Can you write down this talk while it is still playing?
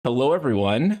Hello,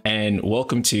 everyone, and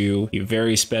welcome to a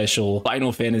very special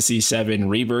Final Fantasy VII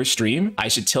Rebirth stream. I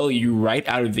should tell you right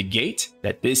out of the gate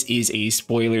that this is a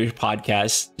spoiler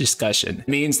podcast discussion. It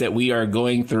means that we are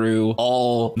going through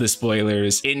all the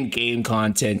spoilers, in-game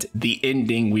content, the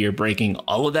ending. We are breaking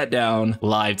all of that down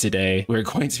live today. We're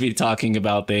going to be talking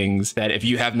about things that if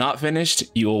you have not finished,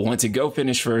 you will want to go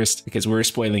finish first because we're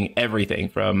spoiling everything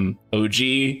from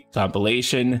OG,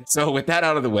 compilation. So with that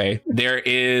out of the way, there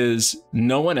is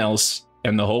no one else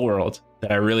in the whole world that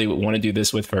I really want to do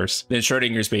this with first than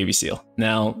SchrodingersBabySeal.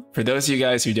 Now, for those of you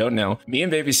guys who don't know, me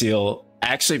and Babyseal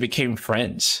actually became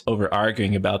friends over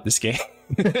arguing about this game.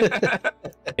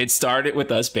 It started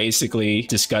with us basically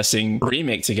discussing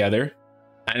remake together.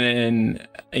 And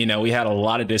then, we had a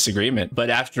lot of disagreement. But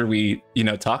after we,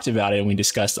 talked about it and we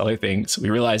discussed other things, we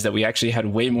realized that we actually had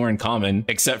way more in common,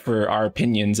 except for our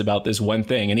opinions about this one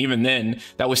thing. And even then,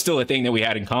 that was still a thing that we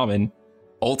had in common.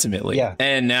 Ultimately. Yeah.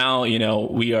 And now,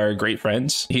 we are great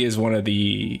friends. He is one of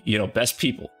the, best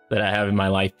people that I have in my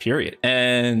life, period.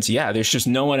 And yeah, there's just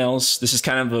no one else. This is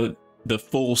kind of the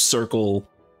full circle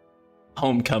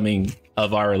homecoming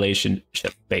of our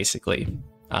relationship, basically.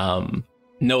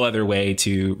 No other way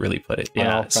to really put it.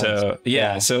 Yeah. So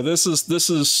yeah. So this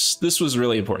was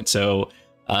really important. So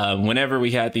whenever we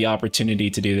had the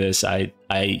opportunity to do this,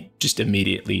 I just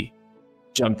immediately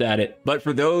jumped at it. But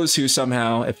for those who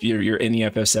somehow, if you're in the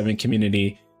FF7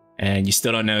 community and you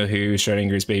still don't know who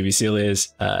SchrodingersBabySeal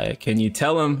is, can you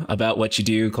tell them about what you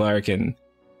do, Clark, and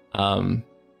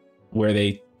where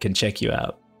they can check you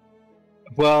out?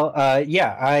 Well,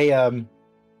 I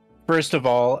first of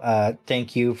all,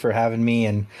 thank you for having me,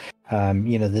 and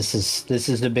this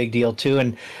is a big deal too.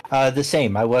 And the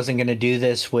same, I wasn't going to do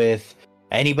this with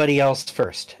anybody else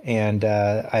first, and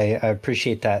I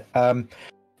appreciate that.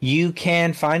 You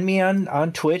can find me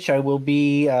on Twitch. I will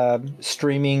be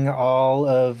streaming all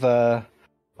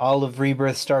of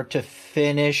Rebirth start to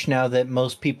finish now that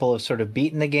most people have sort of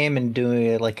beaten the game and doing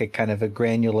it like a kind of a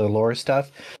granular lore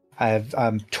stuff. I have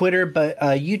Twitter, but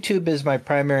YouTube is my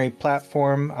primary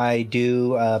platform. I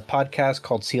do a podcast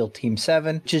called SEAL Team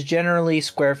 7, which is generally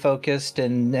Square focused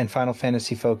and Final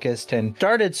Fantasy focused, and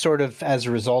started sort of as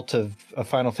a result of a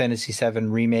Final Fantasy VII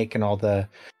remake and all the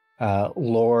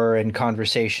lore and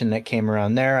conversation that came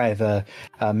around there. I have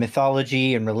a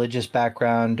mythology and religious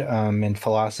background and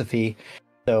philosophy.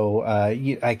 So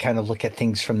I kind of look at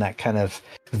things from that kind of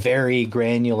very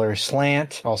granular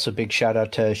slant. Also, big shout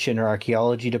out to Shinra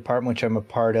Archaeology Department, which I'm a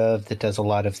part of, that does a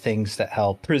lot of things that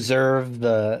help preserve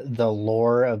the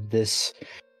lore of this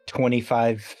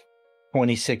 25,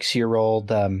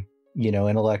 26-year-old,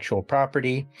 intellectual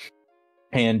property.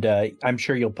 And I'm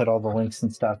sure you'll put all the links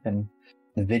and stuff in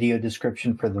the video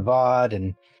description for the VOD, and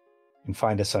you can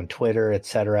find us on Twitter,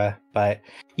 etc. But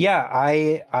yeah,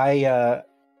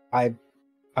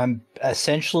 I'm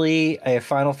essentially a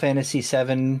Final Fantasy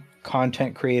VII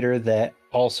content creator that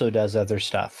also does other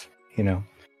stuff,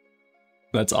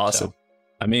 That's awesome. So,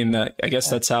 I mean, I guess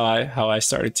that's how I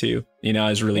started too. I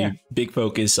was really big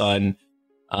focus on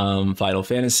Final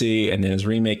Fantasy, and then as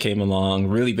remake came along,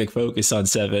 really big focus on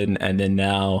 7, and then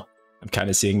now I'm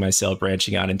kind of seeing myself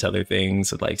branching out into other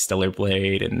things with like Stellar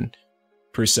Blade and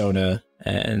Persona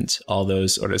and all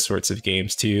those sorts of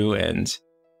games too. And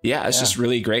yeah, it's just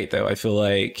really great though. I feel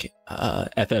like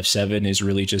FF7 is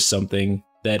really just something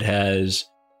that has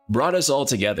brought us all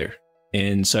together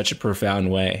in such a profound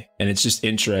way. And it's just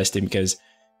interesting because,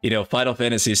 Final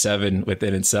Fantasy VII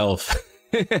within itself,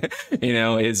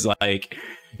 is like,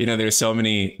 there's so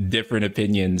many different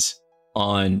opinions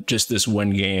on just this one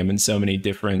game and so many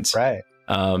different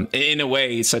in a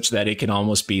way such that it can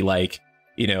almost be like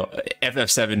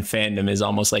FF7 fandom is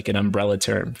almost like an umbrella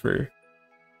term for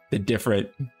the different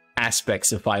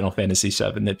aspects of Final Fantasy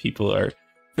VII that people are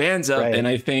fans of. And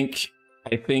I think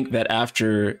that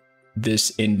after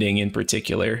this ending in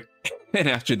particular and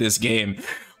after this game,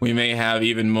 we may have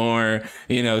even more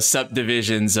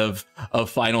subdivisions of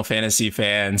Final Fantasy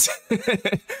fans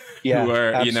who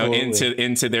are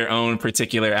into their own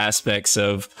particular aspects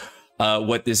of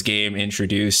what this game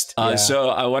introduced. So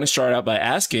I want to start out by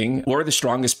asking, what are the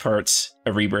strongest parts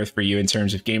of Rebirth for you in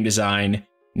terms of game design,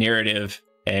 narrative,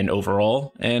 and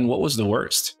overall, and what was the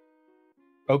worst?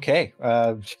 Okay,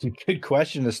 good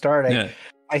question to start.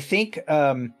 I think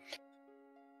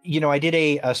I did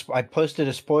I posted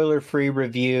a spoiler-free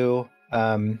review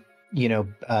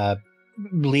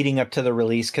leading up to the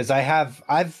release, because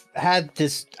I've had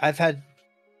this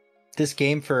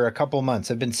game for a couple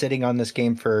months. I've been sitting on this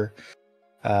game for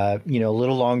a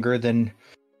little longer than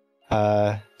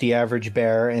the average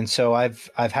bear, and so I've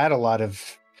had a lot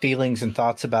of feelings and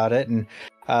thoughts about it. And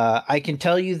I can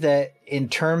tell you that in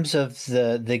terms of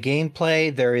the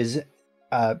gameplay, there is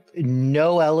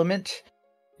no element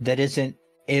that isn't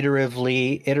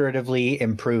iteratively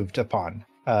improved upon.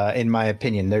 In my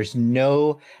opinion, there's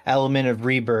no element of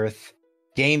Rebirth,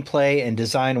 gameplay and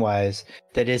design wise,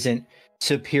 that isn't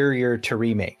superior to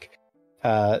Remake.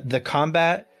 The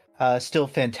combat still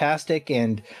fantastic,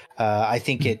 and I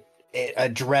think it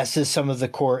addresses some of the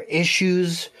core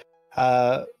issues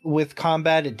with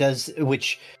combat. It does,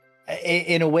 which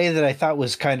in a way that I thought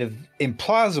was kind of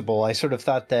implausible. I sort of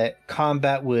thought that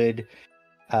combat would,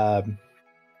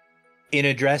 in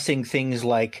addressing things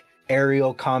like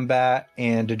aerial combat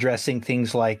and addressing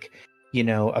things like, you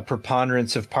know, a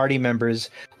preponderance of party members,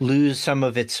 lose some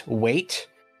of its weight.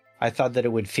 I thought that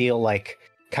it would feel like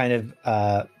kind of,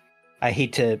 I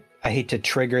hate to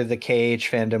trigger the KH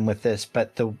fandom with this,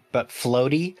 but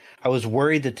floaty. I was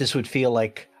worried that this would feel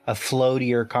like a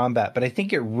floatier combat, but I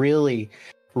think it really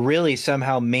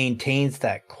somehow maintains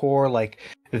that core, like,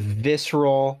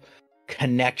 visceral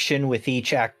connection with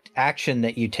each action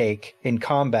that you take in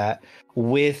combat,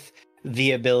 with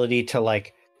the ability to,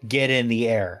 like, get in the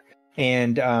air.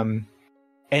 And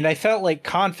I felt like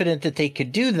confident that they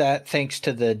could do that thanks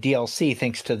to the DLC,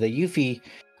 thanks to the Yuffie.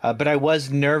 But I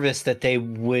was nervous that they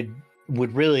would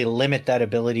really limit that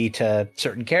ability to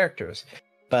certain characters.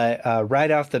 But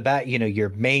right off the bat, you know, your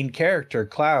main character,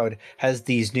 Cloud, has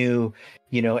these new,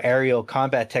 you know, aerial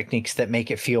combat techniques that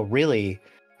make it feel really,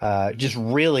 just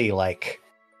really like,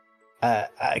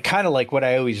 kind of like what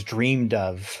I always dreamed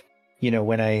of, you know,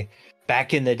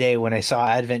 back in the day when I saw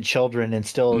Advent Children, and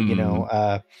still, you know,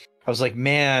 I was like,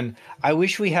 man, I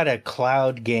wish we had a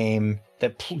Cloud game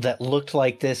that looked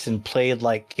like this and played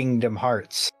like Kingdom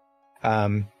Hearts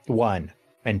 1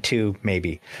 and 2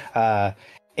 maybe,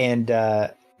 and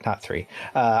not 3.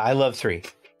 I love 3,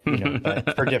 you know,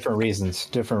 but for different reasons.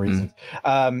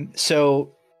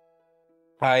 So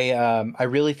I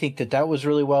really think that was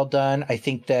really well done. I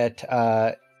think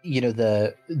that you know,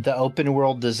 the open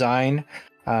world design,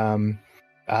 to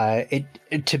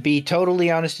be totally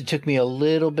honest, it took me a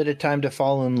little bit of time to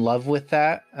fall in love with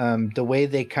that. The way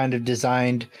they kind of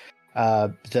designed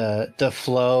the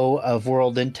flow of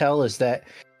world intel is that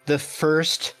the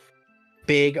first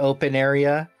big open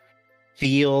area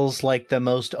feels like the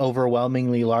most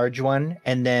overwhelmingly large one,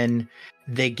 and then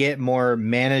they get more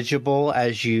manageable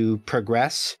as you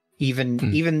progress. Even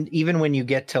when you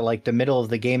get to like the middle of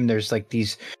the game, there's like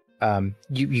these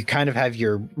you kind of have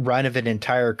your run of an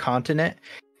entire continent.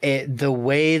 The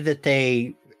way that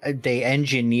they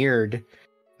engineered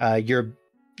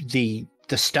the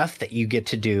stuff that you get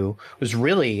to do was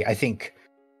really, I think,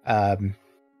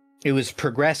 it was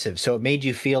progressive. So it made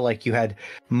you feel like you had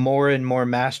more and more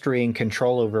mastery and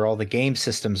control over all the game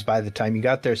systems by the time you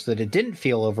got there, so that it didn't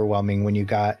feel overwhelming when you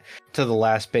got to the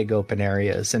last big open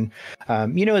areas. And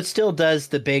you know, it still does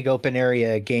the big open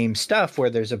area game stuff where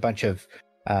there's a bunch of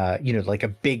you know, like a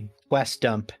big quest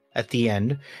dump at the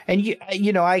end, and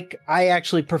you know, I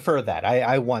actually prefer that.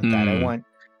 I want that.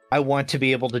 I want to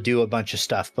be able to do a bunch of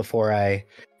stuff before I,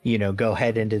 you know, go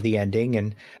head into the ending.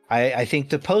 And I think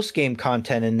the post game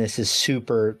content in this is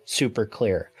super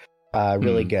clear,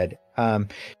 really good.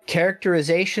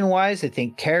 Characterization wise, I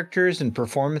think characters and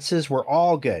performances were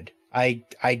all good. I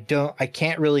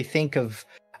can't really think of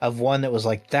one that was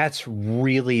like, that's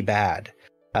really bad.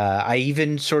 I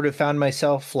even sort of found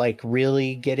myself like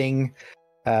really getting,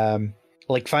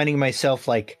 like finding myself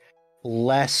like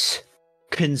less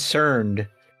concerned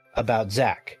about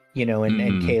Zack, you know,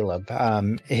 and Caleb,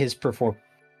 his performance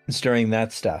during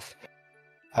that stuff.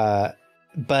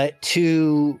 But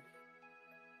to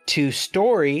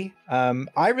story,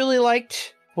 I really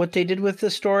liked what they did with the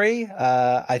story.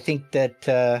 I think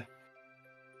that,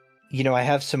 you know, I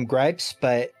have some gripes,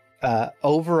 but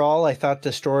overall, I thought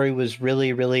the story was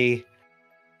really,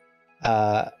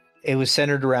 it was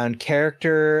centered around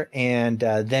character. And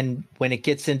then when it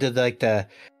gets into the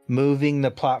moving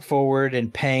the plot forward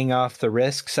and paying off the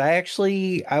risks, I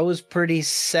was pretty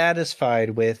satisfied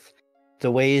with the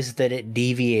ways that it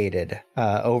deviated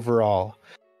overall.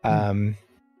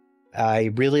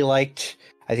 I really liked,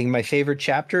 I think my favorite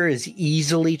chapter is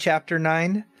easily chapter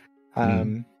 9.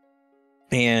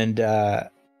 And I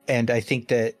think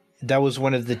that was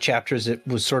one of the chapters that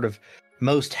was sort of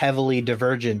most heavily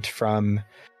divergent from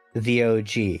the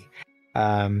OG.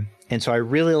 And so I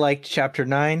really liked chapter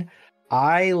 9.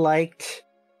 I liked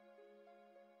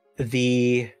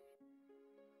the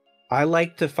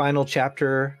final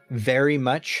chapter very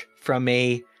much from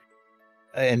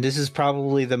and this is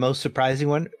probably the most surprising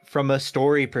one, from a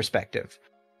story perspective.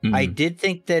 I did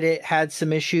think that it had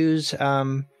some issues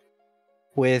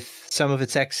with some of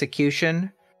its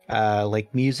execution.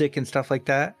 like music and stuff like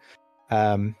that.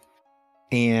 And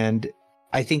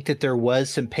I think that there was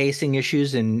some pacing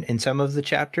issues in some of the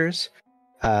chapters.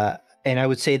 And I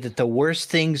would say that the worst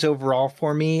things overall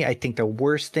for me, I think the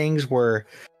worst things were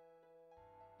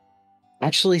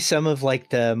actually some of like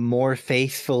the more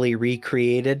faithfully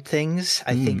recreated things.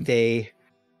 I think they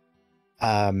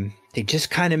just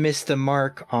kind of missed the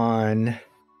mark on.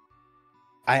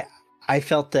 I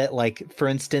felt that, like, for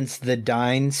instance, the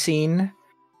Dine scene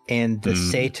and the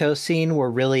Sato scene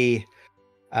were really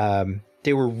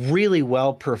they were really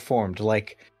well performed.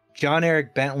 Like, John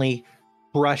Eric Bentley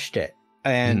crushed it.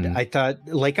 And I thought,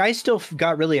 like, I still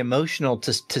got really emotional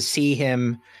to see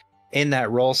him in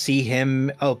that role, see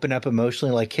him open up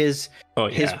emotionally. Like, his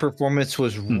performance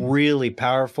was really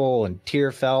powerful and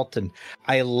tear felt. And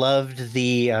I loved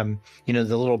the, the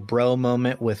little bro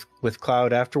moment with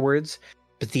Cloud afterwards.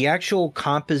 But the actual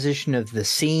composition of the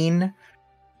scene,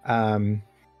 and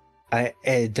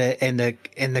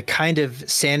the kind of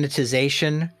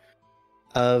sanitization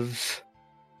of,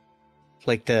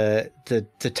 like, the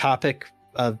topic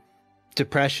of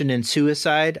depression and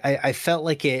suicide, I felt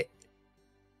like it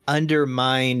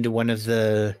undermined one of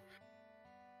the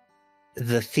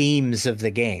themes of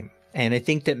the game. And I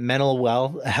think that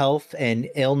mental health and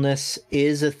illness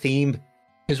is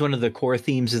one of the core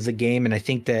themes of the game. And I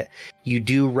think that you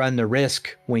do run the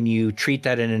risk when you treat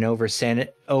that in an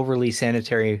overly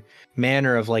sanitary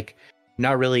manner of, like,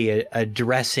 not really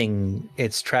addressing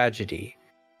its tragedy.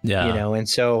 Yeah. And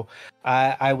so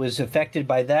I was affected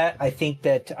by that. I think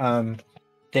that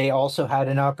they also had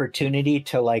an opportunity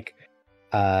to, like,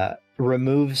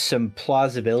 remove some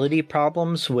plausibility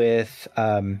problems with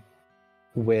Red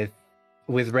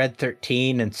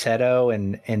 13 and Seto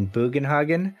and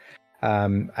Bugenhagen.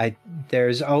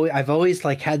 I've always,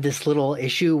 like, had this little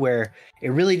issue where it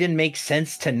really didn't make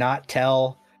sense to not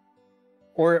tell,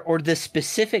 or the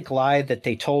specific lie that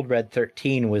they told Red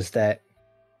 13 was that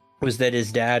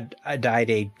his dad died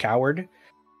a coward.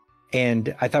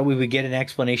 And I thought we would get an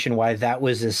explanation why that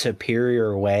was a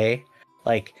superior way.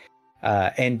 Like,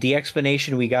 and the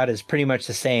explanation we got is pretty much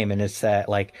the same. And it's that,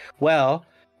 like, well,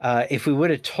 if we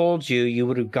would have told you, you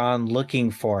would have gone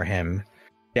looking for him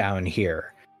down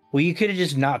here. Well, you could have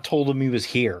just not told him he was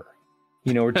here,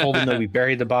 or told him that we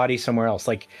buried the body somewhere else.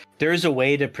 Like, there's a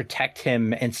way to protect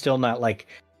him and still not, like,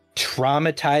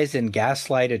 traumatize and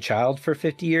gaslight a child for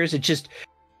 50 years.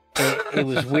 It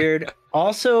was weird.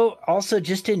 Also,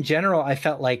 just in general, I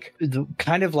felt like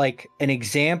kind of like an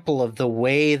example of the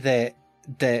way that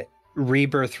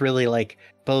Rebirth really, like,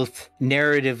 both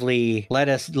narratively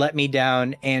let me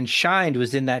down and shined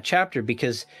was in that chapter,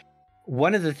 because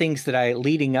one of the things that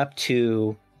leading up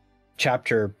to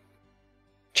chapter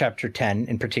 10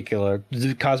 in particular,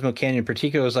 the Cosmo Canyon in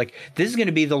particular, was like, this is going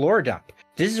to be the lore dump.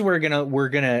 This is where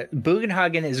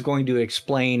Bugenhagen is going to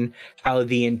explain how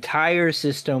the entire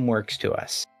system works to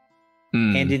us.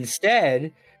 And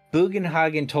instead,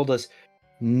 Bugenhagen told us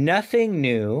nothing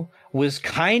new, was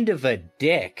kind of a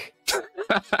dick.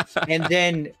 and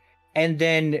then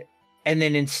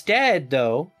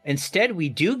instead we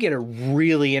do get a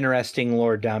really interesting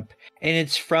lore dump, and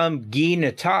it's from Guy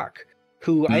Natak,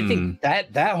 who I think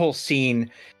that whole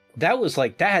scene, that was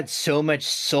like, that had so much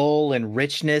soul and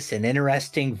richness and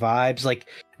interesting vibes. Like,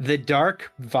 the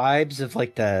dark vibes of,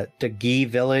 like, the Guy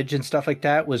village and stuff like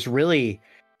that was really,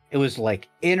 it was, like,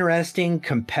 interesting,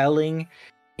 compelling,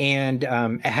 and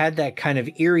it had that kind of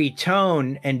eerie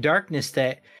tone and darkness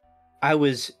that I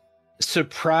was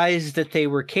surprised that they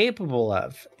were capable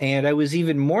of. And I was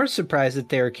even more surprised that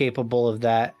they were capable of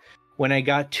that when I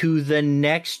got to the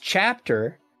next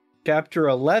chapter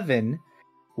 11,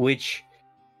 which,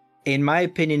 in my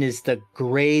opinion, is the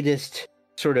greatest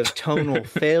sort of tonal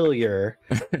failure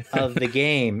of the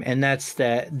game. And that's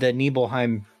the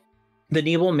Nibelheim. The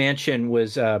Nibel Mansion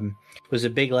was a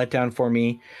big letdown for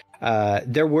me.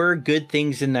 There were good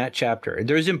things in that chapter.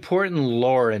 There's important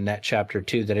lore in that chapter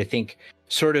too, that I think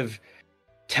sort of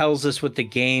tells us what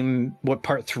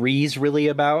part 3 is really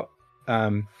about.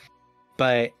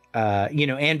 But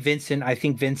and Vincent, I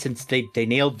think they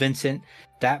nailed Vincent.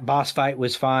 That boss fight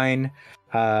was fine.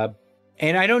 And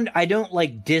I don't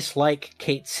like dislike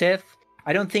Kate Sith.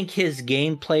 I don't think his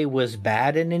gameplay was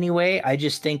bad in any way. I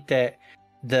just think that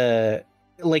they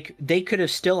could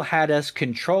have still had us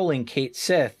controlling Kate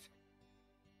Sith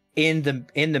in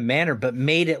the manner, but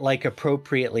made it, like,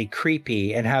 appropriately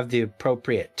creepy and have the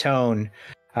appropriate tone.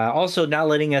 Also, not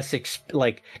letting us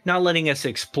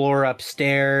explore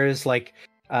upstairs, like,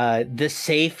 the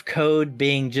safe code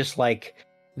being just like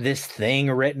this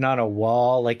thing written on a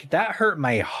wall, like, that hurt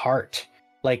my heart.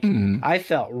 Like, I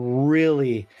felt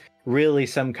really, really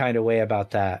some kind of way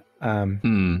about that.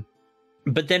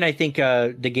 But then I think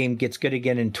the game gets good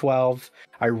again in 12.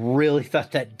 I really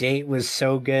thought that date was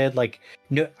so good. Like,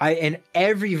 no, and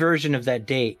every version of that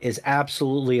date is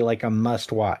absolutely like a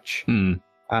must watch. You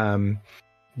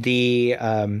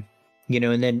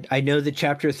know, and then I know that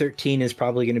chapter 13 is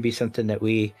probably going to be something that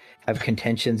we have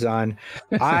contentions on.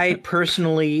 I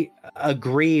personally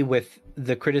agree with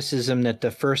the criticism that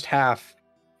the first half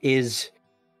is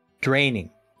draining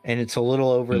and it's a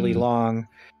little overly long.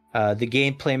 The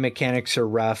gameplay mechanics are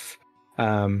rough.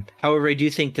 However, I do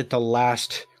think that the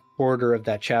last quarter of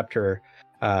that chapter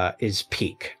is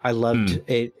peak. I loved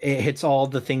it. It hits all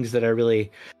the things that I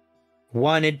really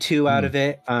wanted to out of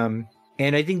it.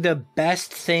 And I think the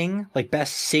best thing, like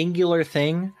best singular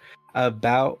thing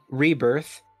about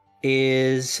Rebirth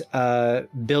is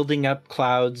building up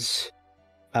Cloud's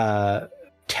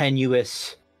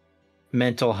tenuous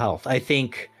mental health. I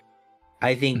think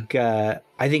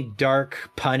Dark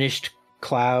punished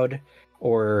Cloud,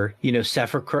 or you know,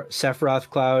 Sephiroth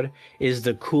Cloud is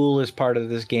the coolest part of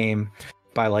this game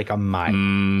by like a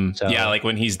mile. So, yeah, like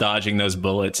when he's dodging those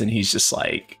bullets and he's just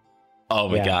like, oh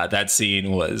my god, that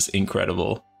scene was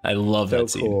incredible. I love that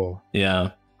scene. Cool.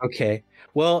 Yeah. Okay.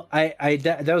 Well,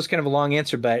 that was kind of a long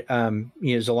answer, but you know,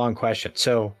 it was a long question.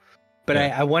 So, but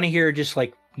I want to hear just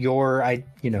like your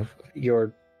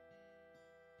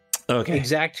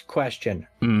exact question.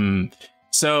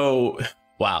 So,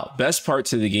 wow, best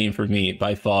parts of the game for me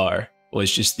by far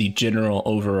was just the general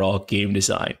overall game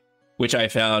design, which I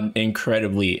found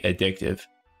incredibly addictive.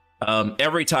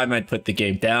 Every time I'd put the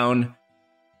game down,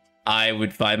 I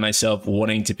would find myself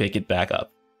wanting to pick it back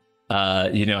up.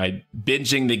 You know, I'd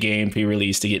binging the game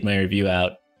pre-release to get my review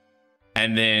out.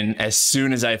 And then as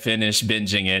soon as I finished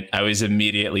binging it, I was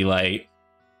immediately like,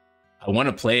 I want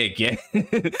to play again.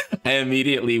 I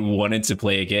immediately wanted to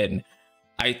play again.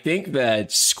 I think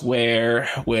that Square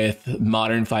with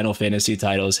modern Final Fantasy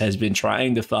titles has been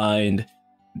trying to find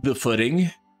the footing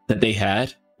that they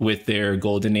had with their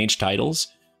Golden Age titles.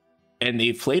 And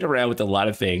they've played around with a lot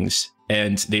of things.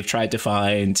 And they've tried to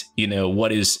find, you know,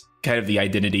 what is kind of the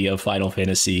identity of Final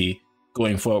Fantasy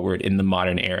going forward in the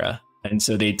modern era. And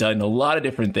so they've done a lot of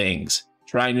different things,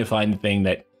 trying to find the thing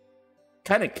that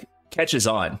kind of catches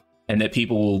on and that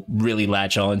people will really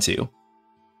latch on to.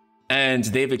 And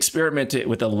they've experimented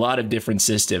with a lot of different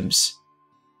systems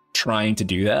trying to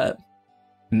do that.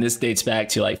 And this dates back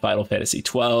to like Final Fantasy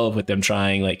XII, with them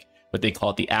trying like what they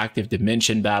call the active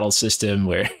dimension battle system,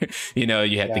 where, you know,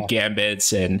 you had the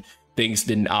gambits and things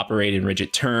didn't operate in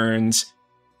rigid turns.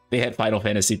 They had Final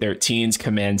Fantasy XIII's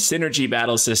command synergy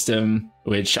battle system,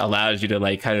 which allows you to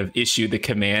like kind of issue the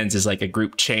commands as like a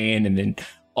group chain, and then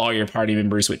all your party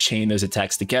members would chain those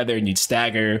attacks together and you'd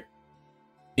stagger.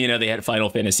 You know, they had Final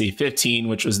Fantasy 15,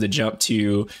 which was the jump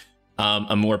to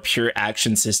a more pure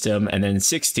action system, and then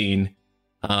 16,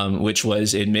 which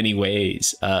was in many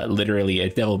ways literally a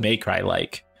Devil May Cry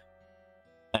like.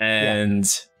 And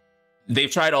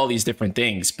they've tried all these different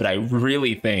things, but I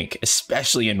really think,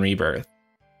 especially in Rebirth,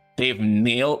 they've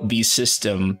nailed the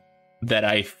system that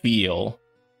I feel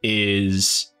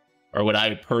is, or what I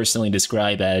would personally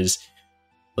describe as,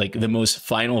 like the most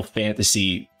Final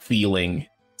Fantasy feeling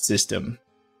system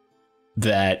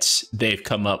that they've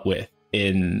come up with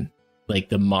in like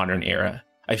the modern era.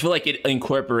 I feel like it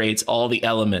incorporates all the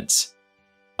elements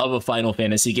of a Final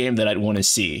Fantasy game that I'd want to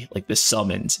see, like the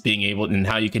summons, being able, and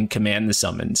how you can command the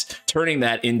summons, turning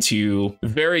that into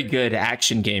very good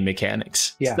action game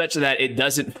mechanics, such that it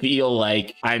doesn't feel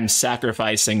like I'm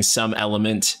sacrificing some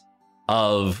element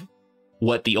of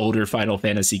what the older Final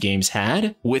Fantasy games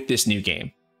had with this new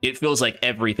game. It feels like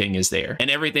everything is there, and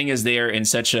everything is there in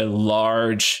such a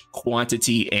large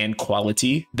quantity and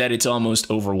quality that it's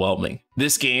almost overwhelming.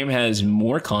 This game has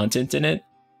more content in it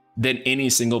than any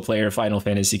single player Final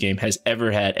Fantasy game has ever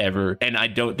had ever. And I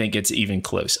don't think it's even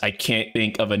close. I can't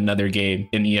think of another game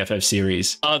in the FF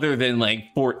series other than like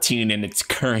 14 in its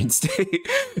current state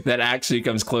that actually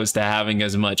comes close to having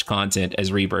as much content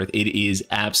as Rebirth. It is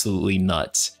absolutely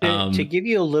nuts. To give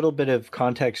you a little bit of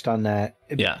context on that,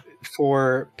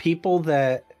 for people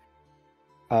that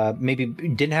maybe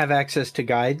didn't have access to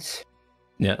guides,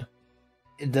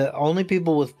 the only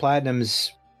people with platinums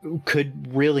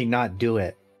could really not do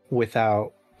it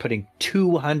without putting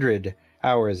 200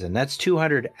 hours in. That's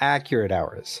 200 accurate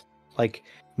hours. Like,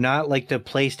 not like the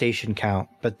PlayStation count,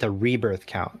 but the Rebirth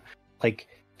count. Like,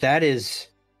 that's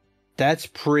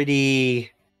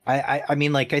pretty... I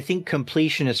mean, like, I think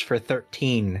completionists for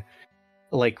 13,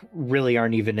 like, really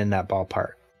aren't even in that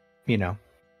ballpark, you know?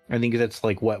 I think that's,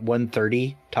 like, what,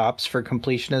 130 tops for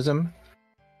completionism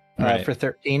for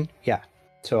 13? Yeah.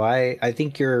 So I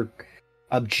think you're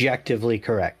objectively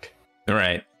correct.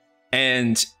 Right.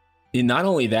 And not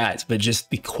only that, but just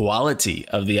the quality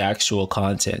of the actual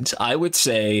content. I would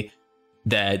say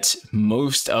that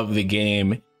most of the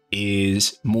game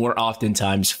is more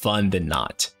oftentimes fun than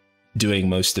not, doing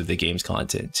most of the game's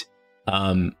content.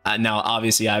 Now,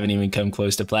 obviously, I haven't even come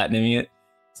close to platinum yet,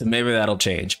 so maybe that'll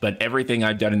change. But everything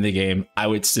I've done in the game, I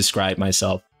would describe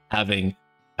myself having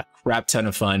a crap ton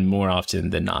of fun more often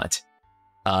than not.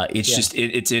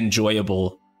 It's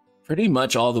enjoyable pretty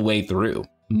much all the way through,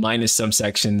 minus some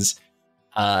sections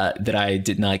that I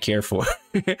did not care for.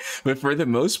 But for the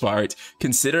most part,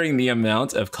 considering the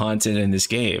amount of content in this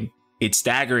game, it's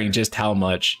staggering just how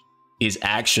much is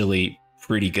actually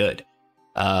pretty good.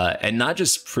 And not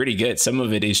just pretty good, some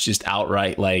of it is just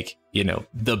outright like,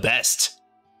 the best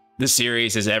the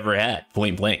series has ever had,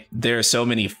 point blank. There are so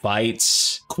many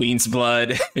fights, Queen's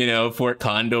Blood, Fort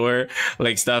Condor,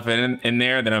 like stuff in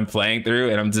there that I'm playing through,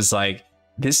 and I'm just like,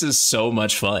 this is so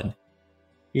much fun.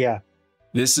 Yeah.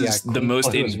 This is the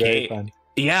most engaged.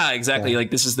 Yeah, exactly. Yeah.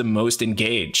 Like, this is the most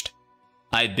engaged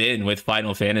I've been with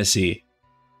Final Fantasy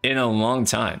in a long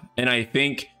time. And I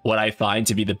think what I find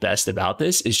to be the best about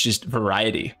this is just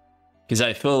variety, because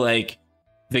I feel like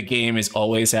the game is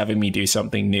always having me do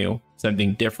something new,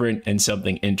 something different, and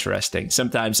something interesting.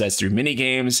 Sometimes that's through mini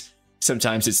games.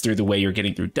 Sometimes it's through the way you're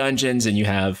getting through dungeons, and you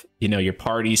have, your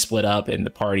party split up, and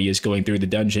the party is going through the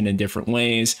dungeon in different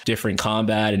ways, different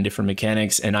combat and different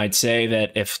mechanics. And I'd say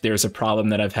that if there's a problem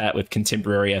that I've had with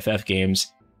contemporary FF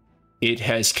games, it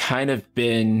has kind of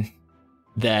been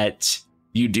that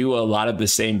you do a lot of the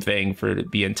same thing for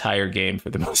the entire game for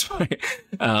the most part.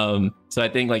 So I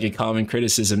think like a common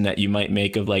criticism that you might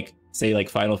make of like, say like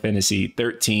Final Fantasy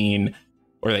 13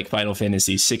 or like Final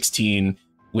Fantasy 16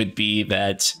 would be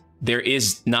that there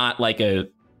is not like a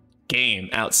game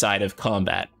outside of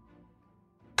combat.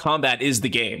 Combat is the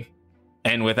game.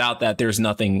 And without that, there's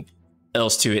nothing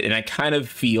else to it. And I kind of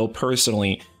feel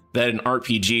personally that an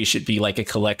RPG should be like a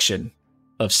collection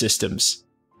of systems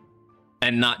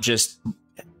and not just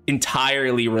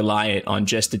entirely reliant on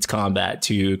just its combat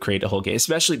to create a whole game,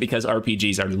 especially because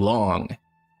RPGs are long.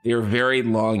 They're very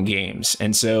long games.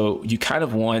 And so you kind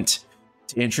of want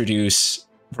to introduce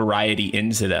variety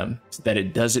into them so that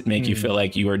it doesn't make you feel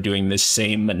like you are doing the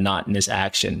same monotonous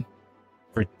action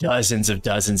for dozens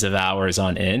of hours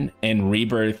on end. And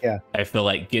Rebirth, I feel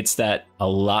like, gets that a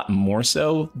lot more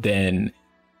so than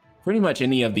pretty much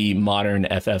any of the modern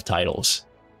FF titles.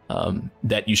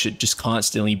 That you should just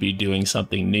constantly be doing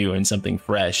something new and something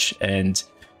fresh. And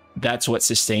that's what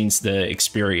sustains the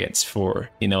experience for,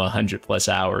 100+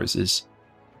 hours, is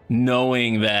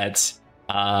knowing that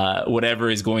whatever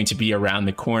is going to be around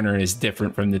the corner is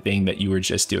different from the thing that you were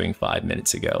just doing 5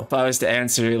 minutes ago. If I was to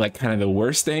answer like kind of the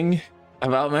worst thing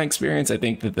about my experience, I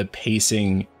think that the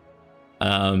pacing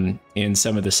in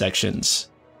some of the sections,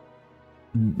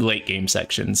 late game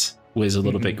sections, was a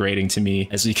little bit grating to me,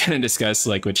 as we kind of discussed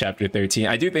like with chapter 13.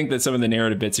 I do think that some of the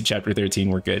narrative bits of chapter 13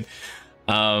 were good,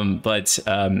 but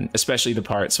especially the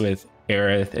parts with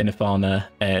Aerith and Ifalna,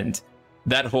 and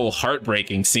that whole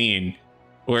heartbreaking scene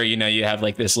where you have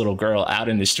like this little girl out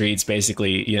in the streets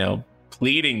basically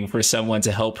pleading for someone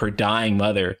to help her dying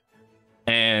mother,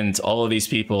 and all of these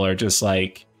people are just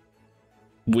like,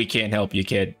 we can't help you,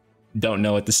 kid, don't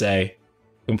know what to say,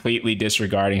 completely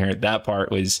disregarding her. That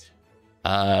part was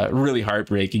really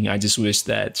heartbreaking. I just wish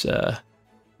that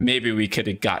maybe we could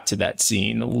have got to that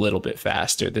scene a little bit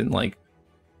faster than like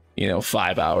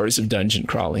 5 hours of dungeon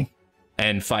crawling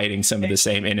and fighting some of the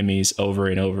same enemies over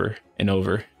and over and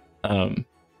over.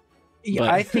 Yeah,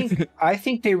 I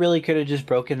think they really could have just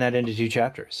broken that into 2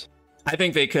 chapters. I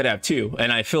think they could have too,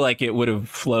 and I feel like it would have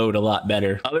flowed a lot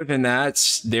better. Other than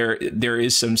that, there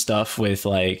is some stuff with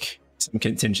like some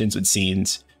contentions with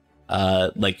scenes,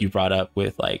 like you brought up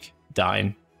with like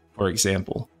Dyne, for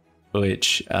example,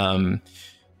 which I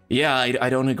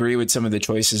don't agree with some of the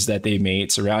choices that they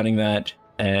made surrounding that,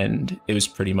 and it was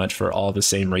pretty much for all the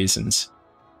same reasons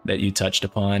that you touched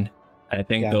upon. I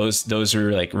think those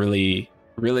are like really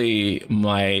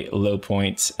my low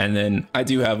points. And then I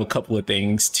do have a couple of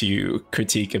things to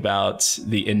critique about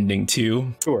the ending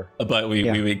too. Sure, but we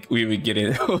would get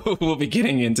in. We'll be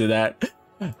getting into that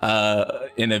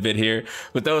in a bit here,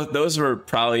 but those were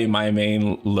probably my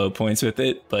main low points with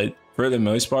it. But for the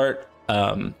most part,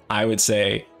 I would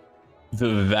say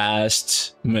the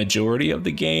vast majority of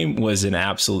the game was an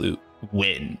absolute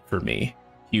win for me.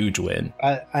 Huge win.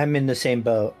 I'm in the same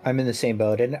boat.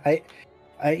 And I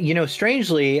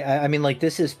strangely, I mean, like,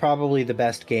 this is probably the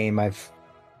best game this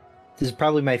is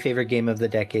probably my favorite game of the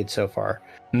decade so far.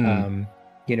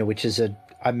 Which is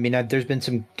I mean, there's been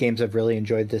some games I've really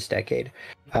enjoyed this decade.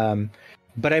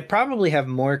 But I probably have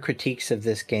more critiques of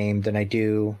this game than I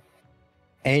do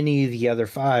any of the other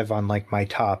 5 on like my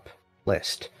top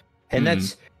list. And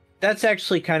that's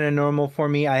actually kind of normal for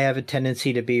me. I have a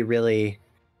tendency to be really,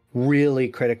 really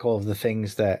critical of the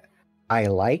things that I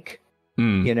like,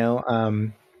 you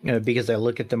know, because I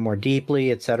look at them more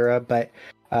deeply, etc. But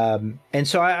and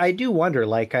so I do wonder,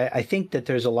 like, I think that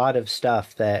there's a lot of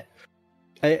stuff that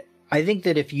I think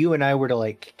that if you and I were to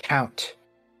like count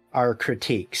our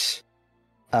critiques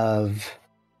of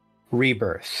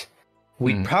Rebirth,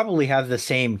 we'd probably have the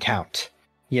same count,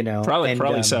 you know.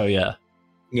 Probably so, yeah.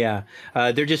 Yeah,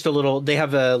 they're just they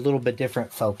have a little bit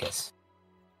different focus.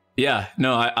 Yeah,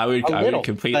 no, I would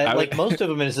completely. Like most of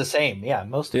them is the same. Yeah,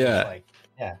 most of them, like,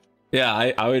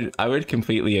 yeah. I would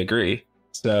completely agree.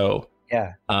 So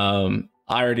yeah, I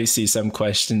already see some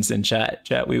questions in chat.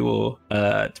 We will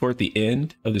toward the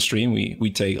end of the stream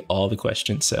we take all the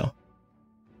questions. So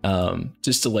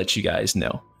just to let you guys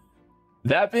know.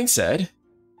 That being said,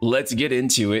 let's get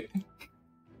into it.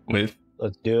 Let's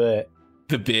do it.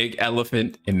 The big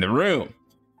elephant in the room.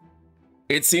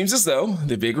 It seems as though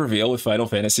the big reveal with Final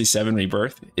Fantasy VII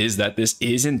Rebirth is that this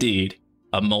is indeed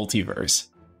a multiverse.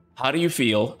 How do you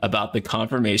feel about the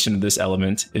confirmation of this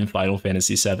element in Final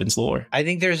Fantasy VII's lore? I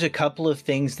think there's a couple of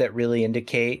things that really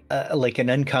indicate like an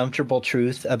uncomfortable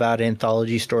truth about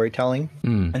anthology storytelling.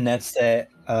 And that's that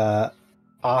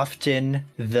often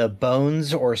the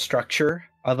bones or structure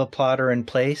of a plot are in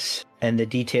place and the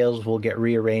details will get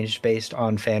rearranged based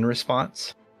on fan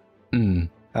response.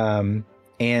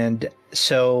 And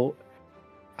so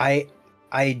I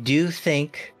do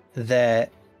think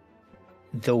that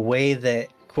the way that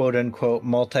quote unquote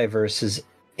multiverse is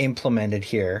implemented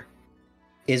here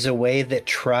is a way that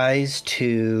tries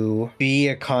to be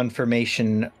a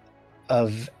confirmation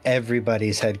of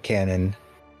everybody's headcanon.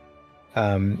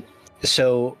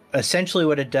 So essentially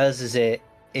what it does is it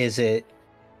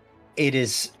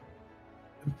is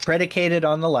predicated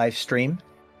on the live stream,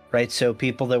 right? So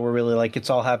people that were really like, it's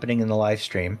all happening in the live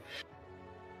stream.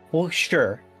 Well,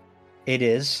 sure, it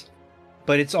is,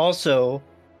 but it's also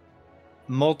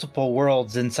multiple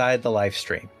worlds inside the live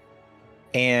stream.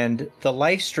 And the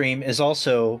live stream is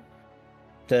also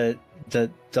the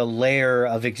layer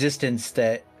of existence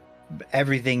that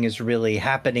everything is really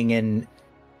happening in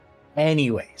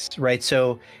anyways, right?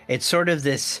 So it's sort of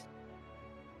this,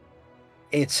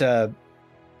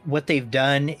 what they've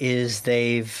done is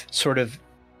they've sort of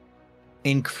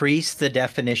increased the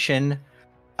definition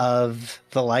of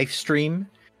the live stream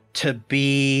to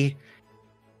be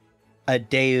a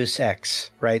deus ex,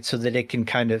 right? So that it can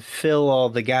kind of fill all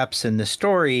the gaps in the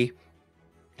story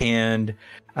and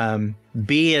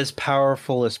be as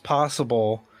powerful as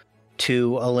possible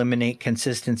to eliminate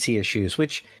consistency issues,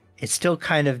 which it still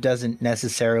kind of doesn't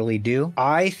necessarily do.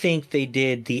 I think they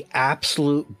did the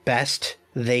absolute best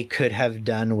they could have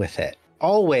done with it.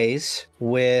 Always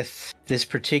with this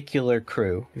particular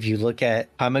crew, if you look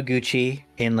at Hamaguchi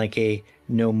in like a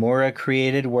Nomura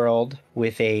created world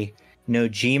with a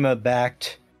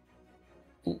Nojima-backed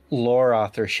lore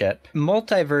authorship,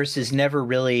 multiverse is never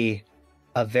really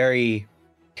a very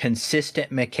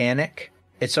consistent mechanic.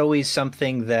 It's always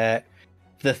something that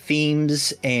the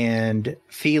themes and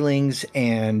feelings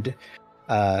and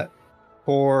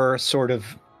core sort of,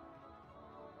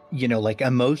 you know, like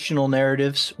emotional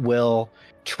narratives will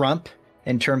trump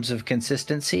in terms of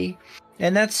consistency.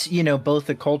 And that's, you know, both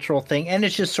a cultural thing and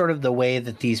it's just sort of the way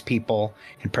that these people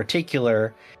in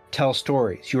particular tell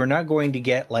stories. You are not going to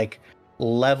get like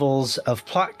levels of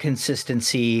plot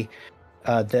consistency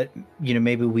that, you know,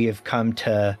 maybe we have come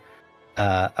to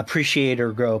appreciate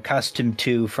or grow accustomed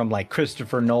to from like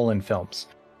Christopher Nolan films.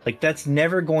 Like that's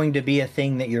never going to be a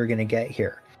thing that you're going to get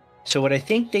here. So what I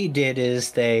think they did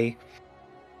is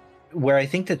where I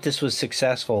think that this was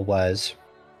successful was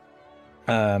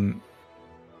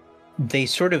they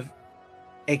sort of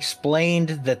explained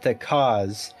that the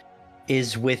cause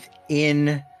is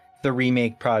within the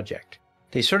remake project.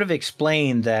 They sort of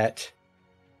explained that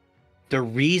the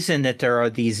reason that there are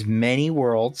these many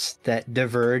worlds that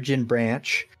diverge and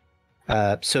branch,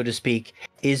 so to speak,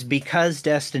 is because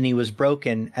Destiny was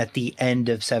broken at the end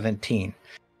of 17,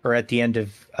 or at the end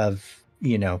of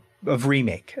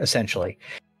remake, essentially.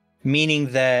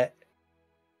 Meaning that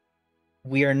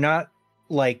we are not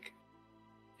like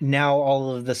now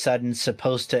all of a sudden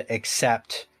supposed to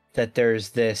accept that there's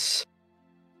this,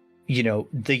 you know,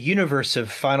 the universe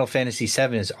of Final Fantasy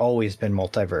VII has always been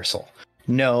multiversal.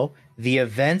 No, the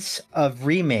events of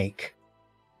remake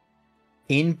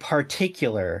in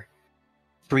particular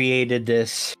created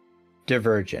this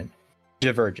diversion.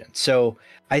 divergence. So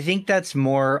I think that's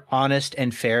more honest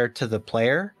and fair to the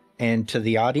player and to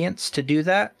the audience to do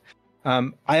that.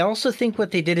 I also think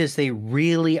what they did is they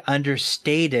really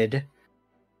understated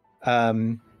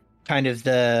kind of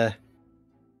the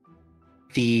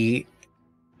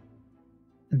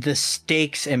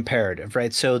stakes imperative,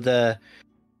 right? So the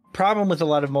problem with a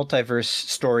lot of multiverse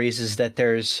stories is that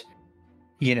there's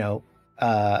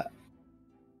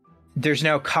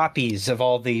now copies of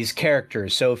all these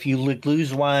characters. So if you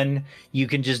lose one, you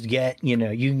can just get, you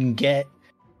can get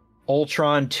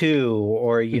Ultron 2,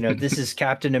 or, this is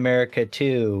Captain America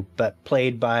 2, but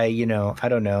played by, I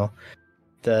don't know,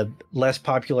 the less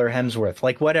popular Hemsworth,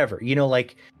 like whatever,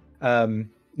 it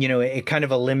kind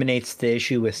of eliminates the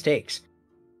issue with stakes.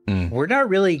 We're not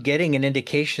really getting an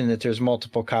indication that there's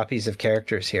multiple copies of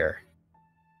characters here.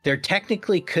 There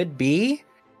technically could be,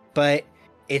 but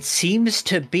it seems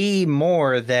to be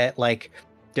more that like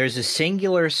there's a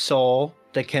singular soul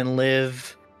that can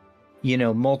live,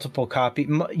 multiple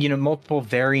multiple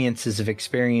variances of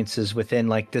experiences within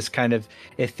like this kind of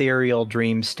ethereal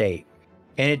dream state.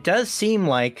 And it does seem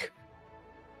like,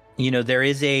 there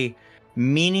is a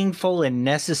meaningful and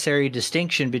necessary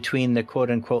distinction between the quote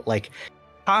unquote like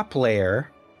top layer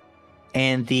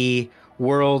and the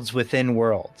worlds within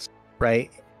worlds,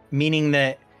 right? Meaning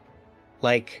that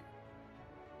like,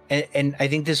 and I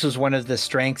think this was one of the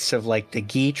strengths of like the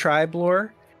Gi tribe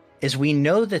lore, is we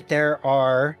know that there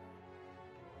are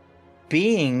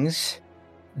beings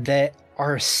that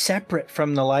are separate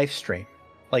from the life stream,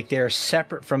 like they're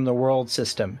separate from the world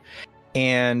system.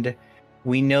 And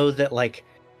we know that like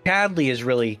Chadley is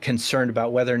really concerned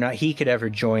about whether or not he could ever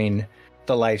join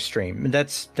the life stream.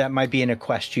 That might be in a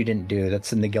quest you didn't do.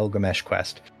 That's in the Gilgamesh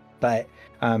quest. But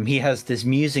he has this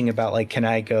musing about like,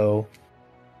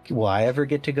 will I ever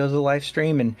get to go to the live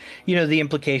stream? And, the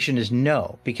implication is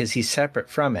no, because he's separate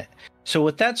from it. So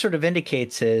what that sort of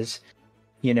indicates is,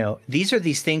 these are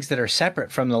these things that are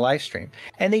separate from the live stream.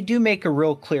 And they do make a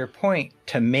real clear point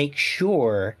to make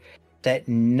sure that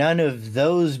none of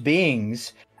those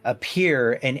beings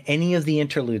appear in any of the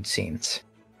interlude scenes.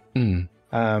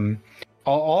 I'll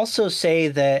also say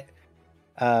that,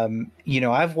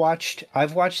 I've watched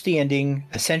the ending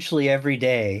essentially every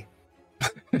day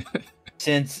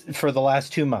for the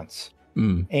last 2 months.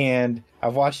 And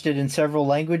I've watched it in several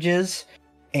languages,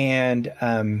 and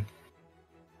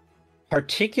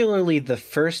particularly the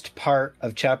first part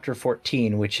of chapter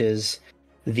 14, which is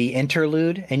the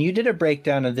interlude. And you did a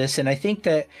breakdown of this, and I think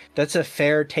that that's a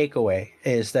fair takeaway,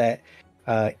 is that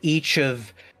each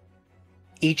of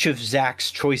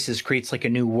Zack's choices creates like a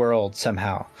new world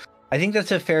somehow. I think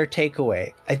that's a fair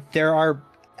takeaway. There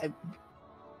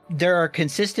are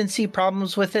consistency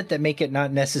problems with it that make it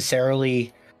not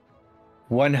necessarily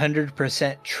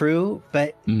 100% true.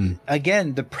 But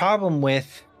again, the problem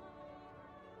with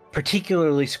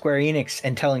particularly Square Enix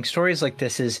and telling stories like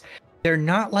this is they're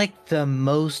not like the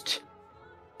most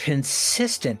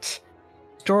consistent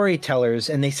storytellers,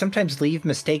 and they sometimes leave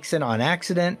mistakes in on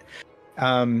accident.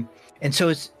 And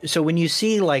so when you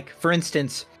see, like, for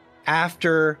instance,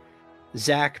 after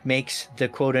Zack makes the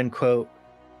quote unquote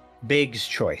Biggs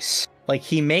choice, like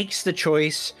he makes the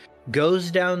choice, goes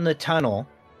down the tunnel,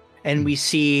 and we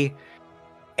see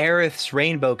Aerith's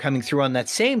rainbow coming through on that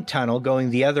same tunnel going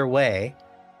the other way,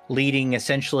 leading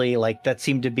essentially, like, that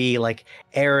seemed to be like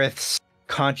Aerith's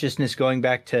consciousness going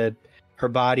back to her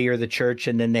body or the church.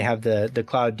 And then they have the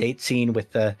cloud date scene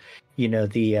with the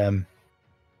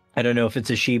I don't know if it's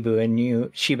a Shiba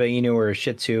Inu or a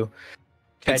Shih Tzu.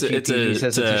 ChatGPT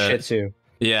says it's a Shih Tzu.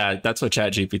 Yeah, that's what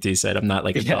ChatGPT said. I'm not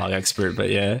like a dog expert, but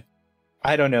yeah.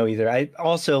 I don't know either. I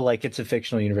also, like, it's a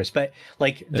fictional universe, but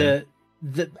like the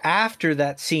after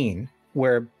that scene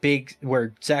where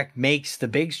Zack makes the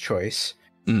Biggs choice,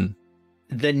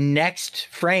 the next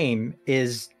frame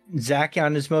is Zack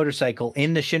on his motorcycle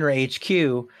in the Shinra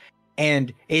HQ,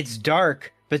 and it's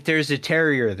dark, but there's a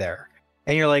terrier there.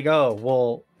 And you're like, oh,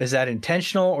 well, is that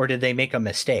intentional, or did they make a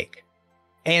mistake?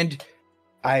 And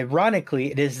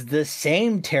ironically, it is the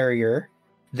same terrier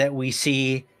that we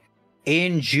see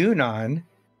in Junon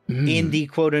in the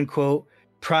quote unquote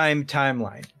prime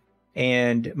timeline.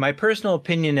 And my personal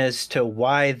opinion as to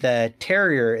why the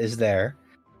terrier is there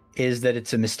is that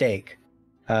it's a mistake.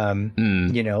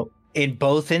 In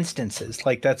both instances,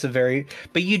 like, that's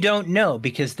but you don't know,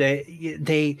 because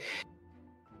they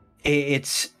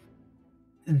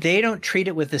don't treat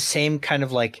it with the same kind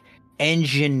of like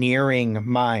engineering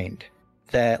mind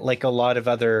that like a lot of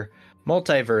other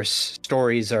multiverse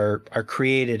stories are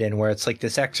created in, where it's like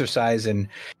this exercise in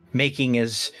making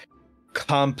as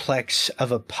complex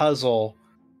of a puzzle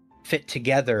fit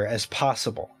together as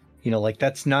possible. Like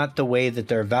that's not the way that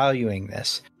they're valuing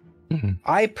this. Mm-hmm.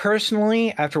 I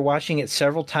personally, after watching it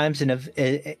several times,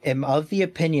 am of the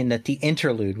opinion that the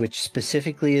interlude, which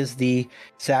specifically is the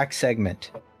Zack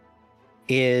segment,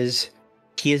 Zack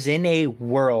is in a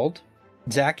world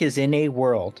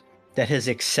that has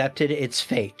accepted its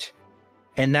fate.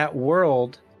 And that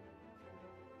world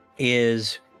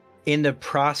is in the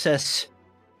process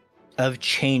of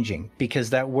changing, because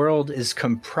that world is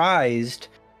comprised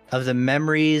of the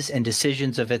memories and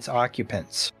decisions of its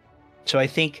occupants. So I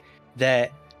think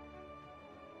that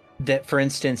for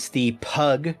instance, the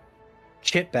pug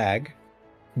chip bag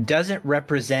doesn't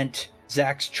represent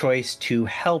Zack's choice to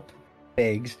help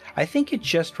Biggs. I think it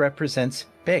just represents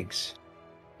Biggs.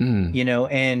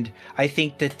 And I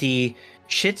think that the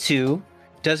Shih Tzu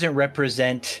doesn't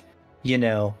represent,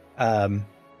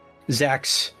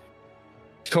 Zack's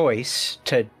choice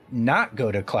to not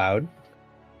go to Cloud,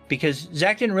 because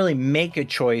Zack didn't really make a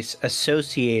choice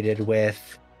associated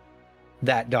with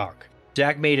that dog.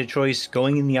 Zack made a choice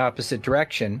going in the opposite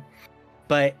direction,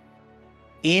 but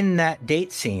in that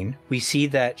date scene, we see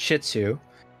that Shih Tzu,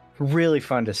 really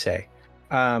fun to say.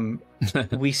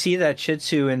 We see that Shih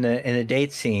Tzu in the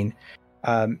date scene,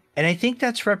 and I think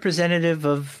that's representative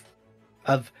of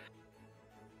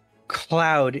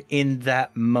Cloud in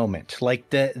that moment, like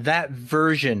that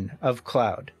version of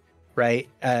Cloud, right?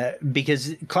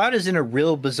 Because Cloud is in a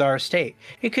real bizarre state.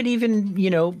 It could even,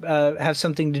 have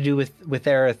something to do with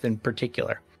Aerith in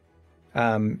particular.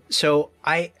 So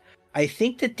I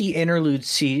think that the interlude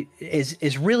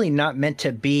is really not meant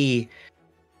to be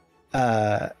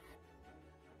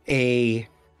a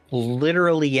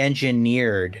literally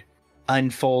engineered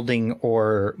unfolding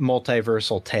or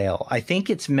multiversal tale. I think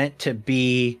it's meant to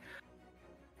be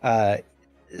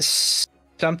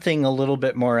something a little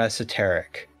bit more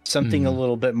esoteric, something a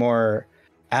little bit more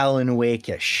Alan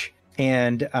Wake-ish.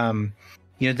 And,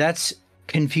 that's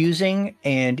confusing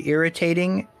and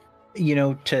irritating,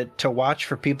 to watch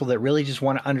for people that really just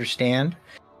want to understand.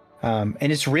 And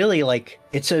it's really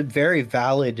it's a very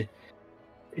valid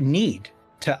need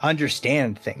to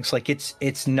understand things. Like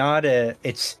it's not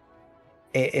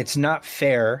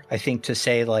fair, I think, to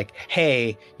say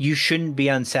hey, you shouldn't be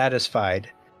unsatisfied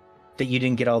that you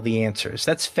didn't get all the answers.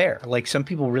 That's fair. Some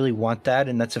people really want that,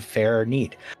 and that's a fair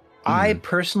need. I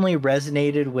personally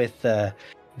resonated with the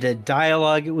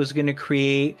dialogue it was going to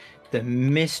create, the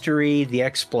mystery, the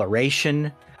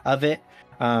exploration of it.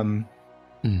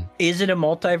 Is it a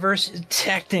multiverse?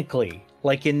 Technically,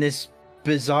 in this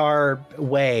bizarre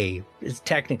way, is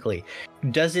technically.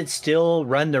 Does it still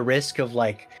run the risk of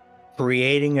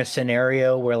creating a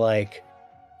scenario where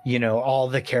all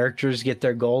the characters get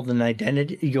their golden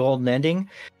ending?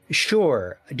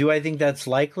 Sure. Do I think that's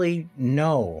likely?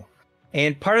 No.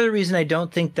 And part of the reason I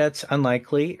don't think that's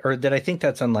unlikely, or that I think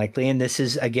that's unlikely, and this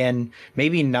is, again,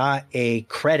 maybe not a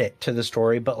credit to the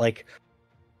story, but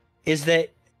is that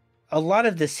a lot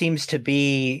of this seems to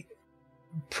be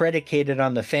predicated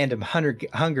on the fandom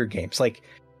Hunger Games.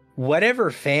 Whatever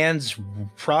fans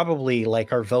probably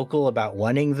are vocal about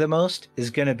wanting the most is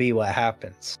going to be what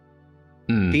happens.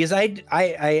 Because I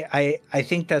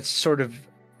think that's sort of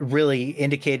really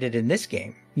indicated in this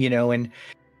game, and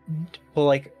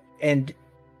and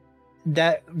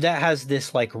that has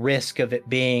this risk of it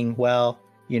being,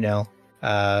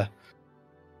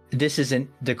 this isn't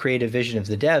the creative vision of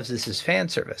the devs, this is fan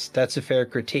service. That's a fair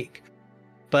critique.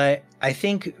 But I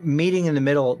think meeting in the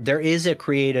middle, there is a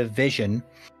creative vision,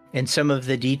 and some of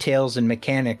the details and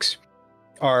mechanics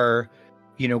are,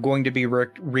 going to be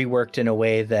reworked in a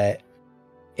way that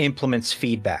implements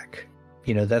feedback.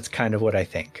 That's kind of what I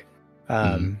think.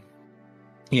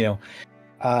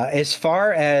 As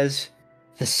far as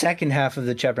the second half of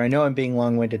the chapter, I know I'm being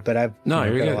long-winded, but I've got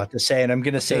a lot to say, and I'm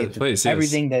going to say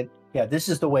everything that. Yeah, this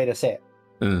is the way to say it.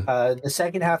 The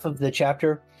second half of the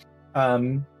chapter,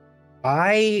 I've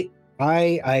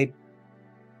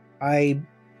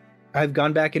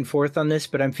gone back and forth on this,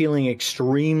 but I'm feeling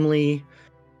extremely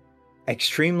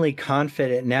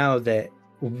confident now that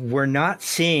we're not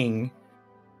seeing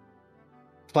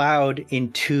Cloud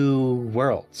in two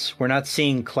worlds. We're not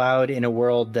seeing Cloud in a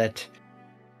world that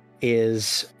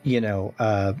is,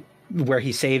 where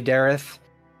he saved Aerith,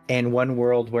 and one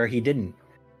world where he didn't.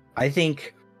 I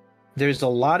think there's a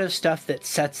lot of stuff that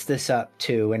sets this up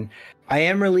too, and I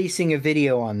am releasing a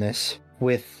video on this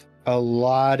with a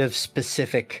lot of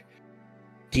specific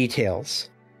details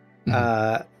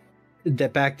that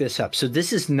back this up. So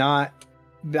this is not,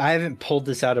 I haven't pulled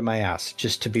this out of my ass,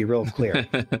 just to be real clear.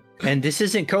 And this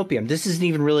isn't copium. This isn't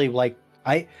even really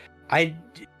I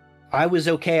was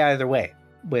okay either way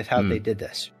with how they did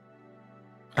this.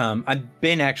 I've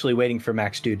been actually waiting for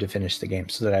Max Dude to finish the game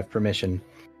so that I have permission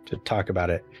to talk about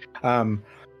it.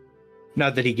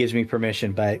 Not that he gives me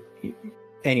permission, but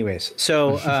anyways.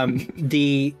 So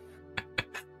the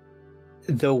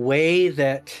way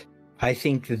that I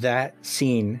think that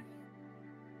scene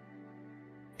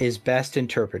is best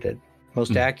interpreted,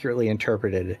 most accurately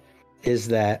interpreted, is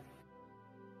that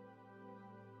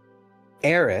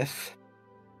Aerith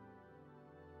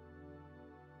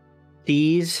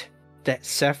sees that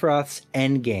Sephiroth's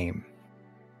endgame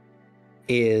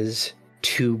is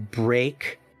to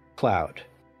break Cloud.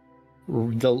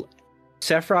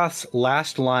 Sephiroth's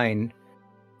last line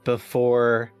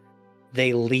before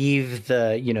they leave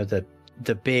the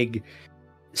big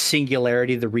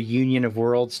singularity, the reunion of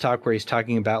worlds talk, where he's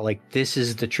talking about like, this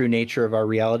is the true nature of our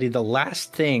reality. The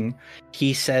last thing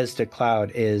he says to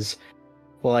Cloud is,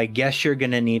 well, I guess you're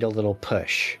going to need a little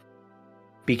push.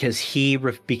 Because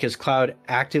Cloud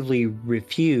actively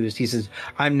refused. He says,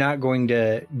 I'm not going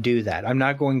to do that. I'm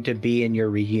not going to be in your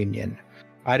reunion.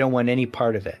 I don't want any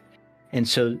part of it. And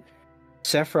so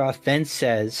Sephiroth then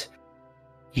says,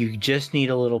 you just need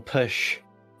a little push.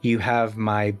 You have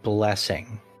my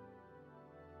blessing.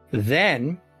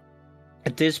 Then,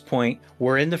 at this point,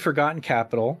 we're in the Forgotten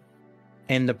Capital,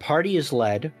 and the party is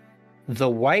led. The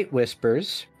White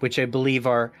Whispers, which I believe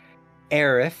are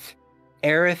Aerith.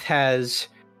 Aerith has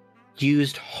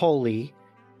used Holy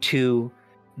to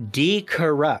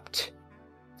decorrupt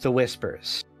the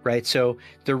Whispers, right? So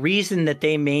the reason that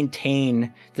they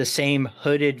maintain the same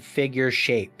hooded figure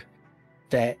shape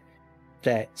that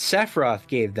Sephiroth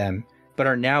gave them, but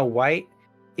are now white,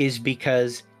 is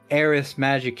because Aerith's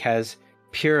magic has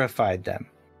purified them,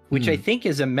 which I think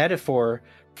is a metaphor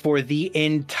for the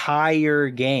entire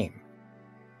game.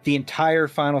 The entire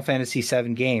Final Fantasy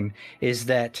VII game is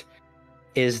that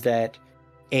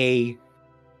a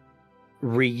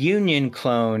reunion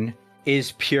clone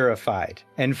is purified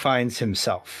and finds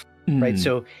himself, right?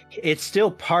 So it's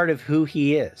still part of who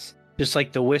he is. Just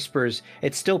like the Whispers,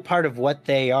 it's still part of what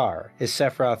they are, is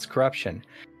Sephiroth's corruption.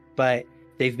 But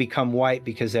they've become white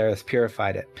because Aerith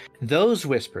purified it. Those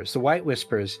Whispers, the White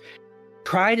Whispers,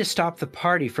 try to stop the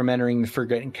party from entering the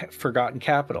Forgotten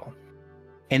Capital.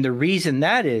 And the reason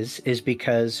that is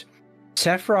because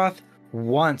Sephiroth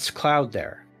wants Cloud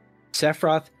there.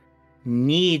 Sephiroth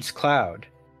needs Cloud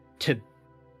to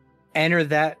enter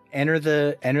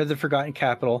the Forgotten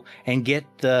Capital and get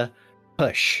the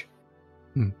push.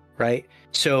 Right?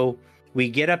 So we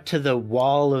get up to the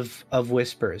wall of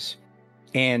Whispers,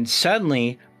 and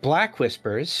suddenly Black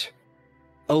Whispers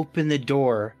open the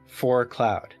door for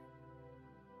Cloud.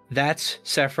 That's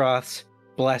Sephiroth's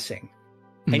blessing.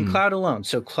 And Cloud alone.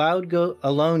 So Cloud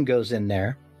alone goes in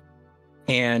there,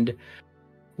 and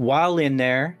while in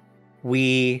there,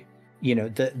 the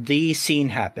scene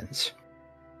happens.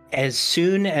 As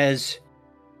soon as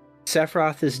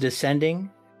Sephiroth is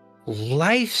descending,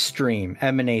 life stream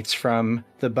emanates from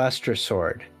the Buster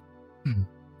Sword,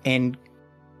 and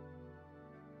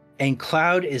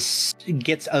Cloud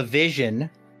gets a vision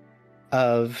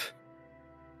of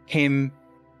him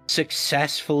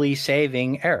successfully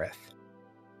saving Aerith.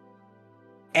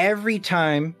 Every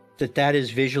time that is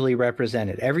visually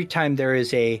represented, every time there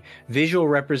is a visual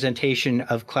representation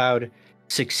of Cloud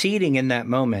succeeding in that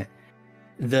moment,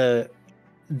 the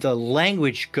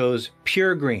language goes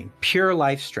pure green, pure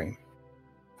life stream.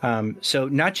 So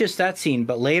not just that scene,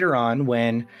 but later on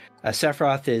when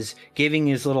Sephiroth is giving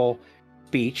his little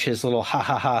speech, his little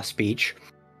ha speech,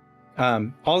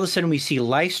 all of a sudden we see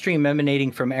life stream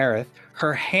emanating from Aerith.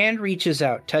 Her hand reaches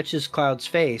out, touches Cloud's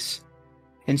face.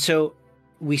 And so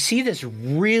we see this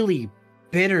really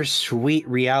bittersweet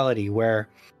reality where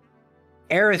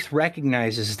Aerith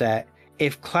recognizes that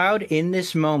if Cloud in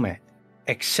this moment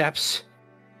accepts,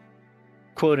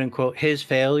 quote unquote, his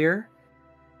failure,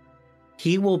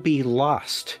 he will be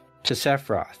lost to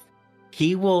Sephiroth.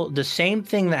 The same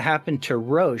thing that happened to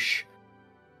Roche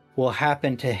will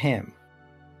happen to him.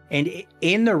 And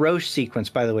in the Roche sequence,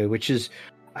 by the way, which is,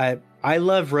 I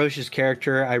love Roche's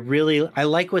character. I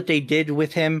like what they did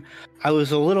with him. I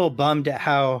was a little bummed at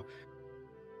how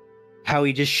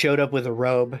he just showed up with a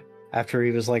robe after he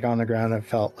was like on the ground. It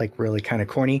felt like really kind of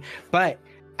corny. But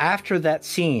after that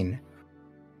scene,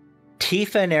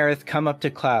 Tifa and Aerith come up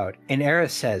to Cloud, and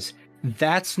Aerith says,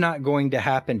 "That's not going to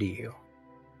happen to you."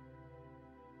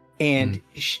 And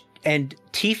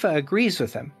Tifa agrees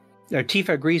with him. Or Tifa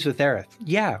agrees with Aerith.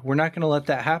 Yeah, we're not going to let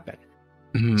that happen.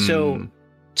 So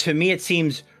to me, it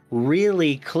seems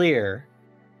really clear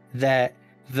that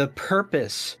the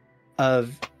purpose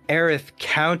of Aerith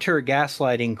counter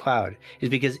gaslighting Cloud is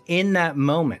because in that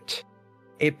moment,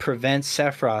 it prevents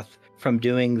Sephiroth from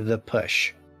doing the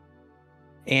push.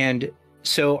 And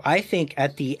so I think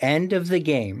at the end of the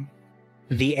game,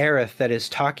 the Aerith that is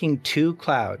talking to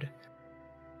Cloud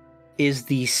is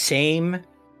the same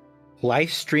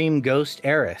live stream ghost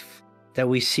Aerith that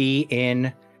we see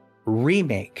in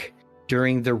Remake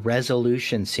during the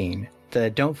resolution scene, the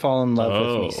Don't Fall in Love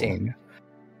with Me scene.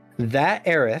 That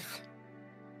Aerith,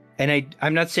 and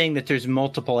I'm not saying that there's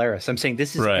multiple Aeriths. I'm saying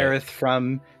this is Aerith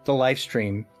from the live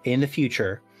stream in the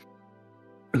future,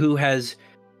 who has,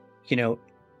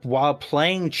 while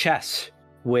playing chess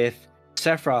with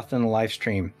Sephiroth in the live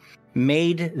stream,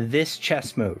 made this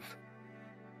chess move.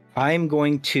 I'm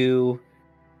going to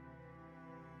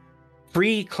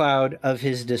free Cloud of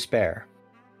his despair.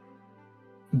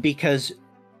 Because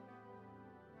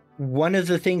one of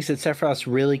the things that Sephiroth's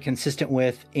really consistent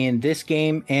with in this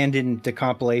game and in the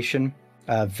compilation,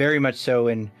 very much so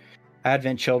in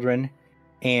Advent Children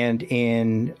and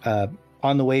in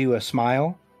On the Way to a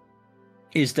Smile,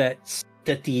 is that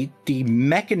the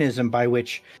mechanism by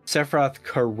which Sephiroth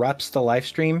corrupts the live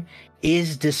stream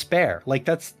is despair. Like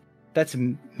that's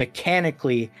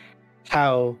mechanically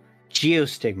how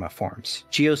geostigma forms.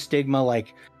 Geostigma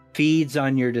feeds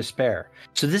on your despair.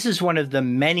 So this is one of the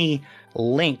many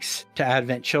links to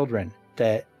Advent Children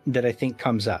that I think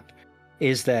comes up,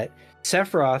 is that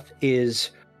Sephiroth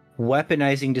is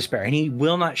weaponizing despair, and he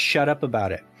will not shut up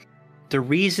about it. The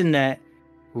reason that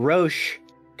Roche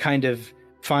kind of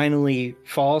finally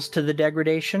falls to the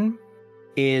degradation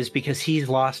is because he's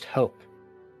lost hope.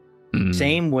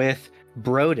 Same with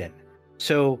Broden.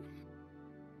 So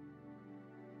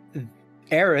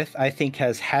Aerith, I think,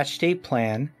 has hatched a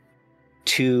plan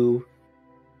to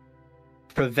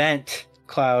prevent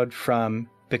Cloud from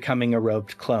becoming a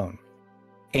robed clone.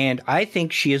 And I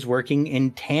think she is working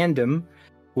in tandem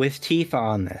with Tifa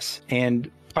on this. And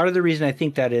part of the reason I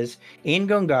think that is in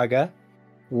Gongaga,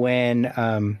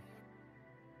 when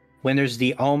there's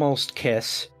the almost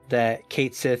kiss that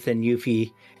Kate Sith and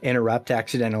Yuffie interrupt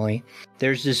accidentally,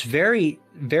 there's this very,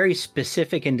 very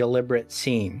specific and deliberate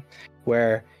scene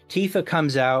where Tifa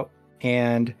comes out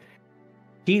and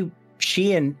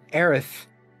she and Aerith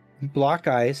lock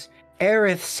eyes.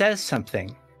 Aerith says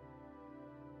something,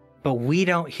 but we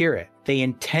don't hear it. They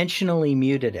intentionally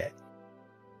muted it.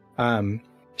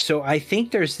 So I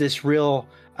think there's this real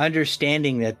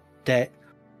understanding that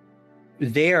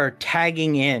they are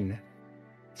tagging in.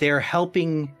 They're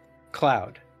helping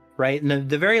Cloud, right? And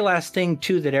the very last thing,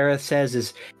 too, that Aerith says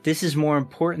is, this is more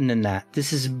important than that.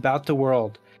 This is about the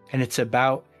world, and it's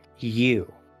about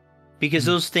you. Because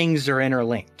those things are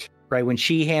interlinked, right? When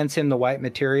she hands him the white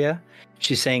materia,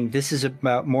 she's saying, this is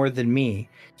about more than me.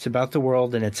 It's about the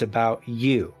world, and it's about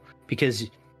you. Because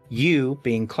you,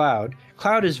 being Cloud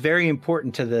is very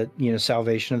important to the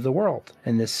salvation of the world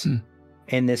in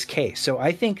this case. So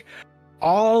I think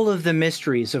all of the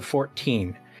mysteries of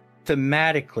 14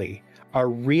 thematically are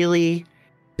really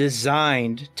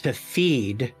designed to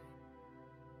feed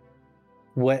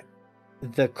what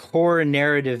the core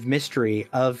narrative mystery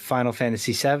of Final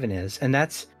Fantasy VII is, and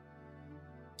that's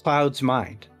Cloud's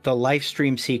mind, the live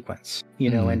stream sequence,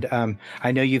 and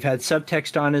I know you've had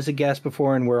Subtext on as a guest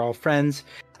before, and we're all friends.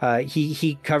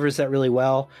 He covers that really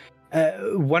well.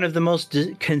 One of the most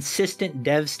consistent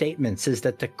dev statements is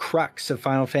that the crux of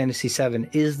Final Fantasy VII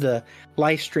is the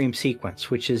live stream sequence,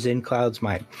 which is in Cloud's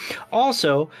mind.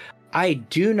 Also, I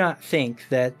do not think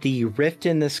that the rift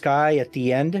in the sky at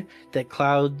the end that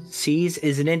Cloud sees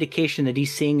is an indication that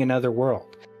he's seeing another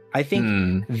world. I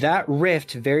think that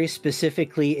rift very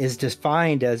specifically is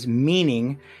defined as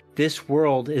meaning this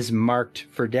world is marked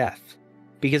for death.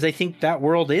 Because I think that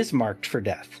world is marked for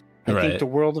death. I think the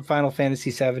world of Final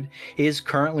Fantasy VII is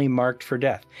currently marked for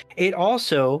death. It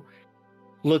also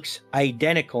looks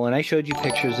identical, and I showed you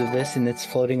pictures of this, and it's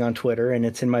floating on Twitter, and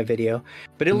it's in my video.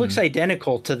 But it looks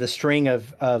identical to the string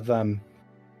of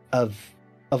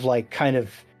like kind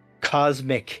of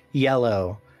cosmic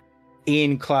yellow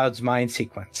in Cloud's mind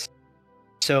sequence.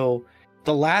 So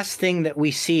the last thing that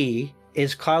we see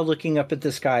is Cloud looking up at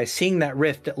the sky, seeing that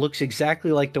rift that looks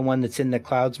exactly like the one that's in the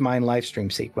Cloud's mind live stream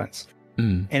sequence.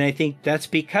 And I think that's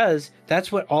because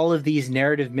that's what all of these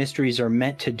narrative mysteries are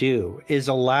meant to do, is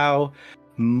allow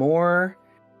more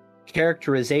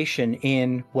characterization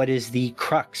in what is the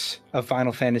crux of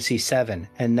Final Fantasy VII,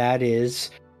 and that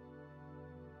is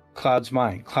Cloud's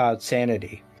mind, Cloud's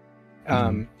sanity.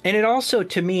 And it also,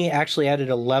 to me, actually added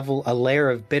a layer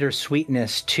of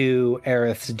bittersweetness to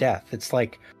Aerith's death. It's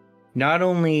like, not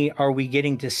only are we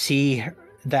getting to see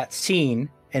that scene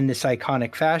in this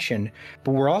iconic fashion,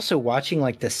 but we're also watching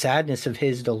like the sadness of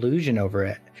his delusion over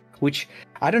it, which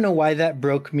I don't know why that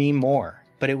broke me more,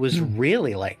 but it was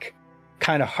really like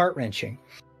kind of heart-wrenching.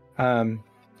 And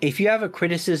if you have a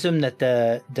criticism that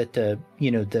the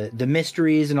you know the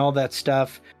mysteries and all that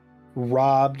stuff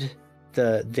robbed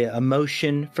the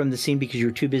emotion from the scene because you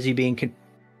were too busy being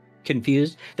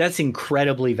confused, that's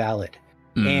incredibly valid.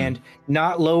 And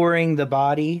not lowering the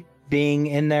body being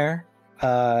in there,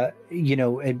 you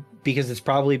know, because it's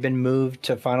probably been moved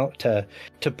to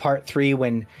part 3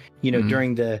 when, you know,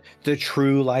 during the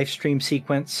true live stream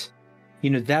sequence, you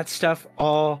know, that stuff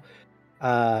all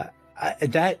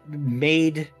that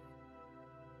made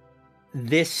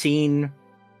this scene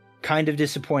kind of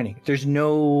disappointing. There's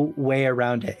no way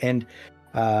around it. And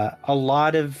a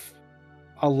lot of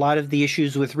the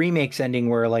issues with remakes ending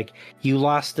were like you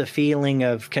lost the feeling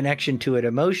of connection to it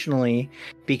emotionally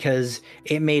because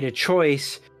it made a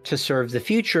choice to serve the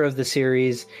future of the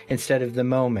series instead of the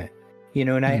moment, you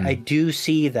know. And I do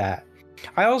see that.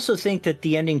 I also think that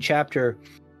the ending chapter,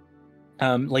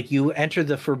 like you enter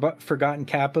the Forgotten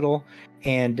Capital,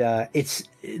 and it's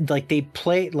like they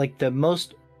play like the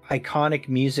most iconic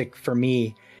music for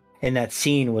me in that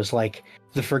scene was like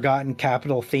the Forgotten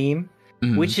Capital theme,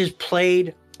 which is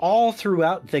played all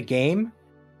throughout the game,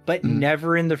 but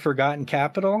never in the Forgotten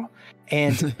Capital.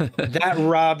 And that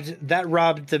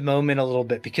robbed the moment a little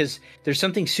bit, because there's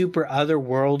something super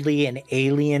otherworldly and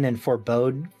alien and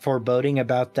foreboding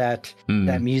about that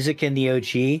music in the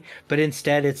OG. But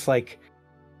instead it's like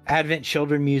Advent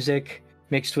Children music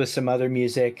mixed with some other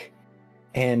music.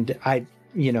 And I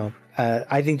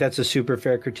think that's a super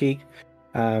fair critique.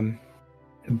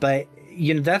 But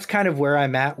you know, that's kind of where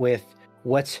I'm at with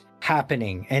what's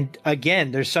happening. And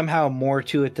again, there's somehow more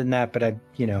to it than that, but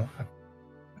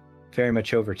very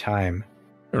much over time.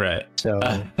 Right. So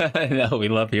no, we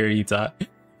love hearing you talk.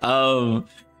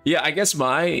 Yeah, I guess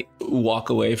my walk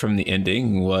away from the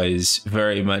ending was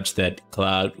very much that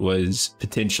Cloud was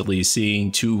potentially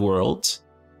seeing two worlds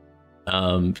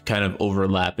kind of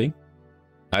overlapping.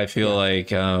 I feel like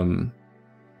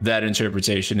that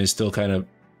interpretation is still kind of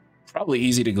probably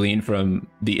easy to glean from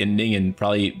the ending, and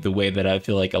probably the way that I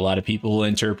feel like a lot of people will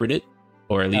interpret it,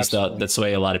 or at least that's the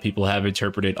way a lot of people have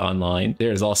interpreted online.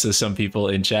 There's also some people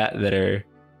in chat that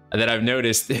I've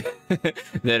noticed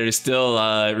that are still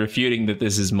refuting that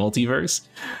this is multiverse.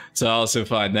 So I also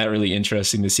find that really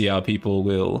interesting to see how people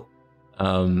will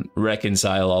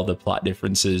reconcile all the plot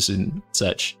differences and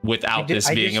such without this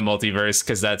being a multiverse,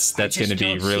 because that's going to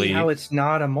be really see how it's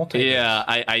not a multiverse. Yeah,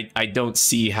 I don't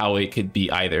see how it could be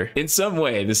either. In some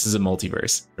way, this is a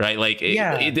multiverse, right? Like,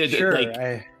 sure.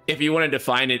 Like, if you want to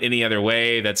define it any other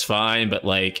way, that's fine. But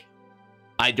like,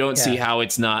 I don't see how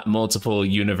it's not multiple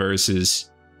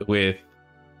universes with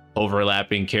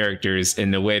overlapping characters in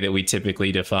the way that we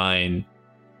typically define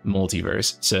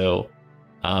multiverse. So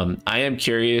I am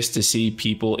curious to see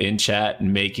people in chat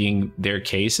making their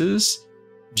cases.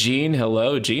 Gene,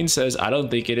 hello. Gene says, I don't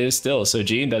think it is still. So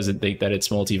Gene doesn't think that it's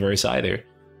multiverse either.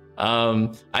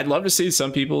 I'd love to see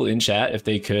some people in chat, if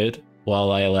they could,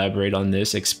 while I elaborate on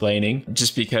this, explaining,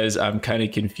 just because I'm kind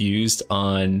of confused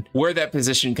on where that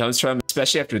position comes from,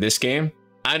 especially after this game.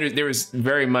 There was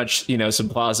very much, you know, some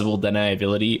plausible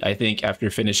deniability, I think, after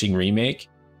finishing Remake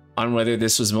on whether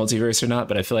this was multiverse or not.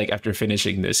 But I feel like after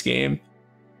finishing this game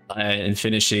and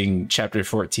finishing chapter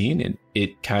 14,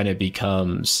 it kind of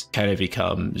becomes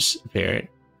apparent.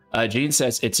 Gene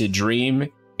says it's a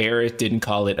dream. Aerith didn't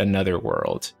call it another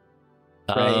world.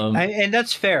 Right. And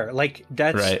that's fair. Like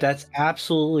that's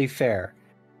absolutely fair.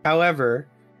 However,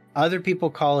 other people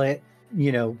call it,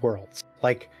 you know, worlds,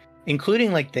 like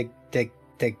including like the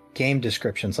game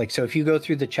descriptions. Like, so if you go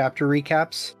through the chapter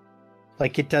recaps,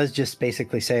 like it does just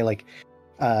basically say like,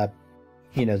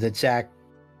 you know, that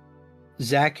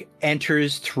Zack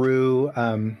enters through,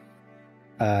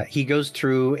 he goes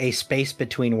through a space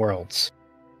between worlds.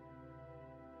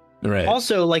 Right.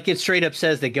 Also, like it straight up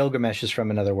says that Gilgamesh is from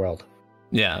another world.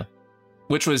 Yeah.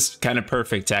 Which was kind of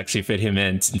perfect to actually fit him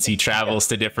in, since he travels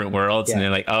to different worlds, and they're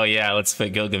like, oh yeah, let's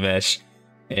fit Gilgamesh.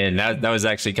 And that was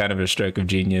actually kind of a stroke of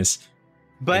genius.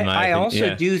 But I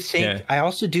also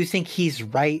do think he's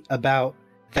right about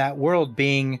that world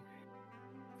being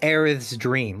Aerith's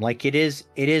dream. Like it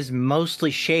is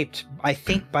mostly shaped, I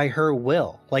think, by her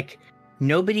will. Like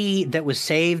nobody that was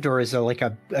saved or is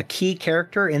a key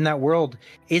character in that world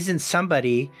isn't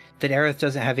somebody that Aerith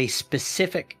doesn't have a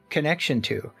specific connection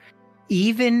to.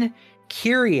 Even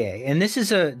Kyrie, and this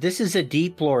is a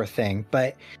deep lore thing,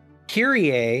 but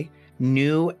Kyrie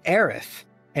knew Aerith,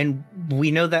 and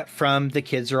we know that from The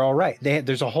Kids Are All Right.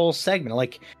 There's a whole segment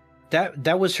like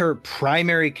that was her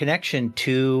primary connection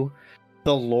to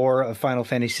the lore of Final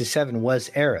Fantasy VII was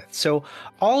Aerith. So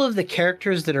all of the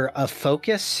characters that are a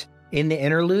focus in the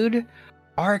interlude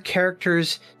are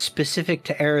characters specific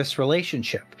to Aerith's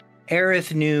relationship.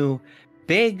 Aerith knew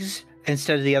Biggs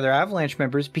instead of the other Avalanche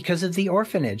members because of the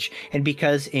orphanage, and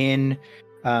because in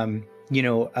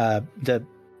the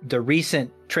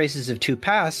recent Traces of Two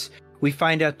Paths, we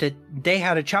find out that they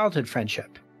had a childhood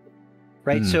friendship,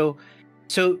 right? So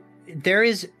there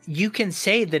is, you can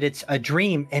say that it's a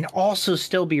dream and also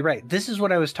still be right. This is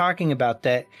what I was talking about,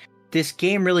 that this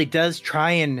game really does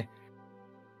try and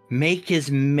make as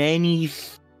many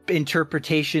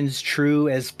interpretations true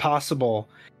as possible.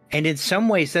 And in some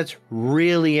ways that's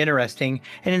really interesting,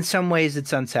 and in some ways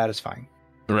it's unsatisfying.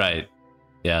 Right.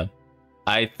 Yeah.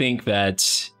 I think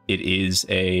that it is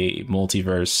a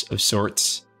multiverse of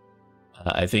sorts.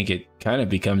 I think it kind of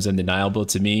becomes undeniable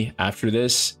to me after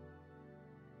this.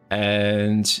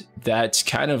 And that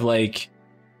kind of like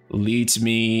leads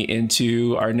me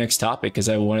into our next topic, because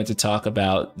I wanted to talk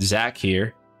about Zack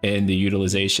here and the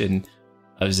utilization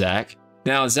of Zack.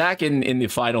 Now, Zack in the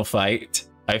final fight,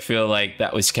 I feel like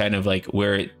that was kind of like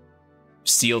where it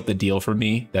sealed the deal for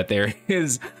me, that there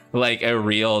is like a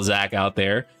real Zack out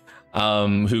there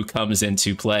who comes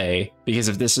into play. Because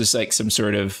if this is like some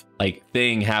sort of like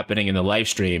thing happening in the live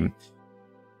stream,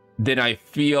 then I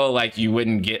feel like you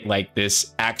wouldn't get like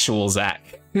this actual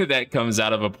Zack that comes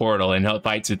out of a portal and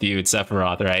fights with you at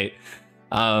Sephiroth, right?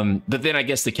 But then I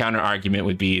guess the counter argument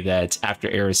would be that after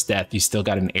Aerith's death, you still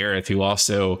got an Aerith who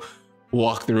also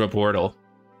walked through a portal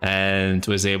and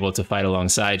was able to fight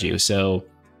alongside you. So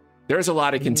there's a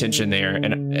lot of contention there,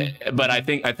 but I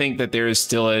think that there is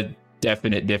still a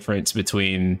definite difference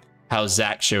between how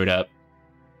Zack showed up,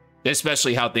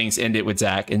 especially how things ended with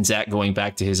Zack, and Zack going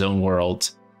back to his own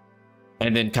world,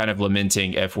 and then kind of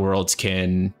lamenting if worlds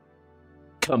can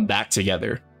come back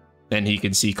together and he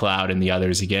can see Cloud and the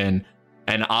others again.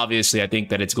 And obviously I think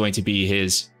that it's going to be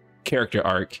his character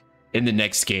arc in the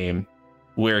next game,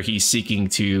 where he's seeking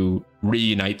to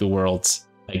reunite the worlds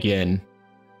again,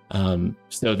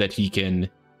 so that he can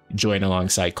join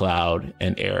alongside Cloud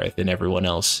and Aerith and everyone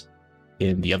else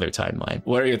in the other timeline.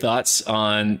 What are your thoughts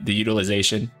on the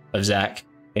utilization of Zack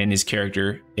and his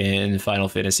character in Final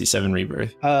Fantasy VII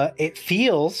Rebirth? It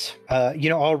feels,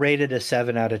 I'll rate it a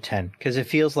 7 out of 10, because it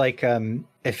feels like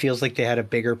they had a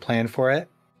bigger plan for it,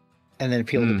 and then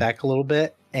peeled it back a little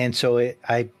bit, and so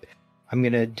I'm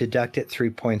going to deduct it 3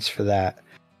 points for that.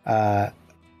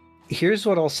 Here's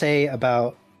what I'll say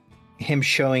about him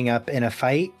showing up in a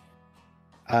fight,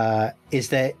 is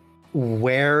that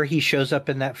where he shows up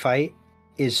in that fight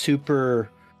is super,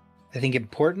 I think,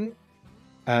 important.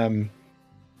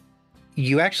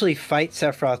 You actually fight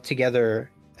Sephiroth together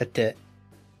at the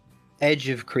edge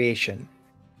of creation.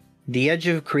 The edge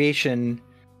of creation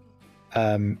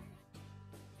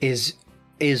is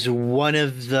one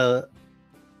of the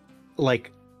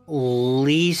like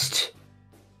least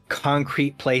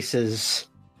concrete places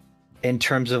in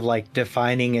terms of like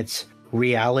defining its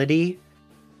reality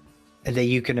that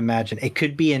you can imagine. It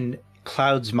could be in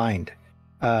Cloud's mind.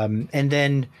 And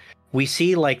then we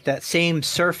see like that same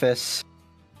surface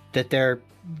that they're,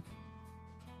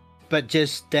 but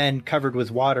just then covered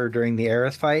with water during the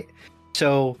Aerith fight.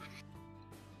 So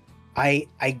I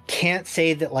can't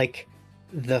say that like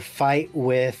the fight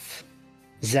with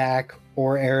Zack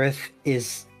or Aerith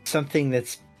is something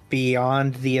that's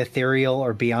beyond the ethereal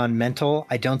or beyond mental.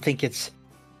 I don't think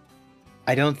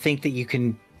that you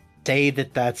can say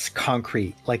that that's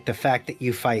concrete. Like the fact that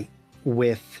you fight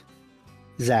with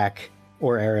Zack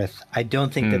or Aerith, I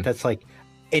don't think that that's like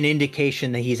an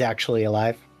indication that he's actually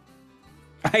alive.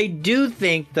 I do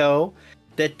think, though,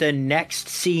 that the next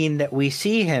scene that we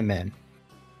see him in,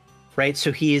 right?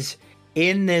 So he's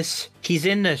in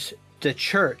the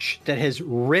church that has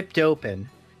ripped open,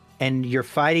 and you're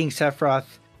fighting Sephiroth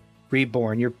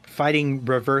Reborn. You're fighting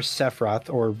Reverse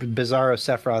Sephiroth or Bizarro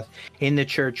Sephiroth in the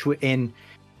church, and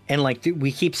like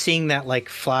we keep seeing that like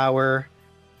flower,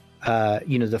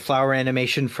 the flower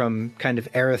animation from kind of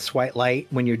Aerith's White Light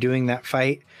when you're doing that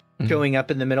fight, showing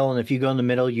up in the middle. And if you go in the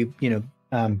middle, you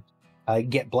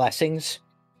get blessings.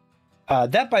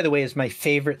 That, by the way, is my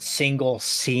favorite single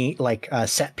scene, like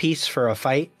set piece for a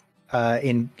fight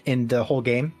in the whole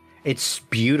game. It's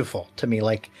beautiful to me,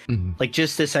 like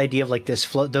just this idea of like this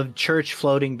the church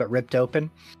floating but ripped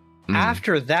open.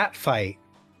 After that fight,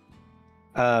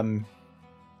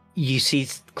 you see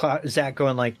Zack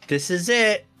going like, "This is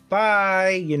it,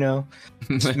 bye,"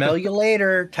 smell you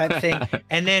later type thing,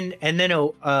 and then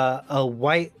a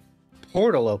white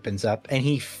portal opens up and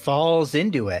he falls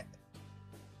into it,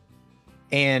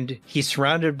 and he's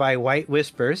surrounded by white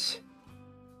whispers.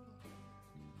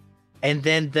 And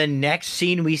then the next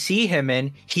scene we see him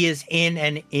in, he is in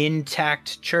an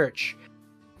intact church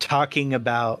talking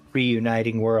about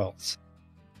reuniting worlds.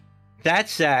 That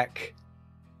Zack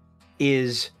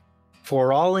is,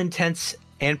 for all intents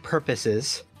and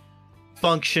purposes,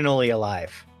 functionally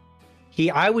alive.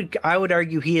 I would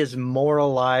argue he is more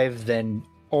alive than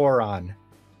Oron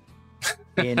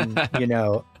in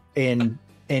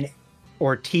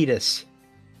or Titus.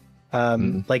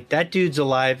 Like, that dude's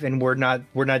alive, and we're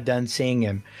not done seeing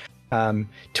him.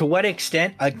 To what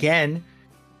extent, again,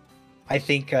 I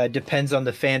think depends on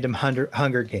the fandom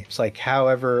Hunger Games. Like,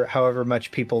 however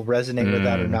much people resonate with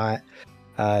that or not,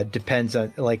 depends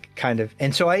on, like, kind of.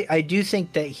 And so I do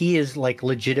think that he is, like,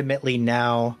 legitimately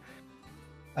now.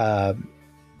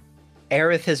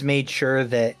 Aerith has made sure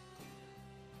that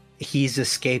he's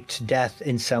escaped death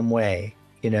in some way,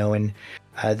 and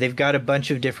they've got a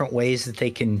bunch of different ways that they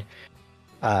can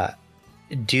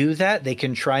do that. They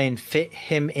can try and fit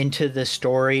him into the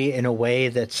story in a way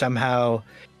that somehow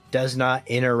does not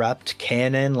interrupt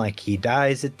canon, like he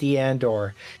dies at the end,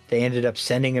 or they ended up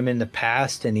sending him in the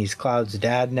past and he's Cloud's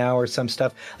dad now, or some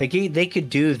stuff. Like, they could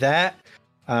do that.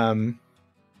 But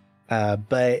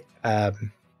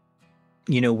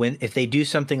if they do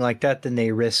something like that, then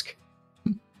they risk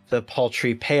the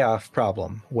paltry payoff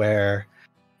problem where,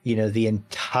 the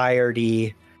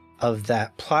entirety of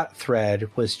that plot thread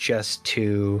was just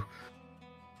to,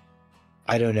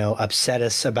 I don't know, upset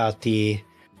us about the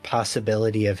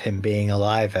possibility of him being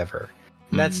alive ever.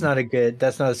 That's not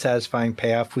a satisfying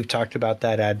payoff. We've talked about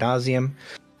that ad nauseum.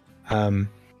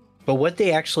 But what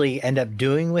they actually end up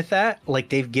doing with that, like,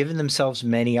 they've given themselves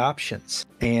many options,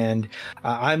 and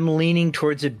I'm leaning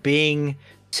towards it being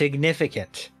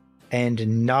significant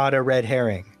and not a red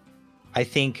herring. I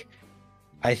think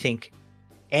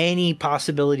any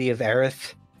possibility of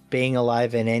Aerith being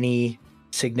alive in any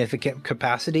significant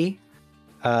capacity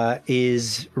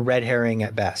is red herring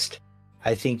at best.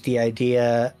 I think the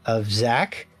idea of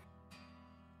Zack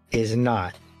is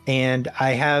not. And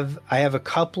I have a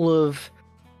couple of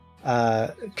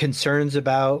concerns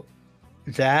about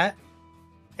that,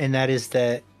 and that is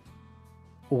that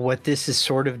what this has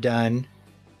sort of done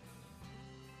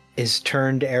is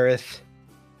turned Aerith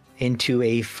into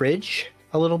a fridge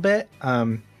a little bit.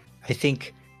 I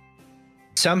think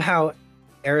somehow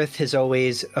Aerith has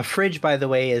always, a fridge, by the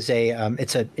way, is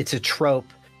it's a trope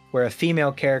where a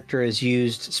female character is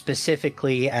used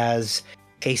specifically as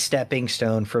a stepping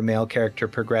stone for male character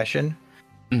progression.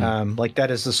 Like,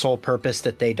 that is the sole purpose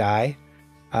that they die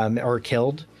or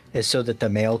killed, is so that the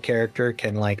male character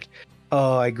can, like,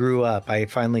 oh, I grew up, I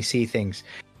finally see things.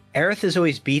 Aerith has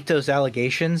always beat those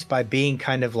allegations by being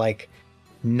kind of, like,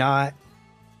 not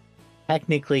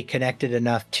technically connected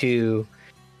enough to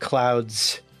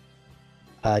Cloud's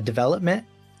development.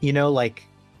 Like,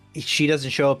 she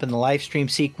doesn't show up in the live stream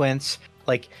sequence.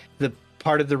 Like, the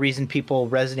part of the reason people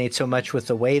resonate so much with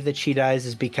the way that she dies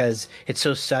is because it's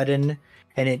so sudden,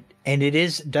 and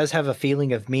it does have a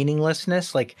feeling of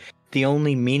meaninglessness. Like, the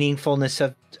only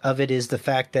meaningfulness of it is the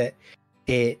fact that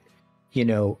it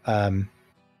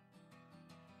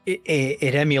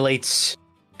emulates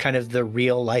kind of the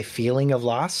real life feeling of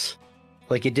loss.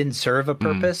 Like, it didn't serve a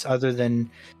purpose other than,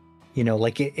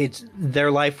 like, it's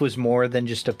their life was more than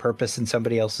just a purpose in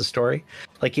somebody else's story.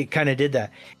 Like, it kind of did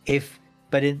that.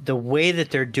 But the way that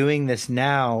they're doing this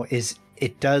now is,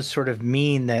 it does sort of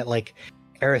mean that, like,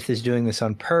 Aerith is doing this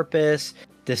on purpose.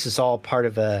 This is all part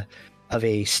of a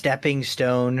stepping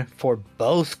stone for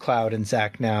both Cloud and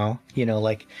Zack now.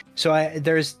 Like, so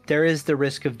there is the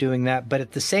risk of doing that, but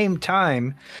at the same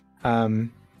time,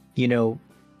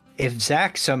 if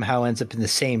Zack somehow ends up in the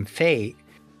same fate,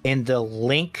 and the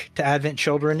link to Advent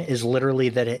Children is literally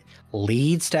that it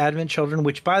leads to Advent Children,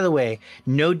 which, by the way,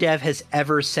 no dev has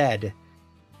ever said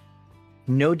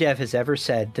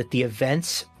that the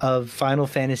events of Final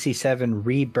Fantasy VII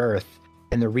Rebirth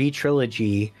and the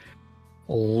Re-Trilogy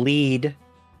lead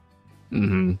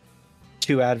to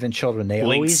Advent Children. They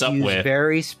always use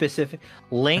very specific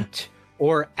linked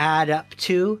or add up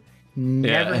to.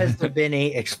 Never has there been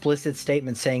a explicit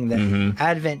statement saying that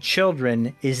Advent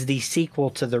Children is the sequel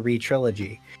to the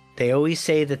Re-Trilogy. They always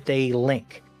say that they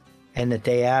link and that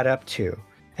they add up to.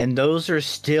 And those are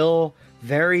still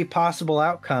very possible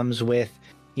outcomes with,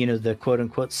 the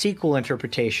quote-unquote sequel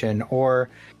interpretation, or,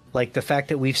 like, the fact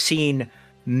that we've seen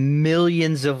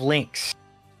millions of links,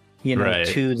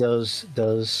 to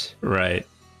those. Right.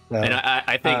 And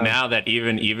I think now that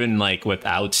even like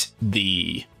without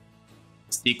the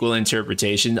sequel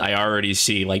interpretation, I already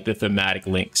see, like, the thematic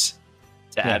links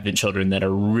to Advent Children that are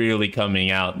really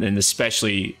coming out, and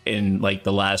especially in, like,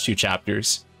 the last few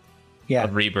chapters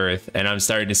of Rebirth. And I'm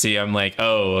starting to see, I'm like,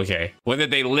 oh, okay, whether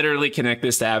they literally connect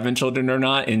this to Advent Children or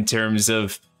not, in terms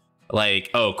of, like,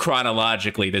 oh,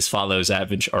 chronologically this follows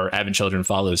Advent Children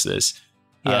follows this,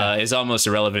 is almost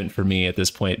irrelevant for me at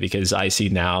this point, because I see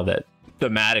now that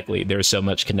thematically there's so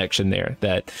much connection there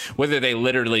that whether they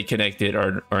literally connected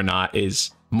or not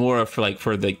is more for like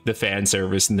for the fan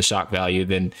service and the shock value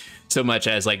than so much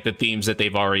as like the themes that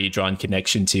they've already drawn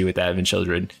connection to with Advent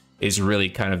Children is really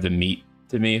kind of the meat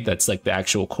to me. That's like the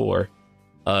actual core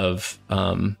of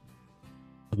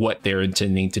what they're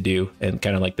intending to do and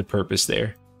kind of like the purpose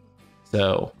there.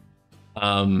 So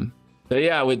but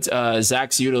yeah, with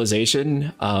Zack's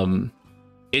utilization,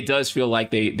 it does feel like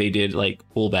they did like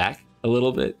pull back a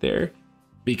little bit there,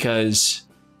 because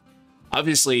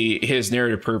obviously his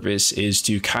narrative purpose is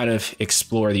to kind of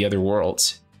explore the other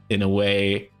worlds in a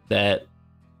way that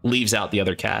leaves out the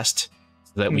other cast,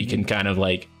 so that we can kind of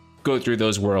like go through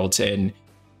those worlds and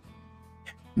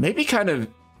maybe kind of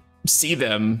see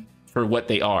them for what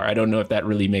they are. I don't know if that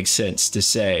really makes sense to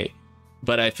say,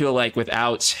 but I feel like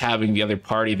without having the other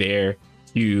party there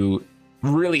to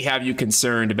really have you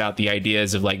concerned about the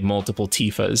ideas of like multiple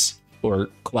Tifas or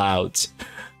clouds,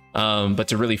 but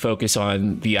to really focus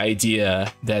on the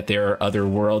idea that there are other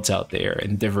worlds out there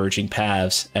and diverging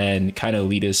paths and kind of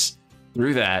lead us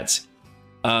through that.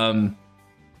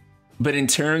 But in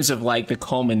terms of like the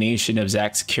culmination of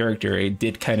Zack's character, it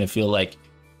did kind of feel like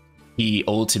he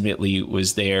ultimately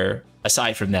was there,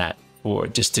 aside from that, or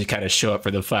just to kind of show up for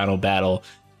the final battle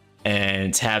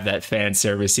and have that fan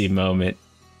servicey moment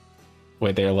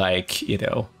where they're like, you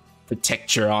know,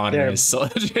 protect your honor.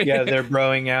 Yeah, they're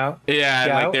broing out.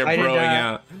 Yeah, like they're broing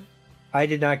out. I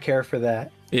did not care for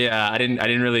that. Yeah, I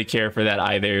didn't really care for that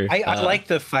either. I liked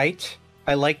the fight.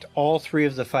 I liked all three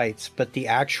of the fights, but the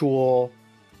actual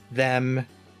them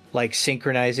like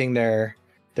synchronizing their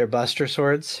Buster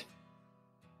Swords.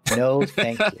 No,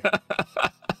 thank you.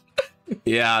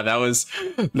 Yeah, that was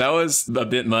a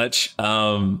bit much.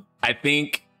 I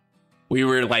think we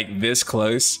were like this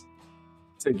close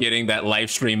to getting that live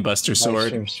stream Buster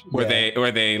Sword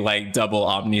where they like double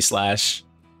Omni Slash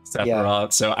Sephiroth. Yeah.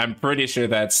 So I'm pretty sure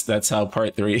that's how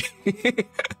part 3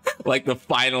 like the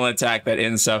final attack that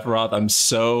ends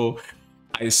Sephiroth.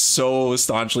 I so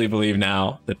staunchly believe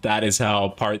now that is how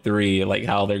part 3, like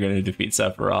how they're going to defeat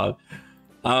Sephiroth.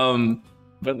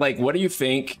 But like, what do you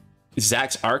think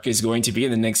Zack's arc is going to be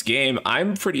in the next game?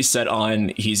 I'm pretty set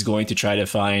on he's going to try to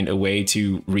find a way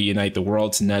to reunite the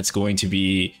worlds, and that's going to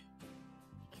be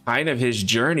kind of his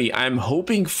journey. I'm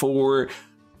hoping for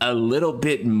a little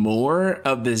bit more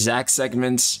of the Zack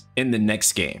segments in the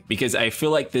next game, because I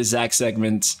feel like the Zack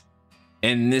segments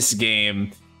in this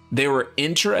game, they were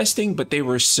interesting, but they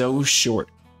were so short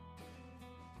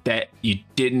that you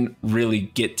didn't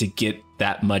really get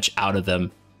that much out of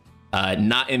them.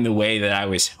 Not in the way that I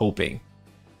was hoping.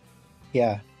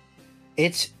 Yeah,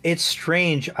 it's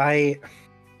strange.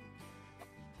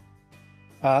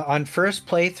 On first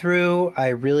playthrough, I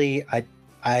really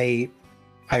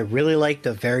liked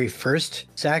the very first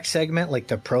Zack segment, like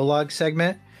the prologue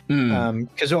segment,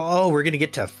 because we're gonna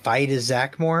get to fight as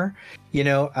Zack more, you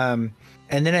know.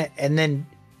 And then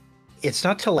it's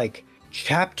not till like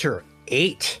chapter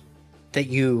 8 that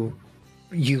you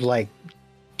like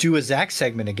do a Zack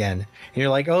segment again, and you're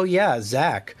like, oh yeah,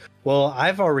 Zack, well,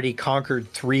 I've already conquered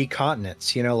 3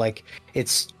 continents, you know. Like,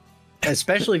 it's,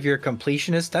 especially if you're a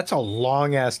completionist, that's a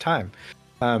long ass time.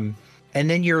 And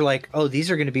then you're like, oh,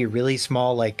 these are going to be really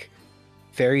small, like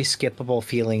very skippable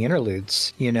feeling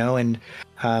interludes, you know. And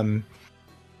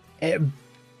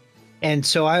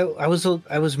so I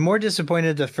was more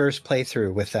disappointed the first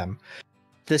playthrough with them.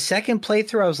 The second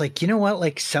playthrough, I was like, you know what,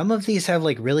 like some of these have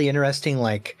like really interesting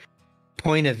like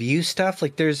point of view stuff.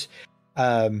 Like there's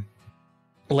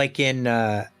like in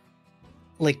the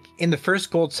first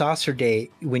Gold Saucer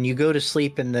Day, when you go to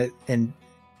sleep and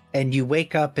you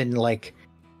wake up and like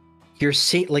you're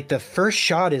like the first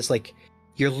shot is like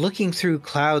you're looking through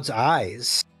Cloud's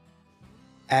eyes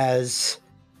and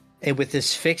with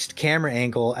this fixed camera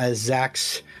angle as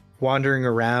Zack's wandering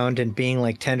around and being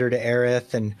like tender to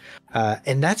Aerith, and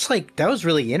that's like, that was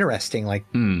really interesting, like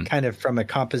kind of from a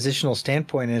compositional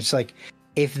standpoint. And it's like,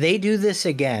 if they do this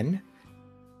again,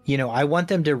 you know, I want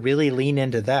them to really lean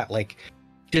into that, like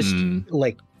just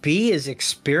like be as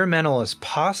experimental as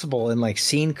possible in like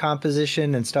scene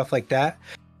composition and stuff like that.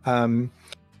 And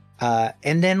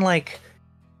then like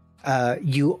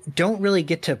you don't really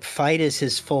get to fight as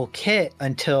his full kit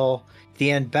until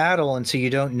the end battle, and so you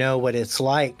don't know what it's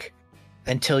like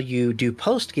until you do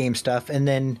post-game stuff. And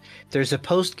then there's a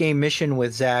post-game mission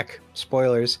with Zack,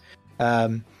 spoilers,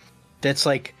 that's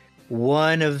like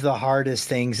one of the hardest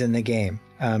things in the game,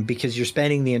 because you're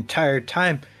spending the entire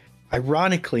time,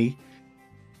 ironically,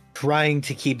 trying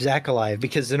to keep Zack alive,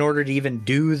 because in order to even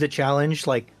do the challenge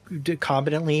like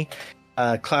competently,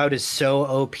 Cloud is so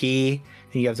OP, and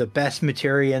you have the best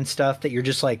materia and stuff that you're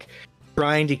just like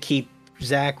trying to keep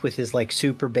Zack with his like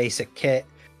super basic kit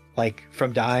like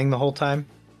from dying the whole time.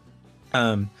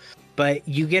 But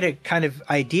you get a kind of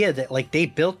idea that like they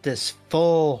built this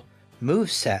full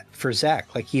move set for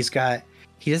Zack. Like he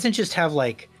doesn't just have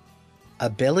like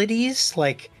abilities,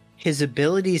 like his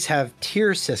abilities have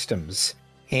tier systems,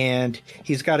 and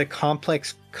he's got a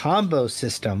complex combo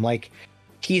system. Like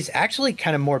he's actually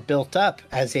kind of more built up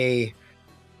as a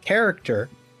character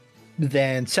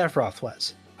than Sephiroth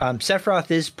was. Sephiroth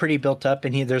is pretty built up,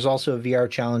 and there's also a VR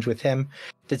challenge with him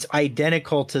that's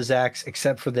identical to Zack's,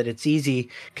 except for that it's easy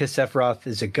because Sephiroth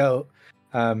is a goat.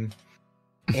 And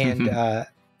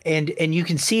you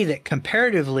can see that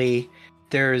comparatively,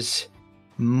 there's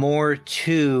more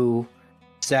to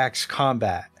Zack's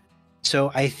combat.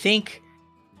 So I think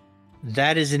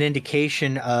that is an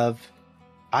indication of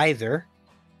either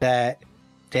that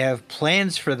they have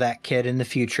plans for that kid in the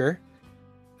future,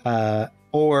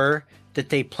 or that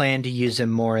they plan to use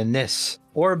him more in this,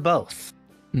 or both.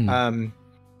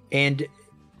 And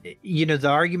you know, the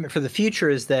argument for the future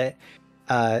is that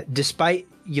despite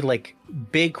like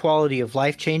big quality of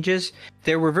life changes,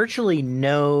 there were virtually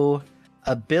no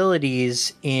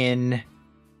abilities in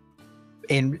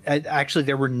actually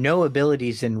there were no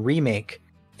abilities in Remake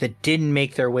that didn't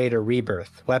make their way to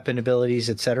Rebirth, weapon abilities,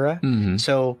 etc.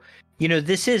 So you know,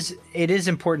 it is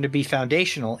important to be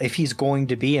foundational if he's going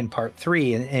to be in part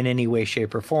 3 in any way,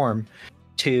 shape, or form,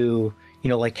 to, you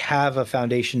know, like have a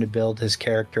foundation to build his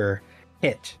character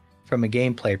hit from a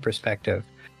gameplay perspective.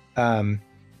 But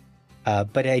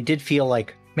I did feel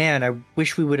like, man, I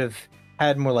wish we would have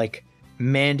had more like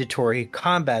mandatory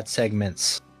combat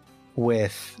segments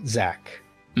with Zack.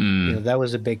 You know, that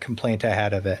was a big complaint I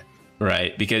had of it.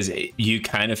 Right, because you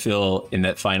kind of feel in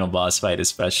that final boss fight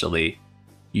especially,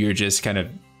 you're just kind of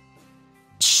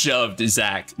shoved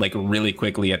Zack like really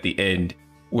quickly at the end,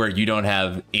 where you don't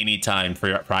have any time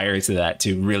prior to that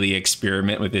to really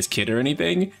experiment with this kid or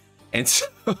anything. And so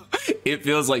it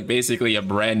feels like basically a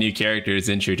brand new character is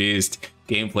introduced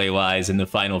gameplay wise in the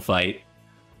final fight.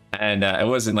 And I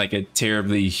wasn't like a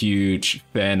terribly huge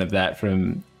fan of that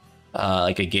from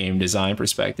like a game design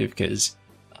perspective, because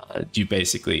you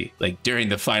basically like during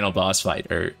the final boss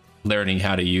fight are learning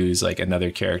how to use like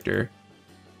another character.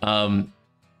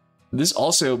 This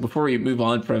also, before we move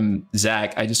on from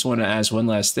Zack, I just want to ask one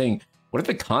last thing. What are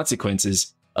the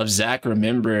consequences of Zack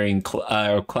remembering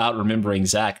or Cloud remembering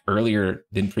Zack earlier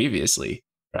than previously,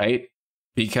 right?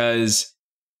 Because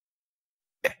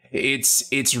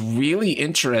it's really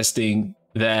interesting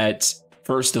that,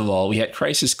 first of all, we had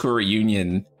Crisis Core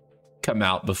Reunion come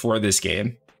out before this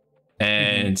game,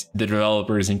 and the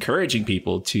developers encouraging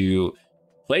people to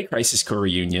play Crisis Core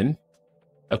Reunion.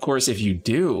 Of course, if you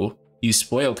do, you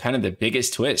spoil kind of the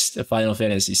biggest twist of Final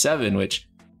Fantasy VII, which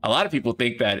a lot of people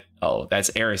think that, oh, that's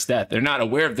Aerith's death. They're not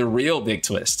aware of the real big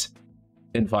twist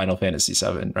in Final Fantasy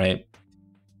VII, right?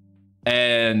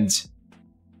 And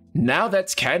now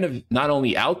that's kind of not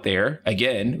only out there,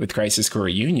 again, with Crisis Core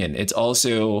Reunion, it's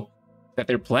also that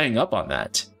they're playing up on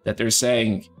that they're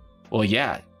saying, well,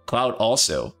 yeah, Cloud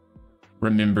also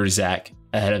remembers Zack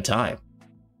ahead of time.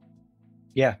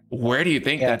 Yeah. Where do you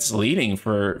think that's leading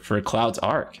for Cloud's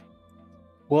arc?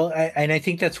 Well, I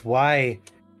think that's why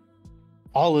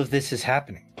all of this is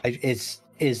happening. This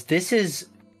is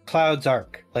Cloud's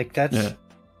arc. Like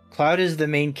Cloud is the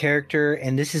main character,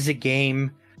 and this is a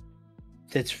game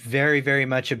that's very, very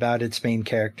much about its main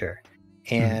character.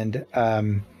 And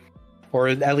or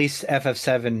at least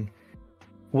FF7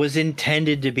 was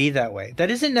intended to be that way. That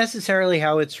isn't necessarily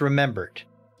how it's remembered.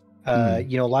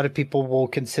 You know, a lot of people will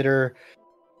consider,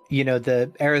 you know, the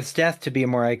Aerith's death to be a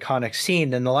more iconic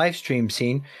scene than the live stream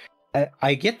scene.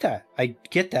 I get that.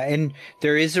 And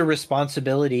there is a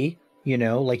responsibility, you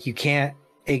know, like you can't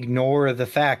ignore the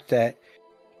fact that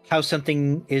how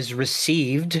something is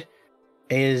received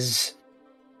is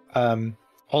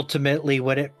ultimately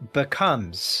what it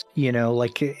becomes, you know,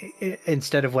 like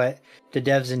instead of what the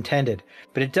devs intended.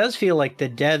 But it does feel like the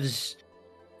devs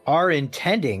are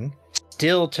intending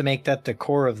still to make that the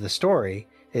core of the story,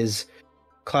 is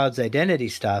Cloud's identity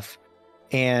stuff,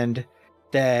 and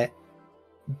that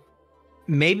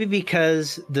maybe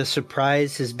because the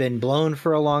surprise has been blown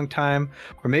for a long time,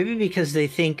 or maybe because they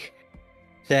think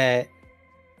that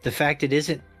the fact it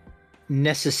isn't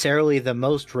necessarily the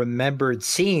most remembered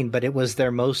scene, but it was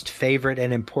their most favorite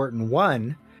and important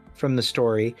one from the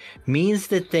story, means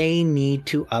that they need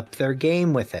to up their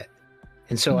game with it.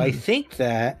 And so I think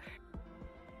that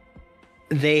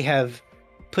they have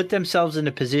put themselves in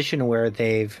a position where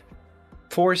they've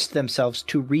forced themselves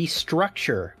to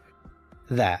restructure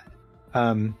that.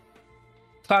 Cloud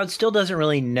still doesn't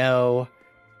really know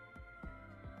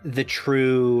the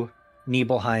true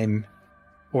Nibelheim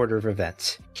order of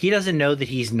events. He doesn't know that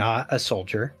he's not a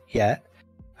soldier yet.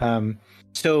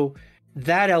 So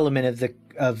that element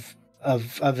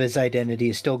of his identity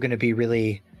is still going to be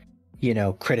really,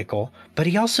 critical. But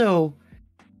he also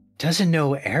doesn't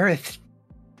know Aerith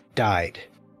died.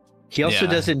 He also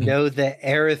doesn't know that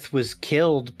Aerith was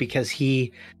killed because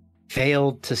he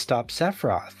failed to stop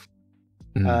Sephiroth.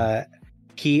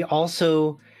 He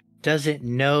also doesn't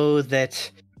know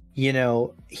that,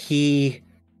 he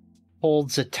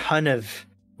holds a ton of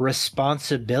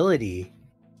responsibility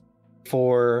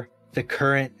for the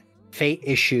current fate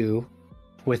issue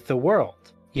with the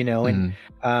world, and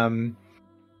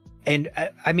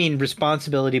I mean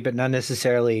responsibility, but not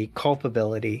necessarily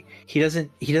culpability. He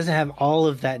doesn't have all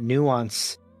of that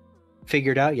nuance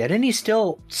figured out yet, and he's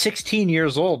still 16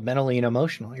 years old mentally and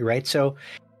emotionally, right? So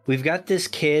we've got this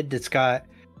kid that's got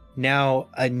now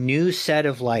a new set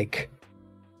of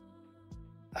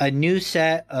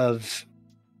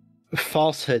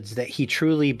falsehoods that he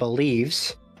truly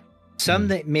believes, some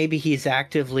that maybe he's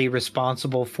actively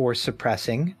responsible for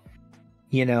suppressing,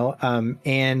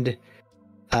 and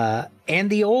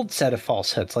the old set of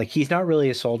falsehoods. Like, he's not really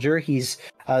a soldier. He's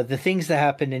the things that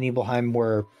happened in Nibelheim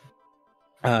were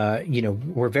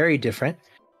very different,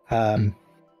 and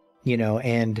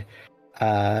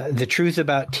the truth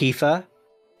about Tifa,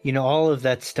 all of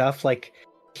that stuff. Like,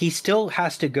 he still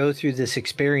has to go through this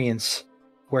experience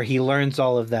where he learns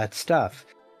all of that stuff.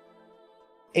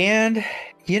 And,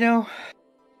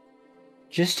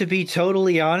 just to be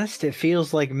totally honest, it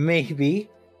feels like maybe,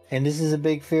 and this is a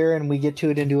big fear, and we get to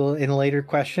it in a later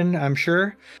question, I'm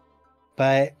sure,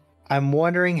 but I'm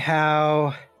wondering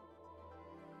how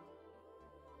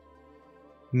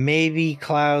maybe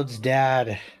Cloud's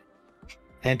dad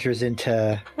enters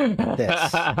into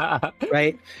this,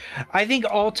 right? I think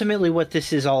ultimately what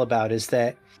this is all about is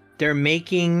that they're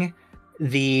making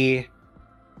the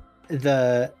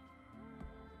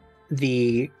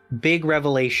big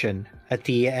revelation at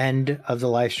the end of the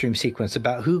live stream sequence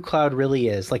about who Cloud really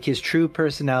is, like his true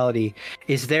personality,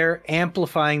 is they're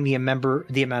amplifying the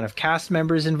amount of cast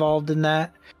members involved in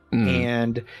that,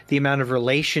 and the amount of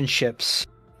relationships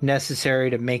necessary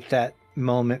to make that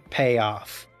moment pay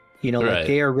off. Like,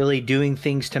 they are really doing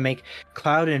things to make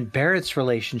Cloud and Barrett's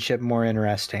relationship more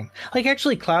interesting. Like,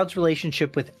 actually, Cloud's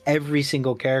relationship with every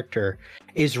single character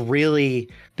is really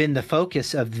been the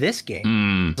focus of this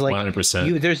game. Like,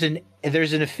 100%.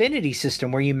 There's an affinity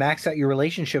system where you max out your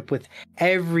relationship with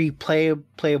every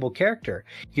playable character.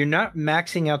 You're not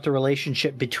maxing out the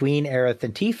relationship between Aerith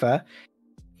and Tifa.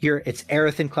 It's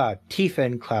Aerith and Cloud, Tifa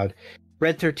and Cloud,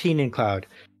 Red 13 and Cloud,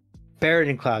 Barrett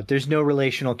and Cloud. There's no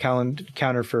relational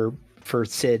counter for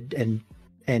Sid and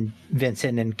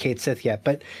Vincent and Kate Sith yet,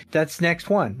 but that's next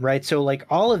one, right? So, like,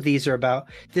 all of these are about,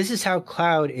 this is how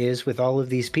Cloud is with all of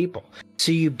these people.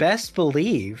 So you best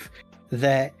believe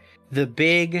that the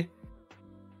big,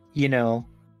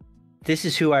 this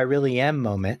is who I really am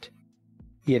moment,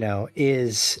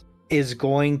 is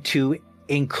going to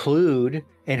include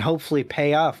and hopefully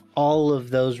pay off all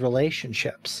of those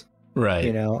relationships, right?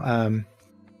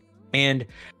 And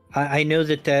I know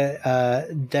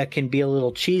that can be a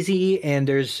little cheesy, and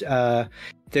there's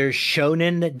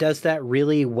shonen that does that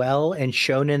really well and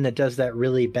shonen that does that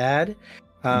really bad.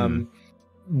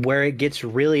 Where it gets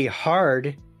really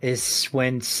hard is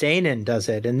when seinen does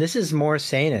it, and this is more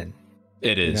seinen.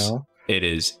 It is. It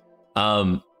is.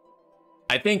 I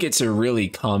think it's a really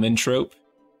common trope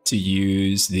to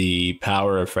use the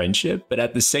power of friendship, but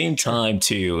at the same time,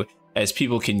 too, as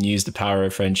people can use the power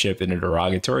of friendship in a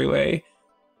derogatory way,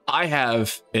 I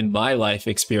have, in my life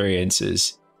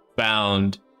experiences,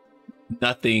 found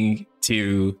nothing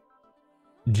to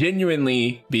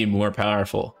genuinely be more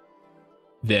powerful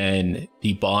than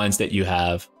the bonds that you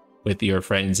have with your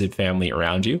friends and family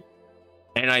around you.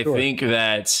 And I think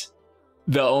that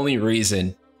the only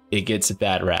reason it gets a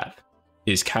bad rap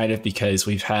is kind of because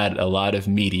we've had a lot of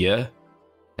media,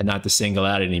 and not to single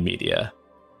out any media,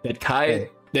 that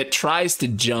tries to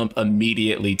jump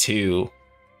immediately to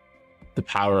the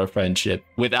power of friendship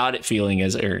without it feeling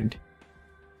as earned.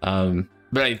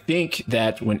 But I think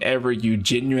that whenever you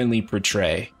genuinely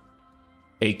portray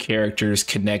a character's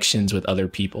connections with other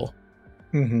people,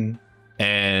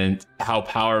 and how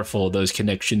powerful those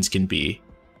connections can be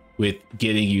with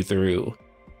getting you through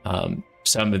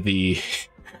some of the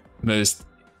most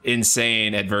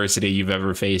insane adversity you've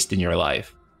ever faced in your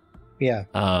life.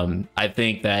 I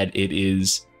think that it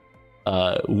is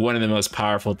one of the most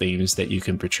powerful themes that you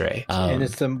can portray. And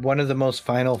it's one of the most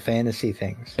Final Fantasy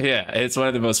things. Yeah, it's one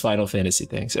of the most Final Fantasy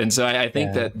things. And so I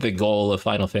think that the goal of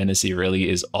Final Fantasy really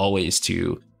is always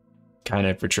to kind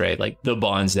of portray like the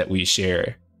bonds that we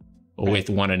share with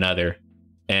one another,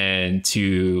 and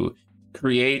to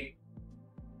create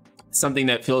something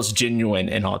that feels genuine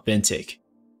and authentic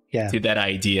to that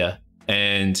idea,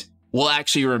 and will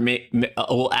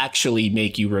actually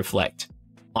make you reflect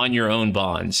on your own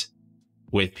bonds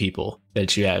with people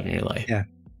that you have in your life. Yeah.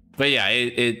 But yeah,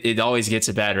 it always gets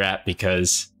a bad rap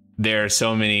because there's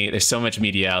so much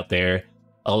media out there,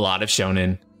 a lot of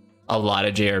shonen, a lot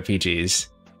of JRPGs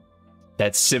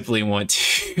that simply want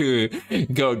to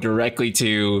go directly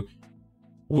to,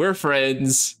 we're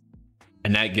friends,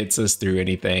 and that gets us through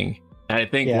anything. And I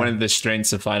think one of the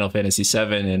strengths of Final Fantasy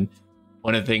VII, and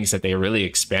one of the things that they really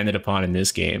expanded upon in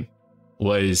this game,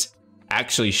 was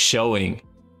actually showing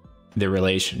the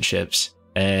relationships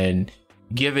and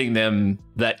giving them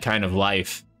that kind of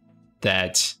life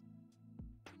that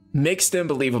makes them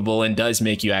believable and does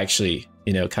make you actually,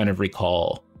 kind of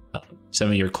recall some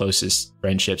of your closest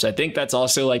friendships. I think that's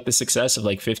also like the success of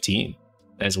like 15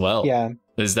 as well. Yeah.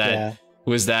 Was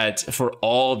that for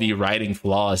all the writing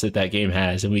flaws that game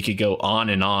has, and we could go on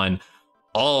and on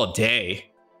all day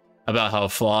about how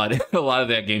flawed a lot of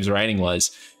that game's writing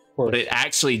was, but it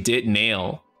actually did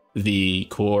nail the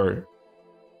core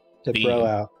bro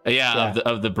out.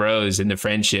 Of the bros and the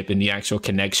friendship and the actual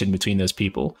connection between those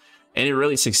people, and it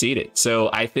really succeeded. So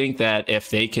I think that if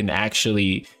they can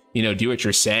actually do what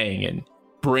you're saying and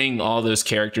bring all those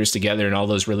characters together and all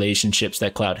those relationships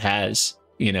that Cloud has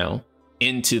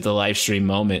into the live stream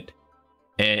moment,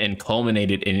 and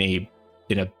culminate it in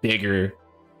a bigger,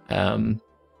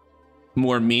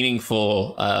 more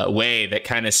meaningful way that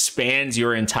kind of spans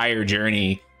your entire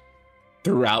journey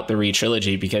throughout the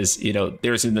re-trilogy, because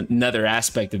there's another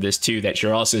aspect of this too, that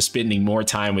you're also spending more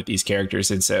time with these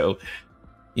characters, and so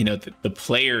the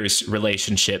player's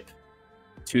relationship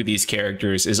to these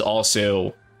characters is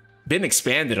also been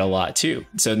expanded a lot too.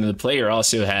 So the player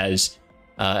also has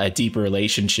a deeper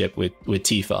relationship with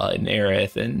Tifa and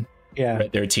Aerith and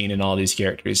Red 13 and all these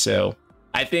characters. So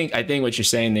I think what you're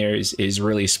saying there is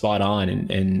really spot on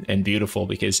and beautiful,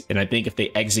 because I think if they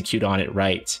execute on it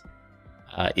right,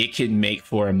 it can make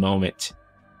for a moment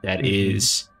that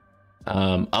is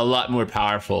a lot more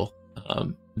powerful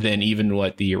than even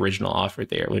what the original offered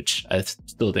there, which I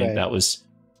still think that was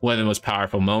one of the most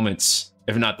powerful moments,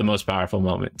 if not the most powerful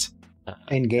moment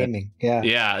in gaming. Yeah.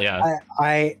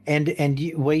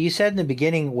 What you said in the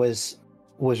beginning was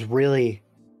really,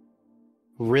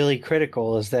 really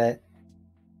critical, is that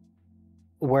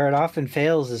where it often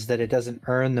fails is that it doesn't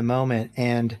earn the moment.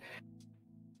 And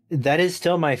that is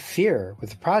still my fear with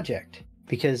the project,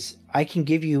 because I can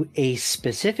give you a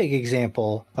specific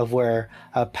example of where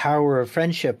a power of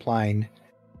friendship line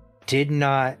did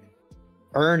not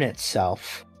earn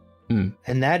itself.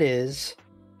 And that is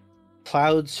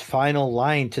Cloud's final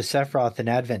line to Sephiroth and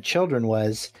Advent Children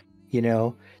was,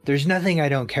 there's nothing I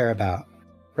don't care about,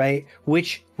 right?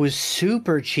 Which was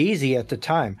super cheesy at the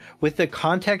time. With the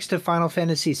context of Final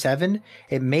Fantasy VII,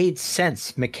 it made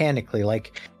sense mechanically.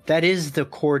 Like, that is the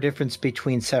core difference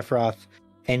between Sephiroth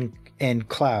and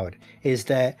Cloud, is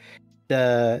that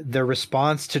the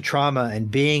response to trauma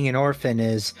and being an orphan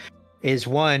is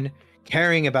one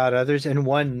caring about others and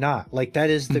one not. Like, that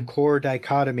is the core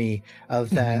dichotomy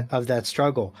of that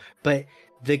struggle. But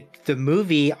the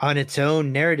movie on its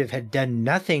own narrative had done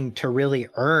nothing to really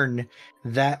earn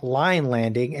that line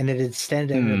landing, and it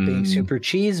instead ended up being super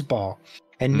cheeseball.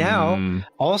 And now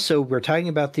also we're talking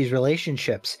about these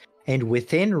relationships, and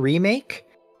within Remake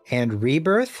and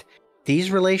Rebirth,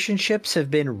 these relationships have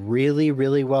been really,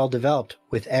 really well developed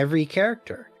with every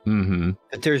character.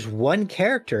 But there's one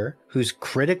character who's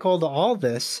critical to all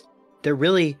this that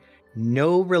really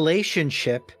no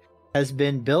relationship has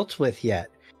been built with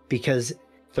yet, because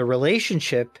the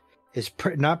relationship is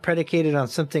not predicated on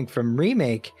something from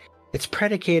Remake. It's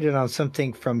predicated on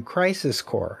something from Crisis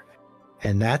Core,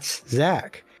 and that's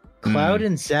Zack. Cloud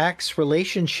and Zack's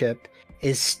relationship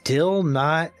is still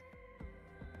not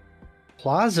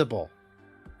plausible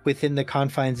within the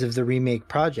confines of the Remake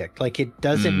project. Like, it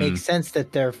doesn't make sense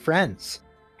that they're friends.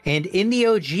 And in the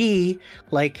OG,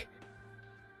 like,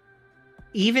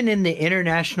 even in the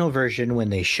international version,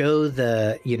 when they show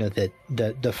the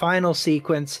final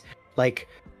sequence, like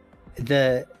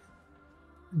the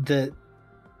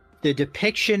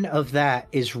depiction of that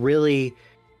is really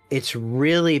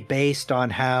based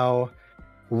on how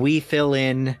we fill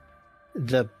in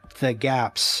the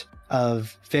gaps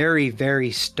of very,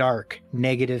 very stark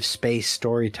negative space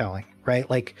storytelling. right?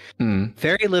 Like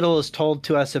very little is told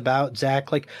to us about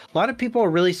Zack. Like a lot of people are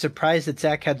really surprised that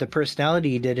Zack had the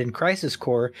personality he did in Crisis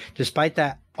Core, despite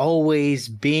that always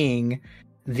being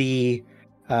the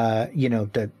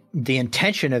the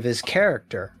intention of his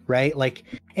character, right? Like,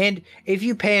 and if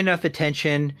you pay enough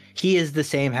attention, he is the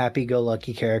same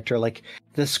happy-go-lucky character, like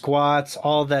the squats,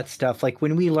 all that stuff. Like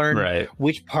when we learn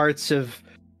which parts of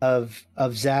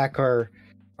Zack are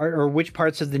or which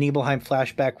parts of the Nibelheim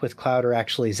flashback with Cloud are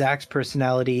actually Zack's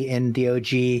personality in the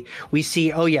OG, we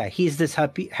see, oh yeah, he's this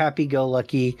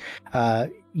happy-go-lucky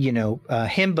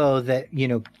himbo that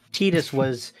Tidus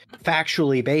was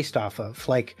factually based off of.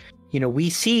 Like, we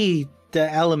see the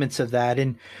elements of that,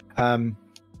 and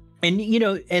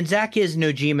Zack is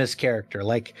Nojima's character.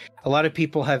 Like a lot of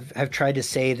people have tried to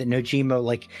say that Nojima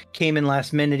like came in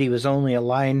last minute. He was only a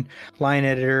line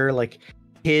editor. Like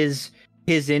his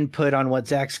input on what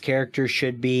Zack's character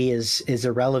should be is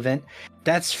irrelevant.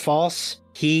 That's false.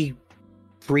 He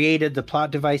created the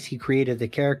plot device. He created the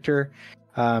character.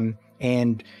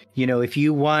 And if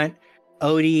you want,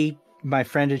 Odie, my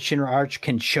friend at Shinra Arch,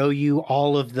 can show you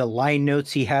all of the line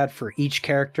notes he had for each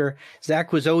character.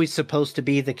 Zack was always supposed to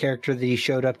be the character that he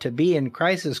showed up to be in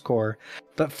Crisis Core.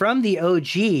 But from the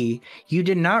OG, you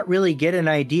did not really get an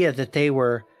idea that they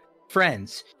were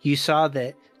friends. You saw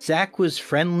that Zack was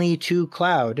friendly to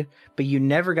Cloud, but you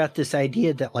never got this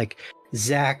idea that like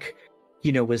Zack,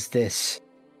 was this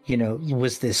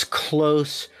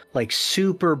close, like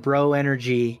super bro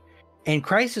energy. And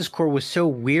Crisis Core was so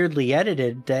weirdly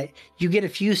edited that you get a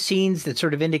few scenes that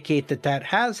sort of indicate that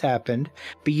has happened,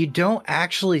 but you don't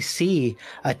actually see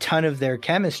a ton of their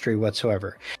chemistry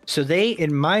whatsoever. So they,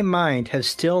 in my mind, have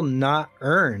still not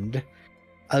earned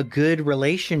a good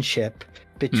relationship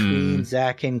between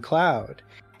Zack and Cloud.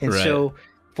 And so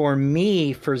for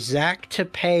me, for Zack to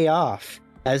pay off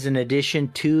as an addition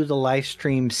to the live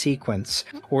stream sequence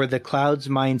or the Cloud's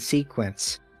Mind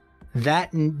sequence,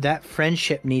 that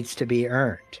friendship needs to be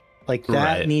earned. Like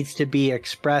that needs to be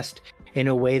expressed in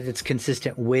a way that's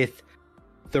consistent with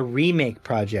the remake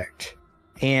project.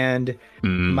 And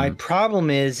my problem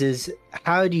is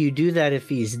how do you do that if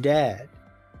he's dead?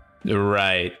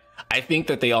 Right. I think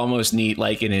that they almost need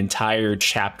like an entire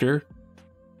chapter,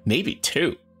 maybe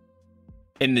 2,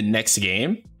 in the next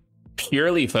game,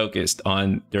 purely focused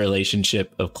on the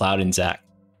relationship of Cloud and Zack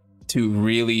to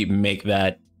really make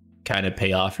that kind of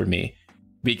pay off for me.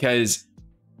 Because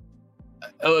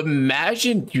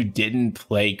imagine you didn't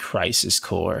play Crisis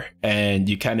Core and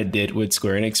you kind of did what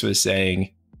Square Enix was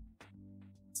saying,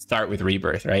 start with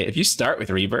Rebirth, right? If you start with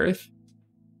Rebirth,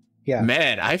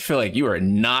 man, I feel like you are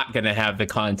not going to have the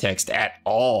context at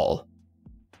all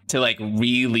to like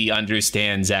really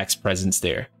understand Zack's presence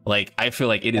there. Like I feel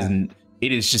like it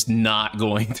is just not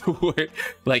going to work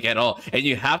like at all. And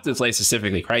you have to play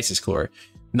specifically Crisis Core,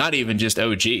 not even just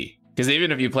OG. Because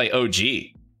even if you play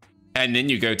OG and then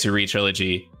you go to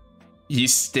Retrilogy, you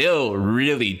still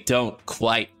really don't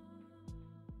quite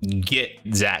get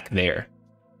Zack there.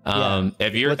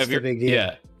 If you're the big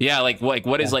deal? Like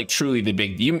what is like truly the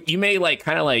big, you may like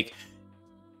kind of like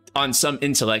on some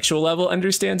intellectual level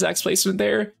understand Zack's placement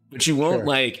there, but you won't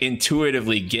like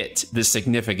intuitively get the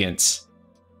significance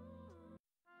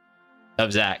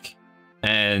of Zack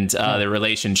and the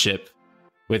relationship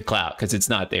with Cloud, because it's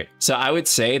not there. So I would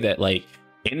say that like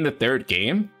in the third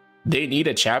game, they need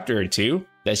a chapter or 2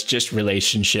 that's just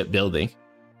relationship building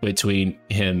between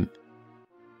him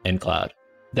and Cloud.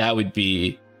 That would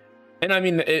be, and I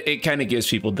mean, it kind of gives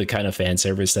people the kind of fan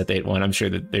service that they'd want. I'm sure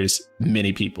that there's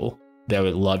many people that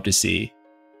would love to see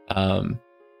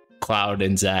Cloud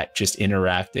and Zack just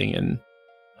interacting and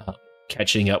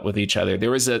catching up with each other.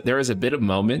 There was a bit of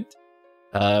moment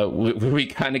we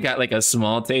kind of got like a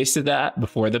small taste of that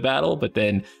before the battle, but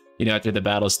then after the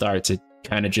battle starts, it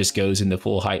kind of just goes into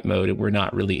full hype mode, and we're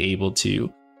not really able to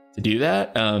do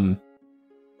that.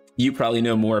 You probably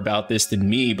know more about this than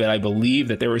me, but I believe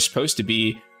that there were supposed to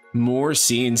be more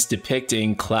scenes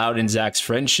depicting Cloud and Zack's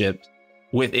friendship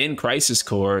within Crisis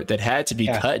Core that had to be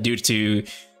cut due to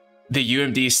the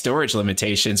UMD storage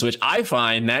limitations, which I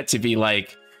find that to be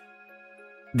like,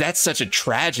 that's such a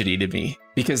tragedy to me,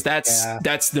 because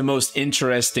that's the most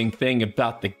interesting thing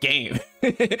about the game.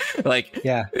 Like,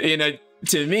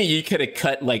 to me, you could have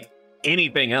cut like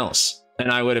anything else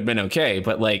and I would have been okay.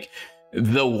 But like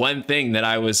the one thing that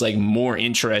I was like more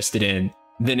interested in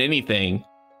than anything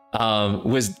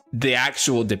was the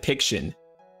actual depiction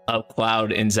of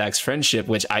Cloud and Zack's friendship,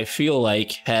 which I feel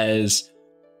like has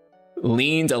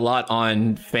leaned a lot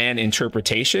on fan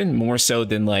interpretation more so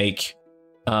than like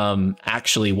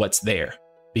actually what's there,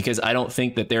 because I don't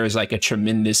think that there is like a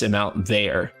tremendous amount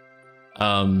there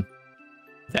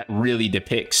that really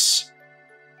depicts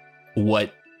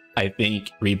what I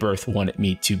think Rebirth wanted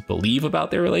me to believe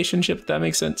about their relationship, if that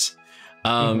makes sense.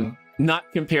 Not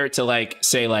compared to like,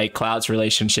 say, like Cloud's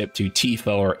relationship to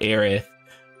Tifa or Aerith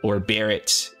or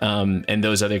Barrett, and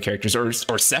those other characters, or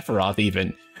Sephiroth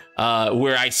even,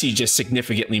 where I see just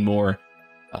significantly more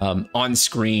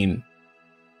on-screen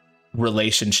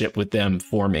relationship with them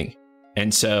forming.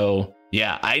 And so,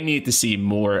 yeah, I need to see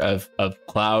more of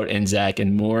Cloud and Zack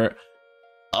and more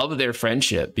of their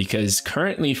friendship, because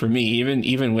currently for me,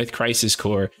 even with Crisis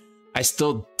Core, I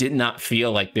still did not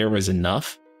feel like there was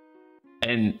enough.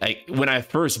 And like when I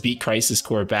first beat Crisis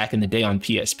Core back in the day on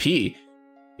PSP,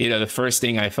 you know, the first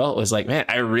thing I felt was like, man,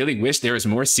 I really wish there was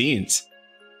more scenes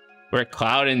where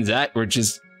Cloud and Zack were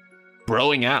just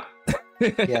broing out.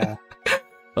 Yeah.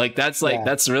 Like that's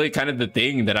really kind of the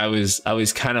thing that I was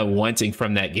kind of wanting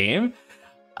from that game.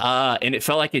 And it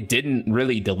felt like it didn't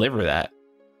really deliver that.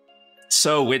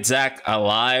 So with Zack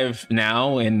alive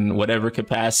now in whatever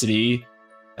capacity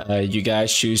you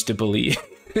guys choose to believe,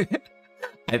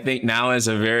 I think now is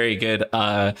a very good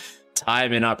time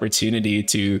and opportunity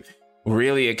to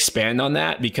really expand on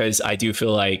that, because I do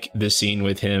feel like the scene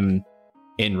with him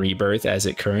in Rebirth as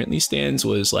it currently stands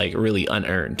was like really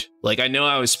unearned. Like, I know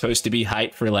I was supposed to be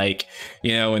hyped for, like,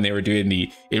 you know, when they were doing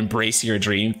the embrace your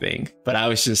dream thing, but I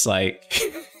was just like,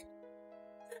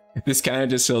 this kind of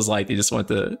just feels like they just want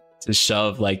to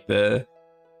shove like the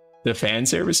fan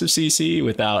service of CC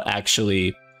without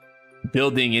actually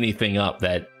building anything up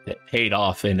that paid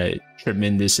off in a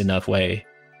tremendous enough way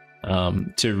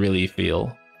to really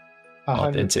feel 100%.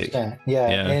 authentic.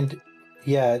 Yeah.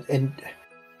 And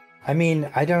I mean,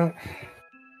 in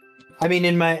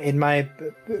my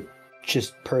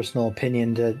just personal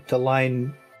opinion, the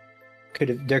line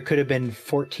there could have been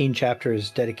 14 chapters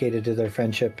dedicated to their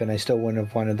friendship, and I still wouldn't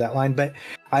have wanted that line. But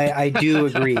I do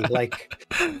agree. Like,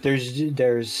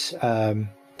 there's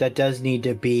that does need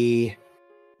to be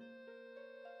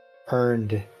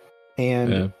earned,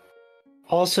 and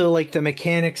also like the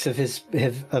mechanics of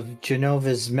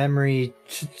Genova's memory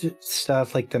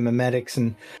stuff, like the memetics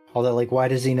and all that. Like, why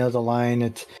does he know the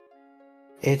line?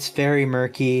 It's very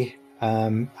murky.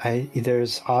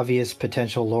 There's obvious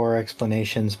potential lore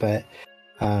explanations, but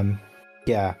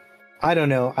yeah, I don't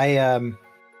know. I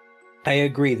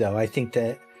agree though. I think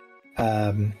that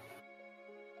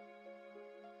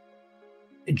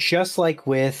just like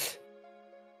with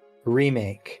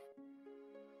Remake,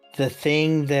 the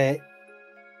thing that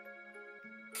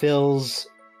fills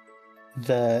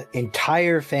the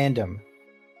entire fandom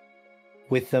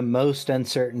with the most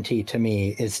uncertainty to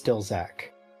me is still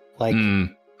Zack. Like,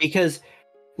 because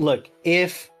look,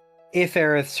 if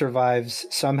Aerith survives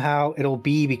somehow, it'll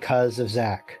be because of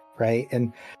Zack, right?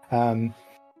 And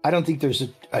I don't think there's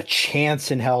a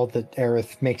chance in hell that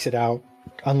Aerith makes it out,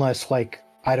 unless, like,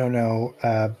 I don't know,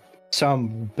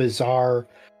 some bizarre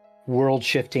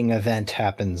world-shifting event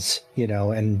happens, you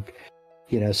know, and,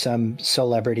 you know, some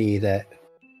celebrity that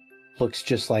looks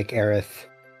just like Aerith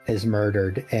is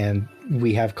murdered, and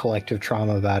we have collective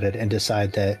trauma about it and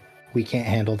decide that we can't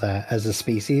handle that as a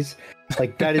species.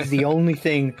 Like, that is the only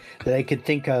thing that I could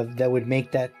think of that would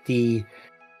make that the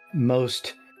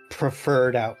most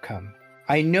preferred outcome.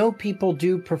 I know people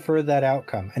do prefer that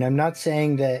outcome, and I'm not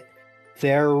saying that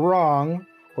they're wrong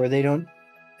or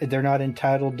they're not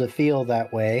entitled to feel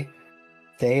that way.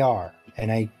 They are.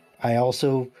 And I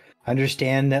also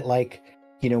understand that, like,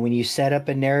 you know, when you set up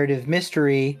a narrative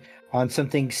mystery on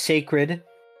something sacred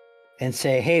and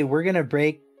say, hey, we're going to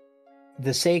break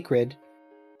the sacred,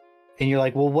 and you're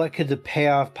like, well, what could the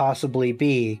payoff possibly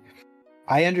be?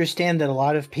 I understand that a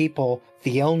lot of people,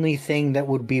 the only thing that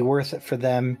would be worth it for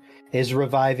them is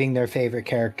reviving their favorite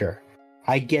character.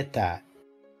 I get that.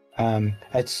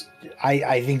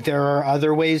 I think there are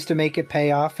other ways to make it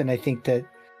pay off, and I think that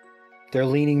they're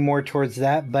leaning more towards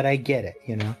that, but I get it,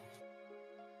 you know?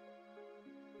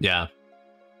 Yeah.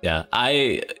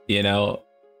 I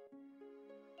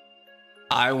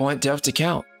want Death to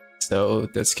count. So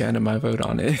that's kind of my vote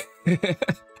on it.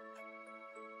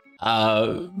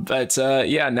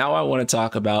 Yeah, now I want to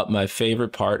talk about my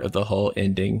favorite part of the whole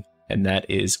ending, and that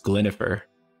is Glenifer.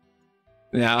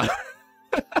 Now,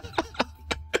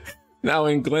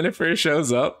 when Glenifer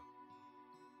shows up,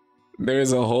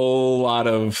 there's a whole lot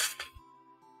of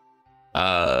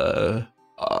how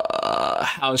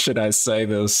should I say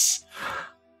this?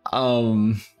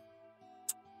 I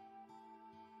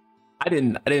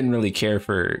didn't really care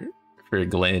for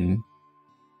Glenn,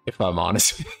 if I'm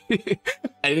honest. I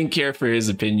didn't care for his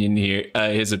opinion here,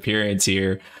 his appearance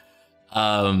here.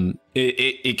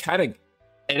 It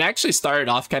actually started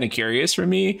off kind of curious for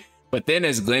me, But then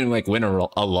as Glenn like went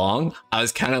along, I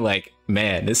was kind of like,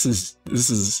 man, this is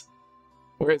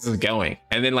where is this going?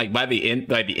 And then like by the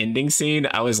ending scene,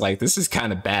 I was like, this is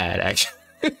kind of bad actually.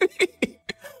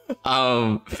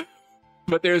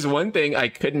 But there's one thing I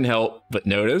couldn't help but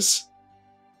notice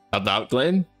about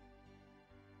Glenn.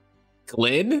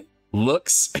 Glenn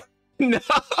looks no.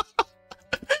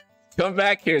 Come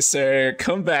back here, sir.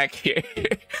 Come back here.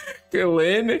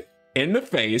 Glenn in the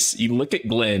face. You look at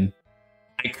Glenn.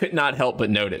 I could not help but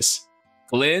notice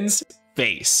Glenn's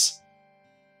face.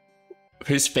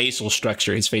 His facial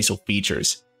structure, his facial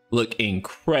features look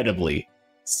incredibly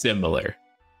similar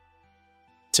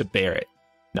to Barrett.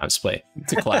 No, I'm just playing.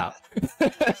 To Cloud.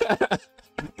 To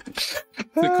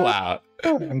Cloud.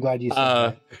 I'm glad you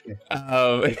said that.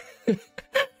 Okay.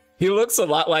 He looks a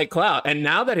lot like Cloud. And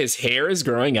now that his hair is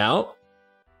growing out,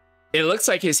 it looks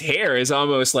like his hair is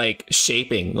almost like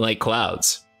shaping like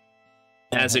Cloud's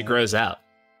as it grows out.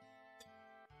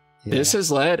 Yeah. This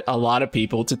has led a lot of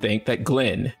people to think that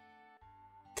Glenn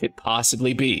could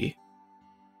possibly be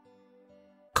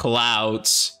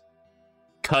Cloud's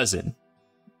cousin.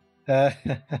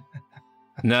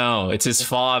 No, it's his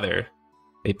father.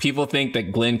 People think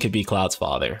that Glenn could be Cloud's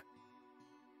father.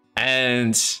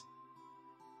 And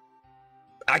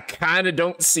I kind of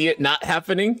don't see it not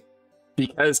happening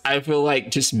because I feel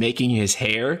like just making his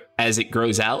hair as it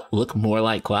grows out look more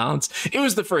like Cloud's. It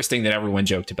was the first thing that everyone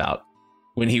joked about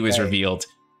when he was revealed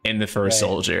in the first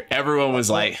Soldier. Everyone was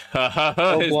like, ha, ha,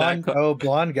 ha,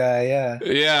 blonde guy, yeah.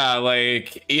 Yeah,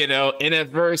 like, you know, and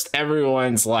at first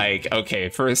everyone's like, okay,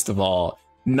 first of all,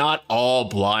 not all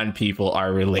blonde people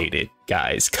are related,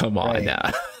 guys. Come on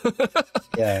now.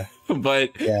 Yeah. But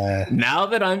now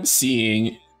that I'm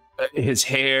seeing his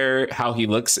hair, how he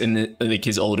looks in like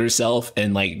his older self,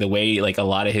 and like the way like a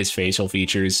lot of his facial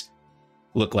features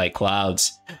look like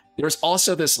Cloud's, there's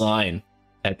also this line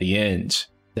at the end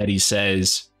that he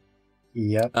says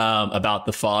about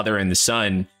the father and the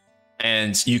son,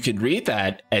 and you could read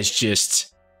that as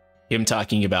just him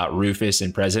talking about Rufus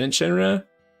and President Shinra,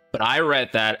 but I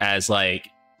read that as like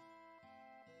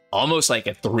almost like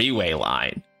a three-way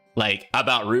line, like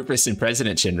about Rufus and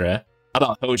President Shinra,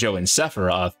 about Hojo and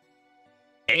Sephiroth,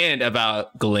 and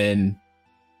about Glenn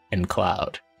and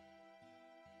Cloud.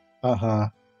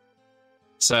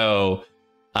 So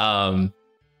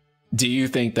do you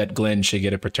think that Glenn should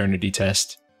get a paternity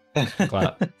test?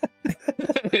 Cloud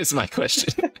is my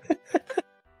question.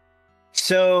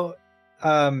 So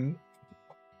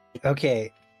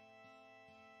okay,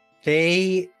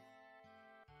 this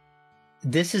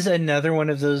is another one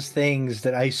of those things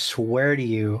that I swear to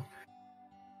you,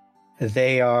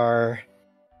 they are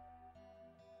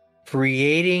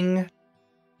creating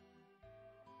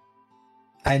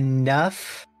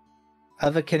enough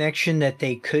of a connection that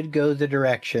they could go the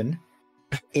direction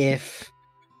if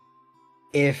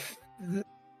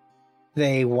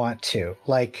they want to.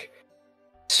 Like,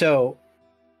 so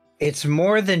it's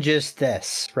more than just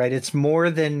this, right? It's more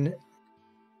than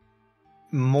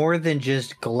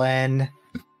just Glenn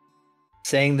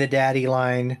saying the daddy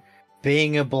line,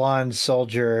 being a blonde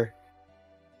soldier.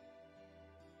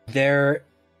 There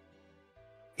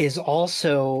is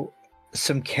also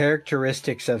some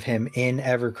characteristics of him in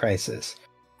Ever Crisis.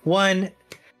 One,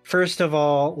 first of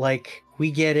all, like,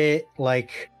 we get it,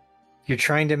 like, you're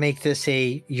trying to make it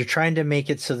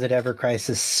so that Ever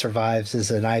Crisis survives as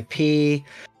an IP.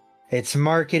 It's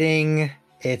marketing,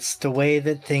 it's the way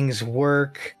that things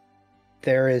work.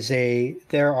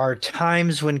 There are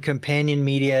times when companion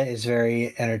media is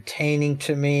very entertaining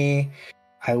to me.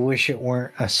 I wish it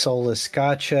weren't a soulless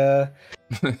gacha.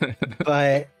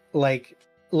 But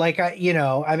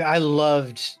I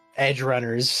loved Edge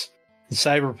Runners in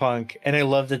Cyberpunk, and I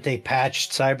love that they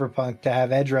patched Cyberpunk to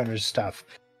have Edge Runners stuff.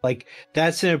 Like,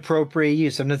 that's an appropriate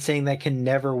use. I'm not saying that can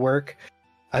never work.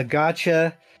 A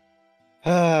gacha,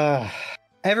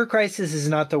 Ever Crisis is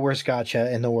not the worst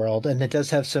gacha in the world, and it does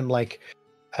have some like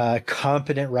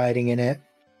competent writing in it.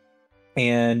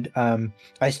 And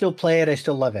I still play it. I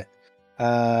still love it.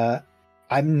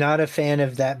 I'm not a fan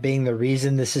of that being the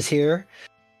reason this is here.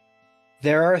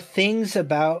 There are things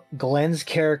about Glenn's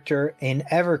character in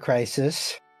Ever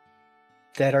Crisis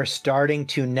that are starting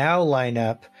to now line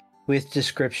up with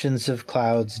descriptions of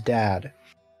Cloud's dad.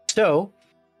 So,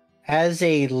 as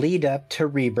a lead up to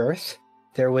Rebirth,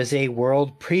 there was a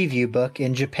world preview book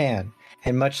in Japan.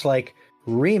 And much like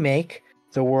Remake,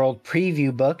 the world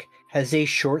preview book has a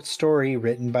short story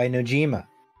written by Nojima.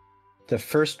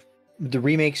 The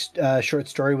Remake's short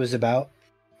story was about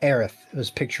Aerith. It was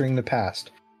picturing the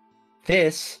past.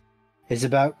 This is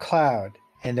about Cloud,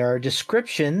 and there are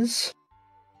descriptions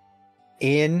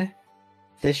in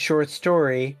this short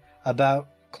story about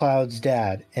Cloud's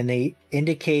dad, and they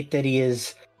indicate that he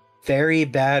is very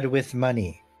bad with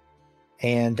money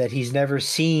and that he's never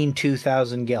seen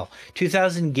 2000 gil.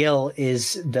 2000 gil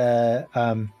is the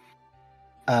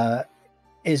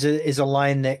is a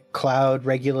line that Cloud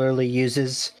regularly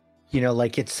uses,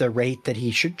 like it's the rate that he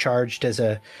should charged as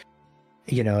a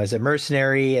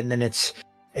mercenary, and then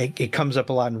it comes up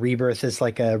a lot in Rebirth as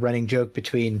like a running joke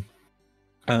between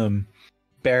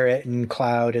Barrett and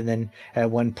Cloud, and then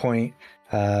at one point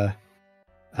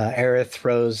Aerith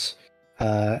throws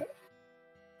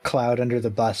Cloud under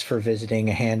the bus for visiting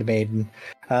a handmaiden.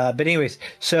 But anyways,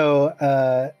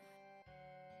 so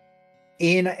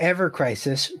in Ever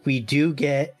Crisis, we do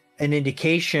get an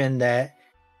indication that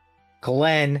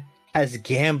Glenn has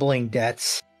gambling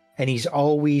debts and he's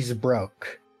always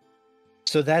broke.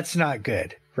 So that's not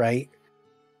good, right?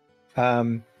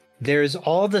 There's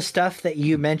all the stuff that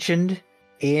you mentioned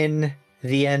in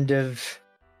the end of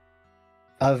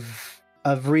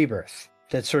Rebirth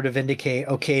that sort of indicate,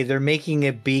 okay, they're making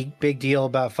a big deal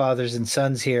about fathers and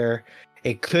sons here.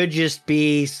 It could just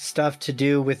be stuff to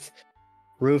do with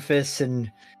Rufus and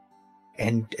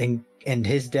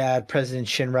his dad, President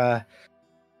Shinra,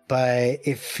 but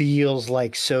it feels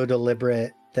like so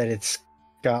deliberate that it's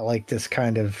got like this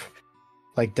kind of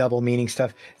like double meaning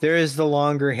stuff. There is the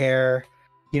longer hair,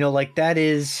 like that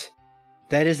is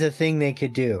a thing they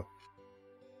could do.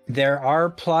 There are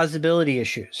plausibility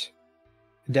issues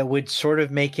that would sort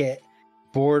of make it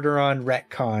border on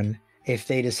retcon if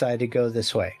they decide to go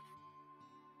this way.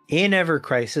 In Ever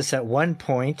Crisis, at one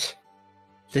point,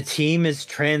 the team is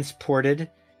transported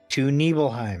to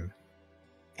Nibelheim,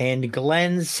 and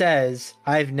Glenn says,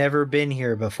 "I've never been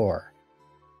here before."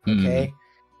 Okay?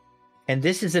 And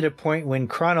this is at a point when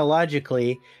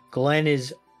chronologically, Glenn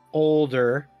is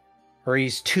older, or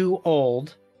he's too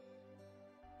old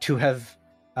to have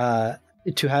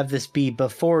this be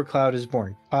before Cloud is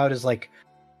born. Cloud is like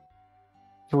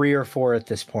 3 or 4 at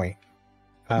this point.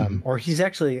 Or he's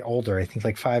actually older, I think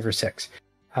like 5 or 6.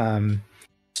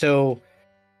 So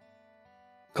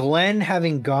Glenn,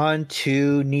 having gone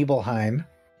to Nibelheim,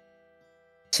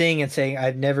 saying,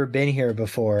 "I've never been here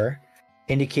before,"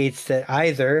 indicates that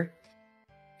either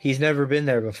he's never been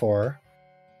there before,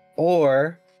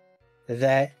 or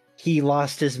that he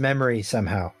lost his memory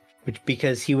somehow,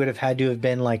 because he would have had to have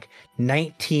been like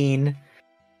 19,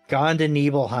 gone to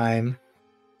Nibelheim,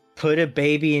 put a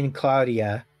baby in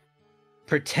Claudia,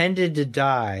 pretended to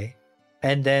die,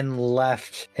 and then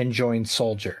left and joined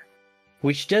Soldier,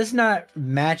 which does not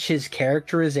match his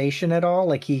characterization at all.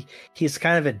 Like he's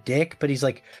kind of a dick, but he's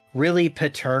like really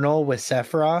paternal with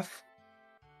Sephiroth.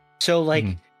 So like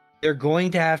they're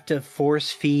going to have to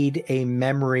force feed a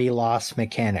memory loss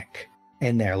mechanic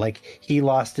in there. Like he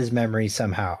lost his memory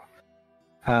somehow,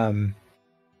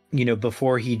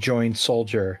 before he joined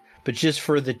Soldier, but just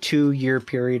for the 2-year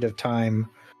period of time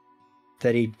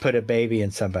that he put a baby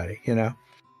in somebody,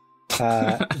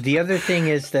 The other thing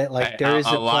is that like there is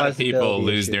a lot of people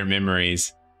lose issue. their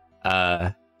memories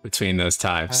between those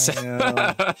times.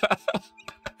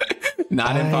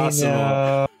 Not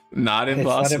impossible. Not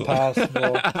impossible. It's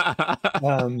not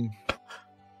impossible.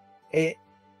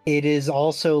 It is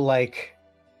also like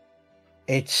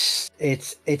it's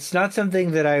not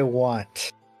something that I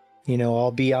want.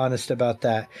 I'll be honest about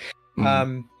that.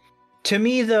 To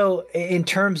me, though, in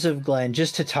terms of Glenn,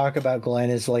 just to talk about Glenn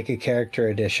is like a character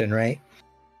addition, right?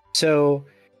 So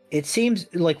it seems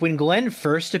like when Glenn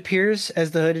first appears as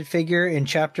the hooded figure in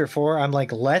Chapter 4, I'm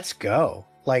like, let's go.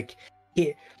 Like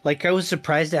I was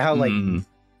surprised at how like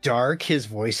dark his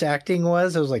voice acting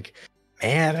was. I was like,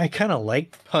 man, I kind of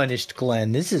like Punished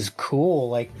Glenn. This is cool.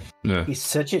 Like he's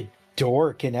such a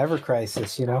dork in Ever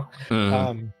Crisis,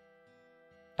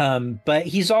 but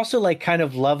he's also like kind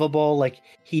of lovable. Like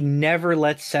he never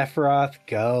lets Sephiroth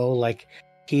go. Like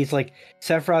he's like,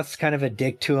 Sephiroth's kind of a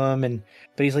dick to him,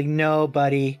 but he's like, no,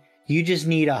 buddy, you just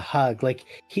need a hug. Like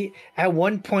he, at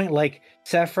one point, like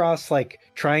Sephiroth's like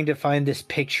trying to find this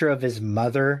picture of his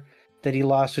mother that he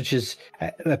lost, which is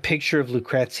a picture of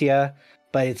Lucrezia,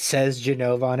 but it says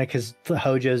Genova on it because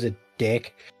Hojo's a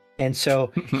dick. And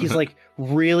so he's like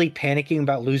really panicking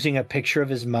about losing a picture of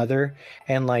his mother,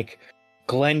 and like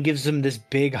Glenn gives him this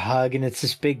big hug, and it's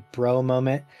this big bro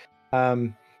moment.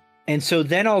 And so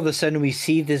then all of a sudden we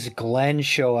see this Glenn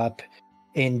show up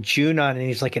in Junon, and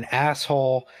he's like an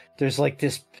asshole. There's like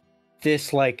this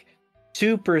like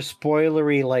super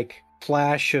spoilery like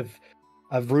flash of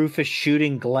Rufus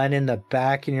shooting Glenn in the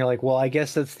back, and you're like, well, I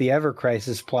guess that's the Ever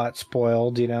Crisis plot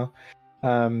spoiled,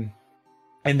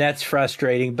 and that's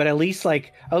frustrating. But at least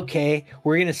like, okay,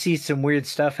 we're gonna see some weird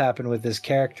stuff happen with this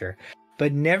character.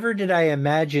 but never did I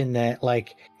imagine that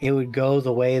like it would go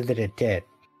the way that it did.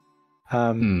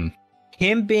 Him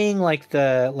being like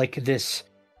this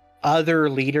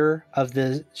other leader of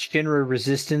the Shinra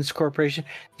Resistance Corporation,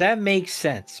 that makes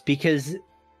sense because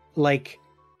like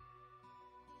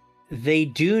they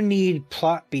do need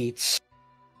plot beats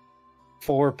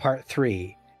for part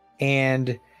 3,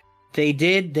 and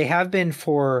they have been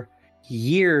for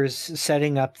years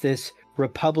setting up this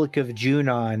Republic of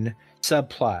Junon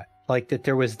subplot, like that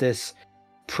there was this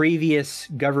previous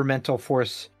governmental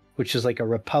force, which is like a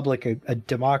republic, a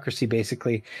democracy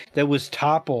basically, that was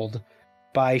toppled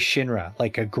by Shinra,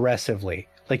 like aggressively,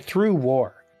 like through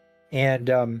war, and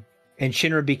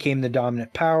Shinra became the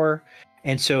dominant power,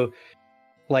 and so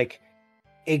like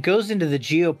it goes into the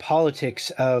geopolitics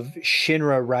of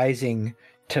Shinra rising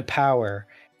to power,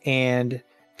 and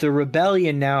the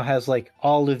rebellion now has like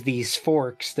all of these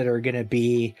forks that are going to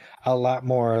be a lot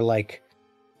more like,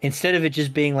 instead of it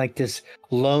just being like this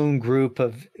lone group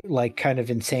of like kind of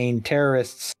insane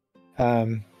terrorists,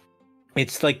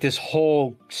 it's like this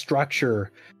whole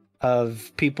structure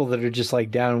of people that are just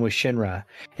like down with Shinra.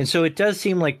 And so it does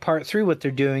seem like part 3, what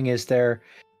they're doing is they're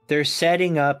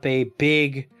setting up a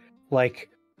big like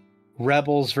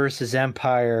rebels versus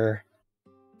empire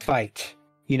fight,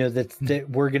 you know, that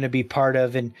we're going to be part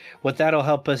of. And what that'll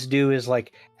help us do is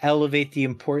like elevate the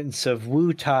importance of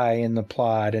Wu Tai in the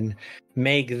plot and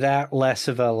make that less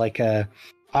of a like a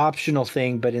optional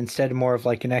thing, but instead more of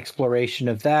like an exploration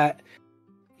of that,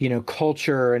 you know,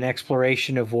 culture, an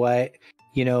exploration of what,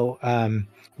 you know,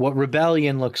 what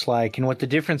rebellion looks like, and what the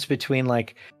difference between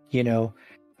like, you know,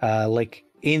 like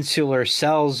insular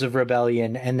cells of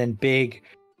rebellion and then big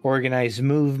organized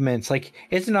movements. Like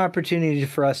it's an opportunity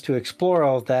for us to explore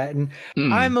all of that, and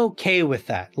I'm okay with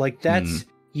that. Like that's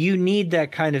you need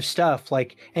that kind of stuff.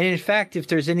 Like, and in fact, if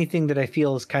there's anything that I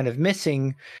feel is kind of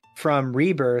missing from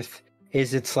Rebirth,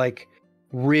 is it's like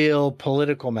real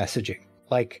political messaging.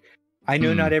 Like I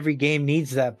know not every game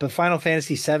needs that, but Final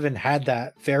Fantasy VII had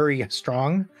that very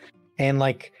strong, and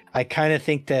like I kind of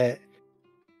think that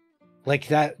like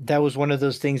that was one of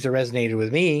those things that resonated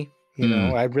with me. You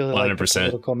know, I really like the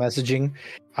political messaging.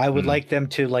 I would like them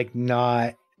to like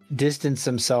not distance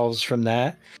themselves from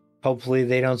that. Hopefully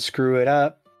they don't screw it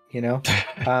up, you know.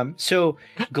 So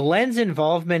Glenn's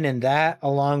involvement in that,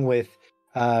 along with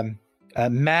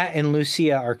Matt and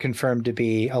Lucia, are confirmed to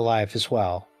be alive as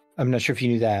well. I'm not sure if you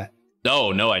knew that.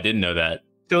 No, I didn't know that.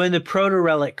 So in the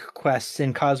Proto-Relic quests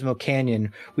in Cosmo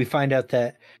Canyon, we find out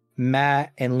that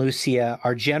Matt and Lucia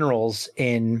are generals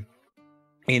in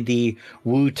the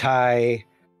Wu Tai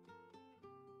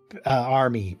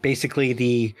army, basically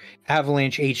the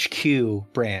Avalanche HQ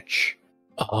branch.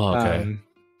 Oh, okay.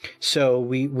 So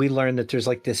we learn that there's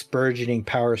like this burgeoning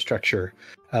power structure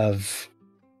of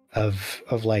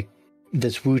like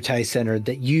this Wu Tai Center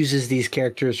that uses these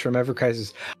characters from Ever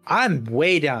Crisis. I'm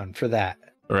way down for that.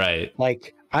 Right.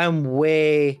 Like I'm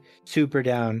way super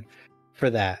down for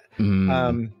that.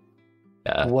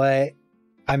 Yeah. What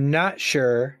I'm not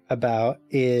sure about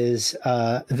is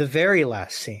the very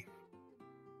last scene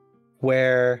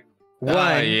where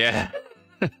one,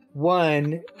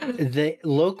 the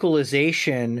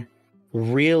localization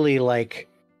really like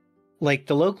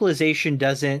the localization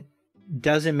doesn't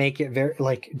make it very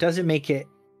like doesn't make it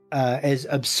as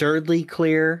absurdly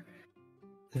clear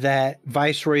that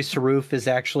Viceroy Saruf is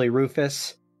actually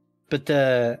Rufus, but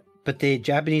the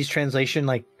Japanese translation,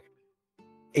 like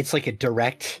it's like a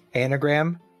direct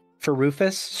anagram for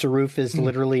Rufus. Saruf is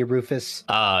literally Rufus.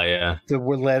 Yeah. The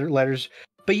letters,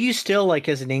 but you still like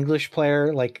as an English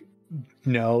player like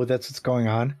know that's what's going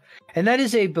on, and that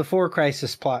is a Before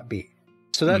Crisis plot beat,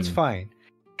 so that's fine.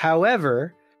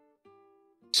 However,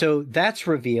 so that's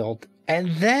revealed,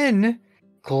 and then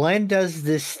Glenn does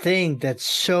this thing that's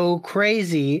so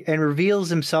crazy and reveals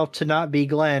himself to not be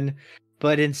Glenn,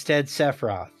 but instead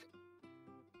Sephiroth.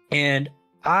 And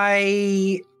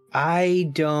I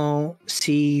don't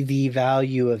see the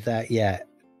value of that yet.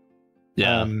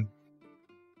 Yeah.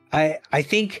 I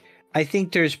think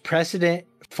there's precedent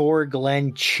for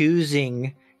Glenn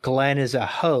choosing Glenn as a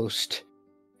host,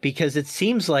 because it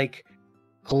seems like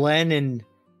Glenn and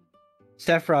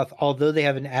Sephiroth, although they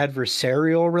have an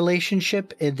adversarial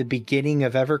relationship in the beginning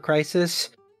of Ever Crisis,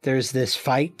 there's this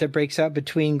fight that breaks out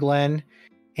between Glenn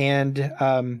and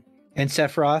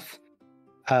Sephiroth,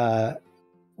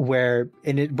 where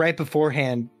right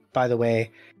beforehand, by the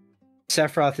way,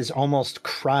 Sephiroth is almost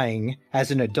crying as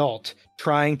an adult,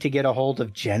 trying to get a hold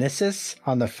of Genesis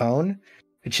on the phone,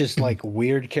 which is like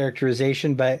weird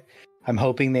characterization, but I'm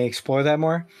hoping they explore that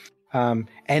more. And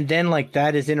then like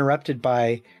that is interrupted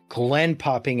by Glenn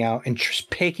popping out and just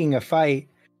picking a fight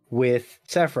with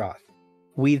Sephiroth.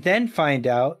 We then find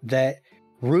out that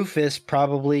Rufus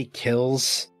probably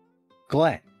kills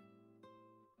Glenn.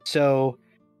 So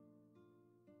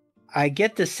I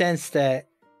get the sense that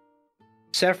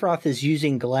Sephiroth is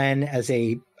using Glenn as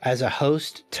a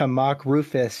host to mock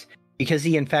Rufus because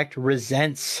he in fact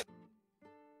resents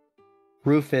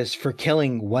Rufus for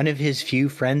killing one of his few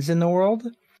friends in the world.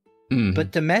 Mm.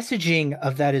 But the messaging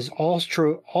of that is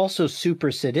also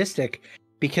super sadistic,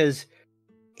 because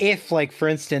if, like, for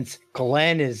instance,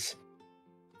 Glenn is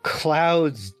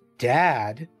Cloud's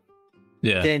dad,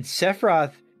 then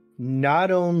Sephiroth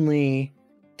not only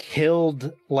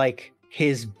killed, like,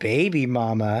 his baby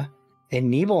mama in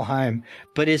Nibelheim,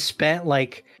 but has spent,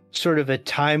 like, sort of a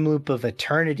time loop of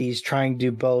eternities trying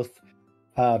to both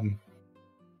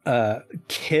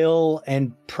kill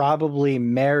and probably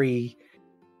marry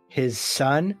his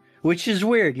son, which is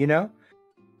weird, you know?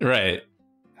 Right.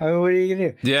 I mean, what are you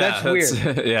gonna do? Yeah, that's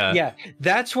weird. Yeah,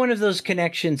 that's one of those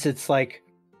connections. It's like,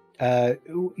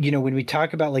 you know, when we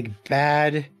talk about like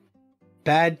bad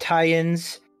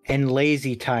tie-ins and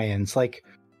lazy tie-ins, like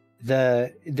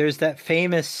there's that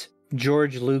famous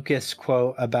George Lucas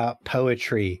quote about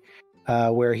poetry,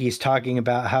 where he's talking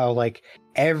about how like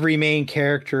every main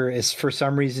character is for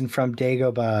some reason from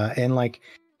Dagobah, and like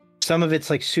some of it's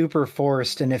like super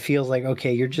forced, and it feels like,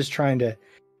 okay, you're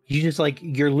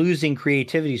losing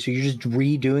creativity, so you're just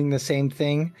redoing the same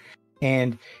thing.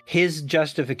 And his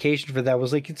justification for that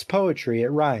was like, it's poetry, it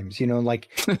rhymes, you know, like,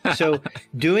 so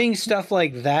doing stuff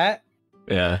like that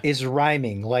is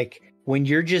rhyming. Like when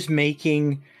you're just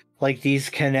making like these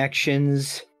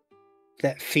connections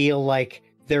that feel like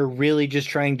they're really just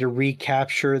trying to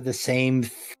recapture the same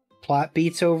plot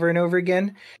beats over and over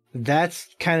again,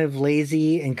 that's kind of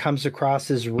lazy and comes across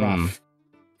as rough.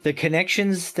 The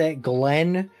connections that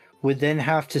Glenn would then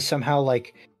have to somehow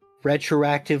like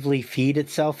retroactively feed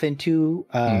itself into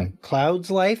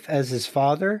Cloud's life as his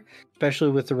father,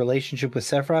 especially with the relationship with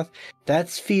Sephiroth, that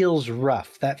feels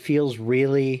rough. That feels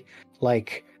really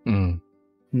like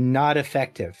not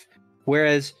effective.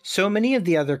 Whereas so many of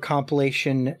the other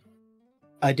compilation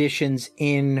additions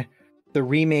in the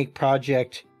remake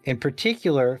project in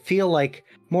particular feel like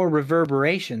more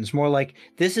reverberations, more like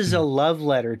this is a love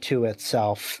letter to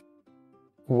itself,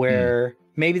 where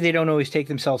maybe they don't always take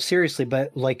themselves seriously,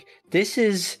 but like this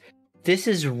is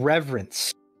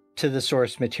reverence to the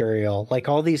source material. Like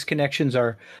all these connections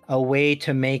are a way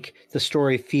to make the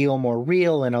story feel more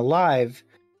real and alive,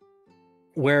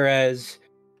 whereas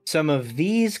some of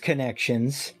these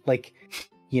connections, like,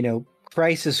 you know,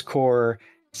 Crisis Core,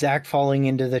 Zack falling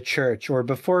into the church, or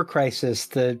before Crisis,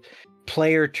 the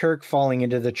player Turk falling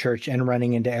into the church and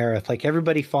running into Aerith, like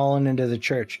everybody falling into the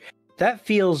church, that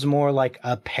feels more like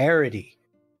a parody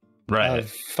of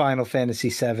Final Fantasy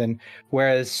VII,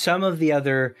 whereas some of the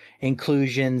other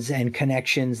inclusions and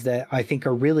connections that I think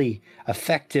are really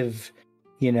effective,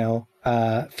 you know,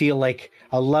 feel like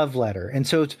a love letter. And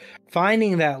so it's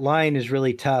finding that line is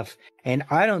really tough, and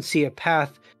I don't see a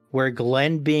path where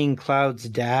Glenn being Cloud's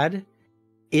dad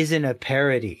isn't a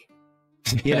parody,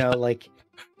 you know, like,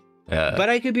 but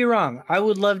I could be wrong. I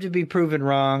would love to be proven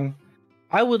wrong.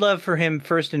 I would love for him,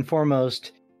 first and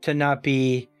foremost, to not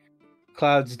be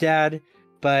Cloud's dad,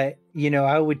 but, you know,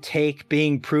 I would take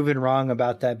being proven wrong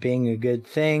about that being a good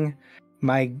thing.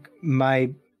 My,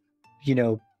 you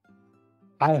know,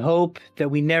 I hope that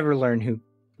we never learn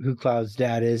who Cloud's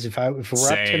dad is. If it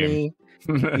were up to me,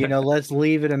 you know, let's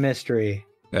leave it a mystery.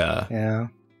 Yeah. Yeah.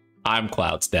 I'm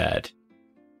Cloud's dad.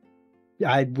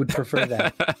 I would prefer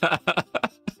that.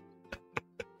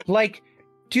 Like,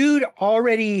 dude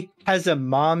already has a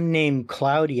mom named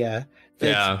Claudia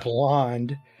that's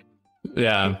blonde.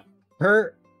 Yeah.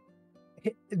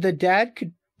 The dad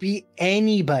could be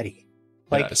anybody.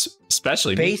 Like,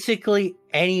 especially basically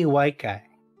any white guy,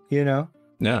 you know?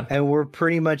 Yeah. And we're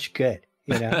pretty much good,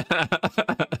 you know?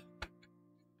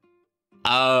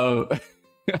 All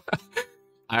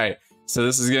right. So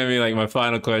this is going to be like my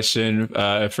final question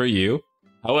for you.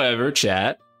 However,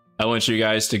 chat, I want you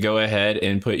guys to go ahead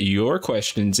and put your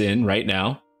questions in right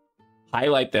now.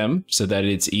 Highlight them so that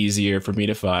it's easier for me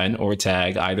to find, or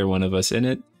tag either one of us in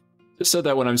it, just so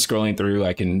that when I'm scrolling through,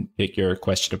 I can pick your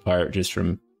question apart just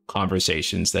from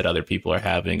conversations that other people are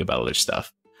having about other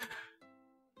stuff.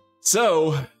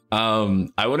 So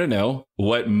I want to know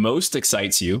what most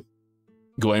excites you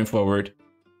going forward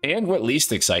and what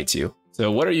least excites you.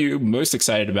 So what are you most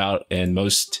excited about and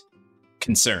most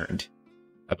concerned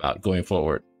about going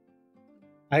forward?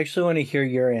 I actually want to hear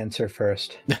your answer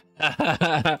first.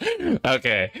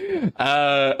 Okay.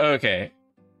 Okay.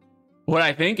 What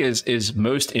I think is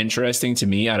most interesting to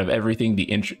me out of everything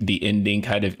the ending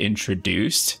kind of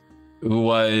introduced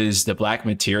was the black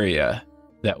materia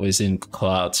that was in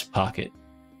Cloud's pocket.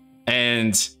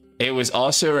 And it was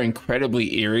also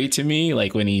incredibly eerie to me,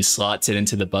 like when he slots it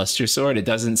into the Buster Sword, it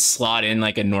doesn't slot in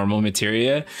like a normal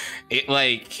materia.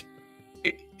 It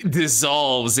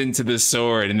dissolves into the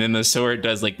sword, and then the sword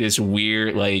does like this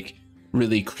weird, like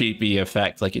really creepy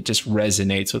effect. Like it just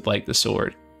resonates with like the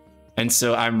sword. And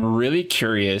so I'm really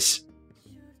curious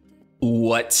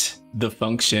what the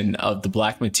function of the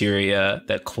black materia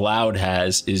that Cloud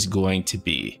has is going to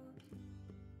be.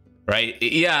 Right?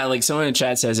 Yeah, like someone in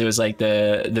chat says it was like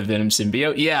the Venom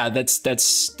symbiote. Yeah,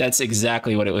 that's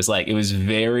exactly what it was like. It was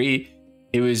very,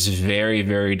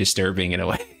 very disturbing in a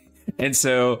way. And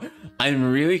so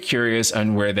I'm really curious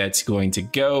on where that's going to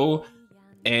go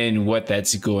and what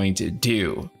that's going to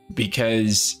do,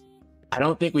 because I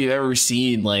don't think we've ever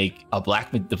seen like the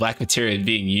black materia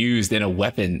being used in a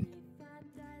weapon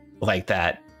like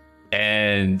that.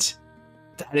 And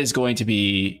that is going to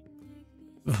be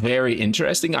very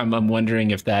interesting. I'm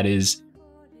wondering if that is,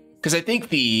 because I think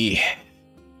the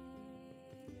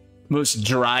most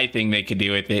dry thing they could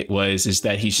do with it is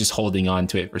that he's just holding on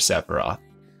to it for Sephiroth.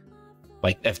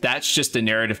 Like if that's just the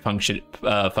narrative function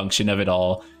of it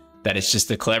all, that it's just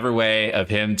a clever way of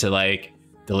him to like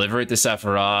deliver it to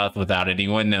Sephiroth without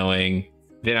anyone knowing,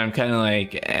 then I'm kind of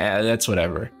like, that's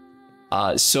whatever.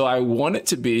 So I want it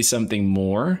to be something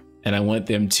more, and I want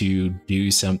them to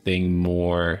do something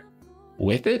more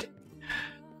with it.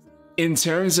 In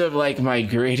terms of like my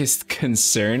greatest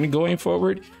concern going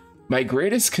forward, my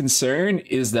greatest concern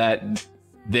is that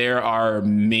there are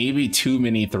maybe too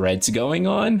many threads going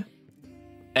on,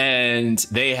 and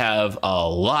they have a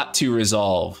lot to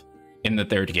resolve in the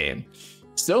third game.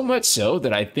 So much so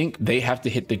that I think they have to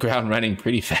hit the ground running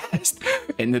pretty fast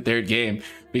in the third game,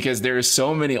 because there are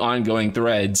so many ongoing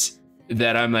threads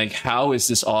that I'm like, how is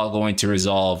this all going to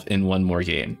resolve in one more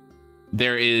game?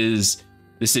 There is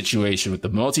the situation with the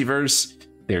multiverse,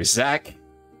 there's Zack,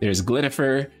 there's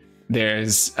Glennifer,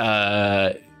 there's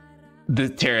the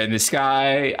Terra in the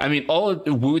Sky. I mean, all of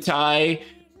Wu Tai,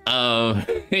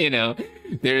 you know,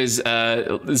 there's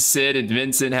Sid and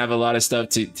Vincent have a lot of stuff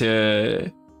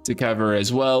to cover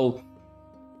as well.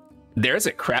 There's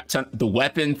a crap ton, the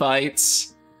weapon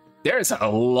fights. There's a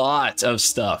lot of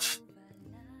stuff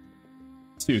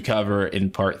to cover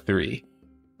in part 3.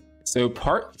 So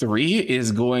part 3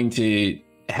 is going to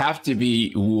have to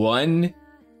be one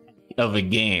of a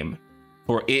game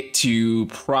for it to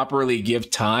properly give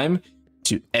time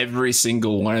to every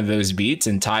single one of those beats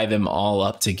and tie them all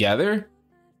up together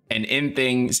and end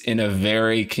things in a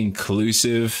very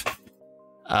conclusive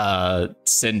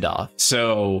send-off.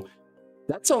 So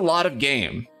that's a lot of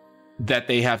game that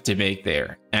they have to make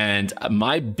there. And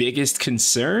my biggest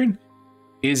concern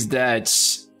is that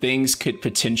things could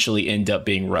potentially end up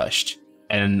being rushed,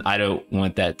 and I don't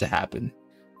want that to happen.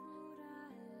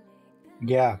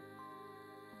 Yeah,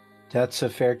 that's a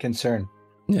fair concern.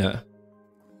 Yeah.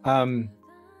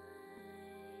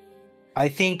 I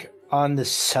think on the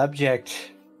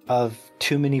subject of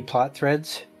too many plot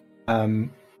threads,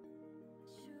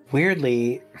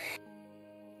 weirdly,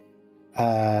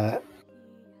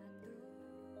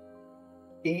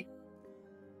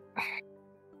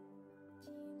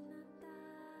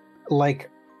 like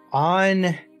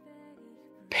on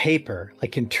paper,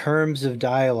 like in terms of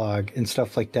dialogue and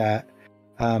stuff like that,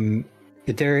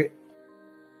 there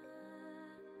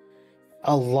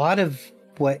a lot of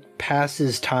what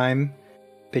passes time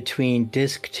between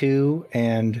disc 2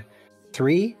 and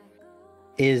 3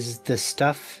 is the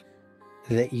stuff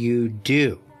that you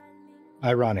do,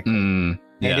 ironically.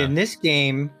 Yeah. And in this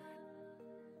game,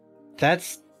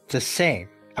 that's the same.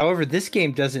 However, this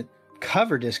game doesn't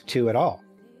cover disc 2 at all.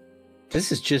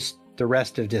 This is just the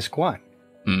rest of disc 1.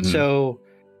 Mm-hmm. So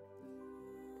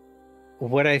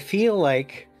what I feel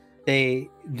like they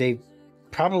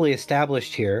probably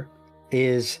established here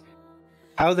is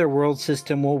how their world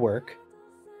system will work,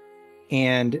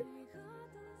 and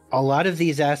a lot of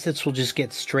these assets will just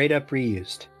get straight up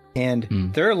reused.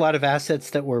 And there are a lot of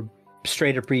assets that were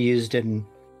straight up reused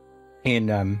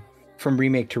in from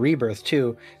Remake to Rebirth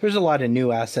too. There's a lot of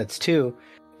new assets too,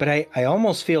 but I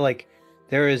almost feel like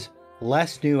there is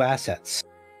less new assets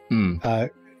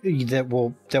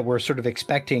that we're sort of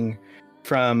expecting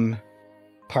from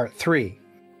part 3.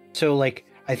 So like,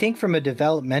 I think from a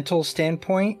developmental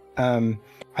standpoint, I'm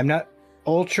not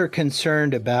ultra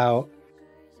concerned about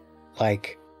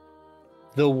like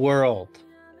the world.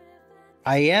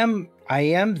 I am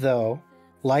though,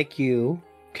 like you,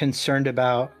 concerned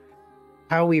about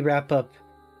how we wrap up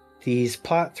these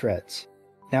plot threads.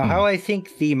 Now, how I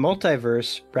think the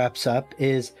multiverse wraps up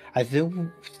is I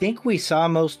think we saw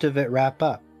most of it wrap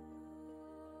up.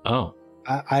 Oh.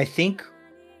 I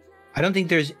don't think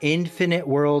there's infinite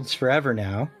worlds forever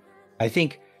now. I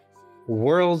think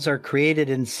worlds are created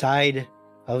inside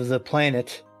of the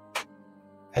planet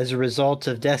as a result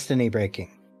of destiny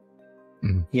breaking.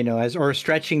 You know, or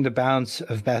stretching the bounds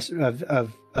of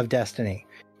destiny.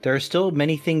 There are still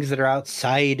many things that are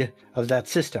outside of that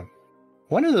system.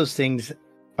 One of those things,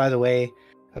 by the way,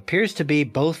 appears to be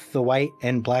both the white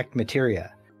and black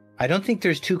materia. I don't think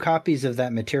there's two copies of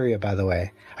that materia, by the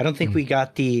way. I don't think we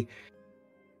got the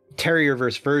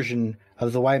Terrierverse version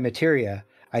of the white materia.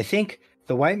 I think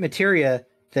the white materia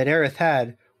that Aerith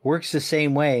had works the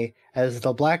same way as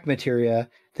the black materia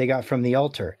they got from the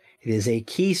altar. It is a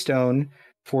keystone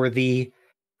for the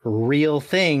real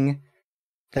thing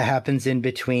that happens in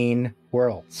between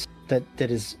worlds, that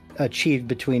is achieved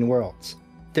between worlds.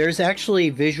 There's actually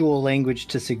visual language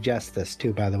to suggest this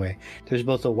too, by the way. There's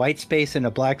both a white space and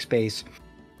a black space.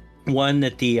 One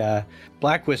that the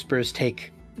black whispers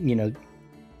take you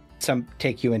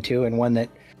into, and one that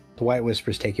the white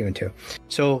whispers take you into.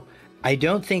 So I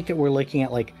don't think that we're looking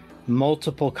at like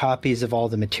multiple copies of all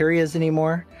the materias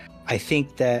anymore. I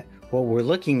think that what we're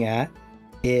looking at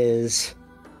is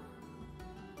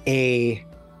a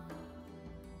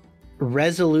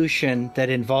resolution that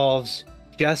involves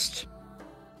just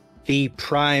the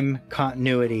prime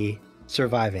continuity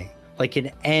surviving, like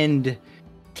an end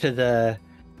to the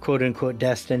quote unquote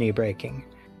destiny breaking.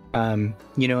 And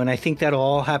I think that'll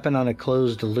all happen on a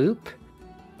closed loop.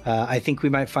 I think we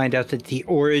might find out that the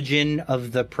origin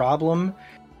of the problem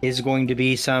is going to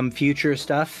be some future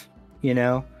stuff,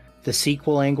 the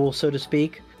sequel angle, so to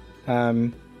speak.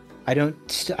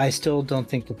 I still don't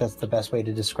think that that's the best way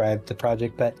to describe the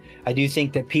project, but I do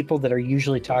think that people that are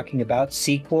usually talking about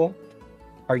sequel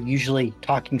are usually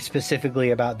talking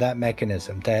specifically about that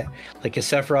mechanism, that like a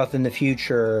Sephiroth in the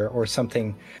future or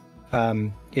something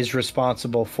is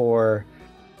responsible for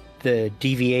the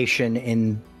deviation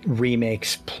in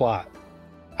remake's plot.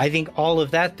 I think all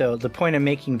of that, though, the point I'm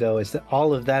making, though, is that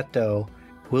all of that, though,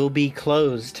 will be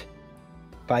closed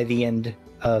by the end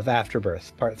of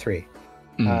Afterbirth Part 3.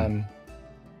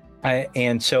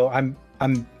 And so I'm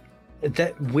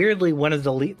that weirdly one of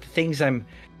the things I'm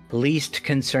least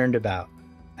concerned about.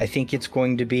 I think it's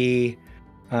going to be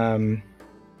a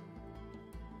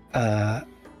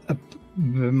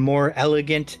more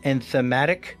elegant and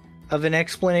thematic of an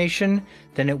explanation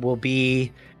than it will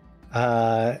be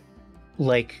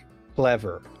like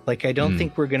clever. Like I don't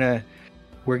think we're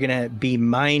gonna be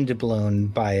mind blown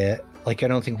by it. Like I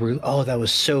don't think that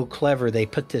was so clever. They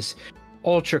put this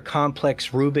ultra complex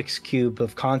Rubik's Cube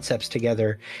of concepts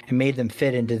together and made them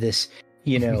fit into this,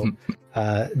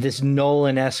 this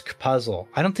Nolan-esque puzzle.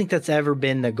 I don't think that's ever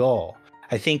been the goal.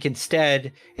 I think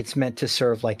instead it's meant to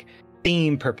serve like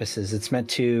theme purposes. It's meant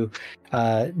to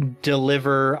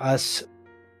deliver us,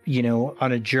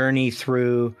 on a journey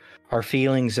through our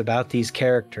feelings about these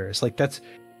characters. Like that's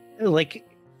like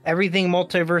everything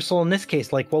multiversal in this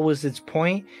case. Like what was its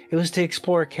point? It was to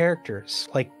explore characters.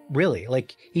 Like really,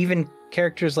 like even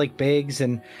characters like Biggs,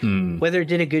 and whether it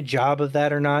did a good job of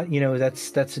that or not,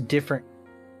 that's a different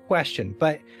question.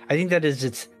 But I think that is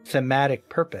its thematic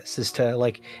purpose, is to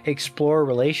like explore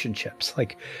relationships.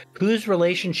 Like whose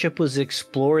relationship was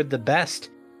explored the best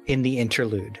in the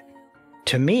interlude?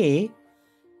 To me,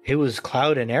 it was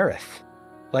Cloud and Aerith.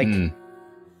 Like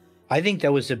I think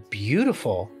that was a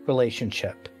beautiful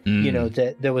relationship,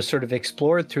 that was sort of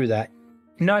explored through that.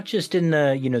 Not just in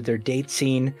the, their date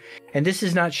scene. And this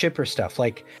is not shipper stuff.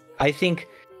 Like, I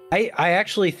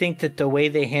actually think that the way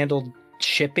they handled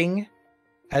shipping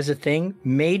as a thing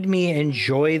made me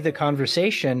enjoy the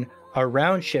conversation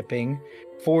around shipping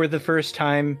for the first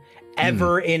time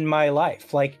ever in my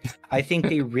life. Like, I think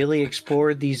they really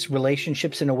explored these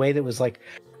relationships in a way that was like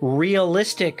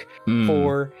realistic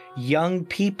for young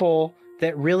people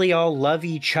that really all love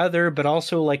each other, but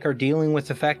also like are dealing with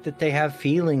the fact that they have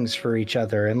feelings for each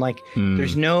other. And like,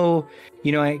 there's no,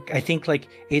 I think like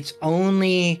it's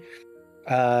only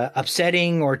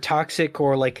upsetting or toxic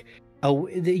or like,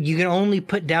 you can only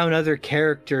put down other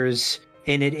characters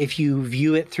in it if you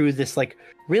view it through this like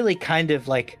really kind of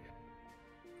like,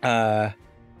 I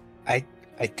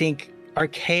think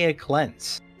archaic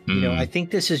lens. I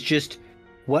think this is just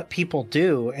what people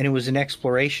do. And it was an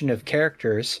exploration of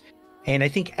characters. And I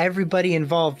think everybody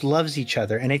involved loves each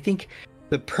other. And I think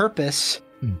the purpose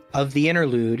of the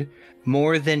interlude,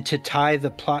 more than to tie the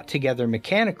plot together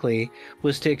mechanically,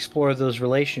 was to explore those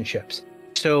relationships.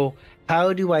 So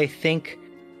how do I think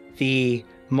the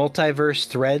multiverse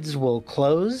threads will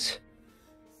close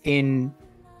in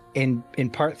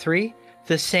part 3?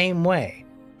 The same way.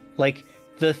 Like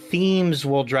the themes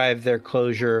will drive their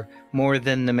closure more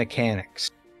than the mechanics.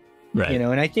 Right. You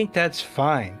know, and I think that's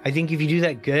fine. I think if you do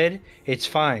that good, it's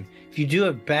fine. If you do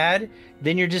it bad,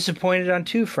 then you're disappointed on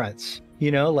two fronts. You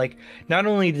know, like, not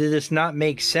only did this not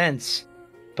make sense,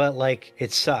 but like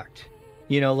it sucked.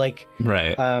 You know, like,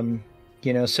 right.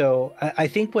 You know, so I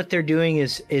think what they're doing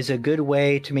is a good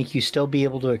way to make you still be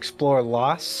able to explore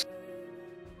loss.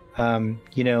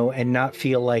 You know, and not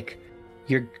feel like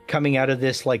you're coming out of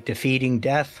this like defeating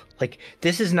death. Like,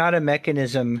 this is not a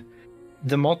mechanism.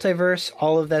 The multiverse,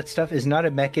 all of that stuff is not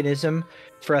a mechanism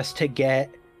for us to get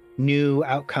new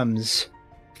outcomes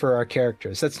for our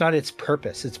characters. That's not its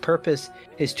purpose. Its purpose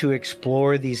is to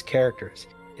explore these characters.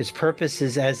 Its purpose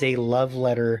is as a love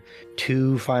letter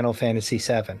to Final Fantasy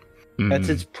VII. That's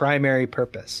its primary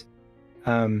purpose.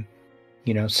 You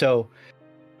know, so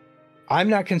I'm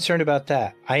not concerned about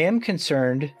that. I am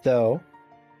concerned, though,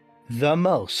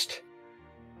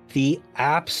 the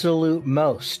absolute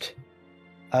most,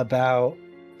 about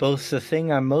both the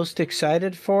thing I'm most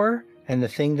excited for and the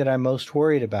thing that I'm most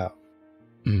worried about.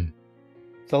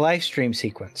 The live stream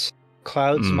sequence,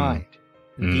 Cloud's mind,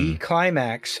 the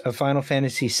climax of Final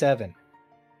Fantasy VII.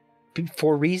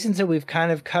 For reasons that we've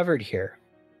kind of covered here,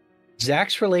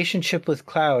 Zack's relationship with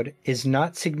Cloud is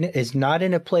not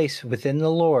in a place within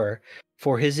the lore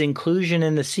for his inclusion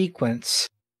in the sequence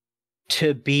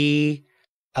to be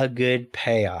a good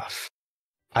payoff.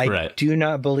 I do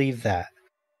not believe that.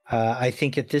 I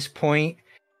think at this point,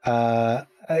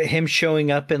 him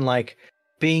showing up and like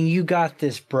being, "You got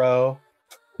this, bro,"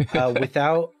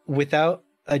 without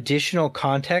additional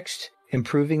context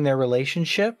improving their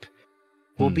relationship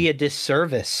will be a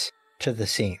disservice to the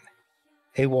scene.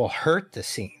 It will hurt the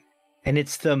scene. And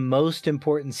it's the most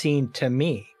important scene to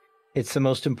me. It's the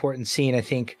most important scene, I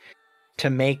think, to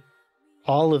make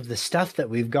all of the stuff that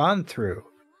we've gone through,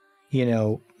 you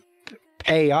know,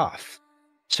 pay off.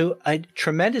 So a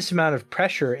tremendous amount of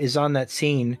pressure is on that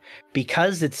scene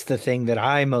because it's the thing that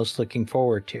I'm most looking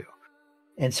forward to.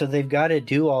 And so they've got to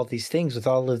do all these things with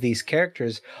all of these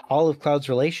characters, all of Cloud's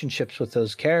relationships with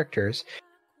those characters,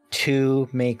 to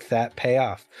make that pay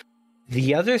off.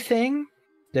 The other thing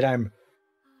that I'm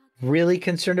really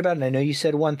concerned about, and I know you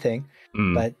said one thing,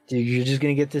 but you're just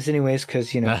going to get this anyways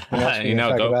because, you know, you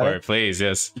know, go for it, please.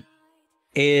 Yes.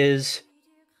 Is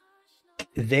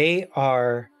they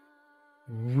are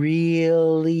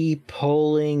really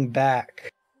pulling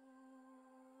back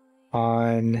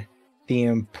on the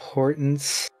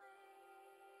importance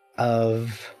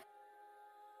of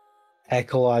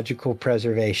ecological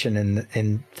preservation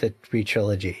in the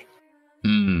trilogy.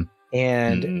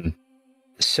 And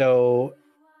so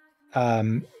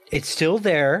it's still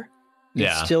there.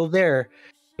 It's still there,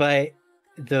 but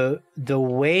the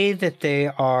way that they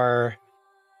are,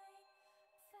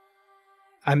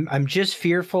 I'm just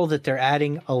fearful that they're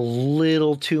adding a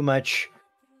little too much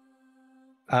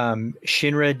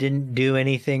Shinra didn't do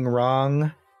anything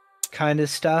wrong kind of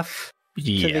stuff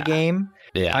to the game.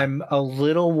 I'm a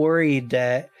little worried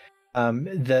that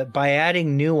by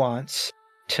adding nuance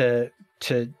to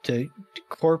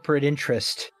corporate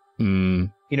interest,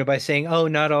 you know, by saying, "Oh,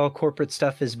 not all corporate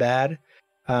stuff is bad,"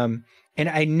 and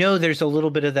I know there's a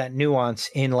little bit of that nuance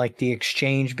in like the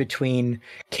exchange between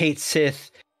Kate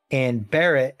Sith and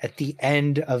Barrett at the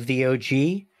end of the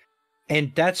OG,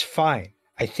 and that's fine.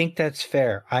 I think that's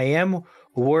fair. I am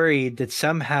worried that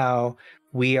somehow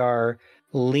we are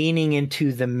leaning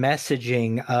into the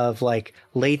messaging of like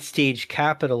late stage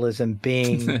capitalism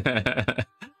being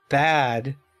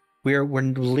bad. We're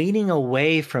leaning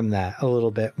away from that a little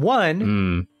bit.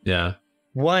 One,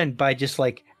 by just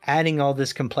like adding all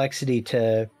this complexity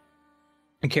to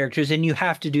characters, and you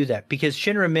have to do that because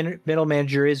Shinra Middle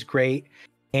Manager is great,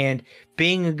 and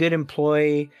being a good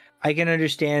employee, I can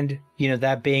understand, you know,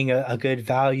 that being a good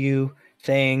value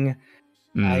thing.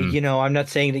 You know, I'm not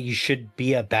saying that you should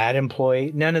be a bad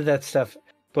employee, none of that stuff.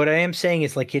 What I am saying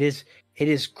is like it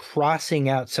is crossing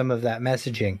out some of that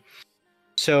messaging.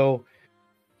 So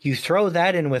you throw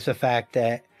that in with the fact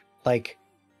that like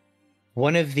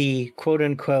one of the quote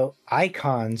unquote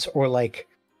icons, or like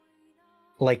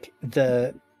I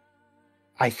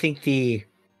think the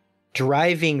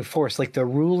driving force, like the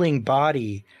ruling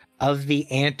body of the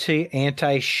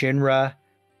anti-Shinra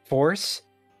force,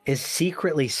 is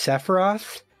secretly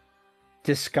Sephiroth,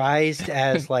 disguised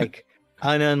as like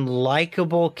an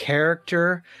unlikable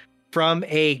character from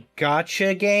a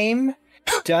gacha game,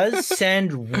 does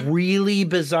send really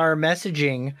bizarre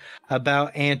messaging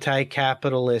about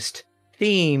anti-capitalist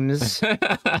themes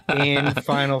in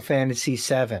Final Fantasy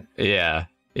VII. Yeah.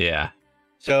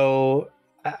 So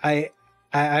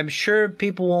I'm sure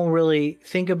people won't really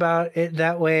think about it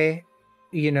that way.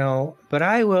 but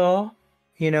I will,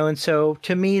 and so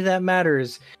to me that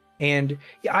matters. And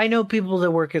I know people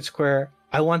that work at Square.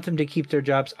 I want them to keep their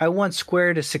jobs. I want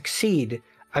Square to succeed.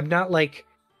 I'm not like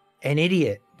an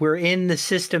idiot. We're in the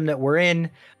system that we're in.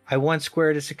 I want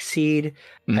Square to succeed.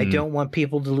 I don't want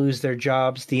people to lose their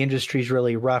jobs. The industry's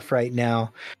really rough right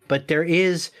now. But there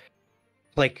is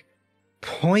like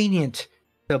poignant,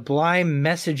 sublime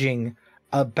messaging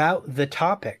about the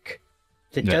topic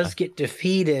that does get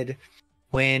defeated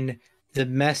when the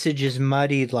message is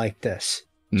muddied like this.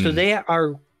 So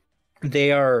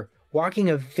they are walking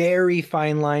a very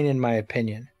fine line, in my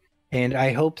opinion, and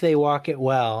I hope they walk it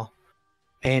well.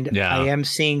 And I am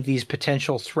seeing these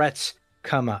potential threats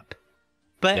come up.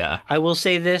 But I will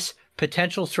say this,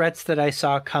 potential threats that I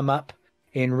saw come up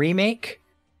in Remake,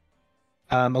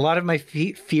 a lot of my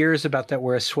fears about that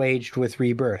were assuaged with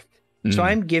Rebirth. So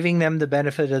I'm giving them the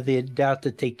benefit of the doubt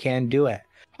that they can do it.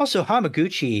 Also,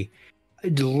 Hamaguchi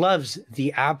loves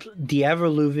the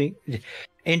ever-loving...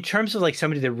 In terms of like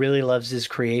somebody that really loves his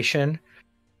creation,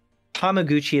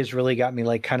 Hamaguchi has really got me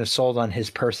like kind of sold on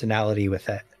his personality with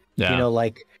it. Yeah.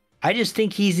 I just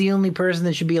think he's the only person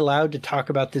that should be allowed to talk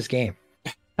about this game.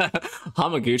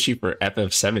 Hamaguchi for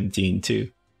FF17 too.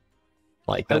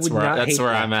 Like that's where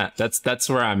I'm at. That's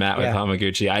where I'm at with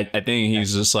Hamaguchi. I think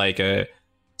he's just like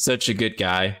such a good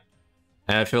guy.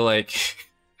 And I feel like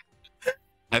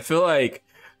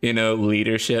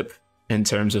leadership in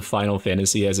terms of Final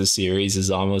Fantasy as a series is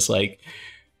almost like,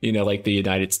 like the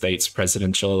United States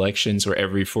presidential elections, where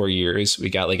every 4 years we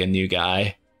got like a new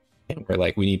guy and we're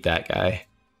like, we need that guy.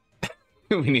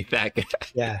 We need that guy.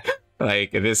 Yeah.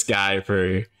 Like this guy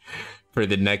for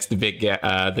the next big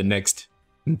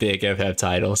FF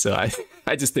title. So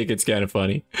I just think it's kind of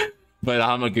funny. But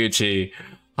Hamaguchi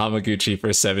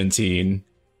for 17,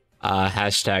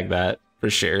 hashtag that for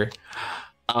sure.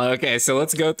 Okay, so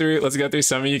let's go through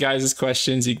some of you guys'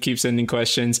 questions. You can keep sending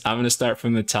questions. I'm gonna start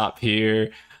from the top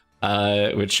here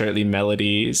with Shirley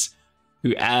Melodies,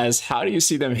 who asks, how do you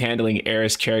see them handling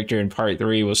Aerith's character in part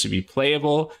 3? Will she be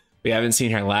playable? We haven't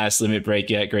seen her last limit break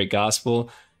yet. Great gospel.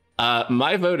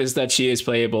 My vote is that she is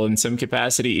playable in some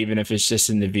capacity, even if it's just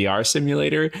in the VR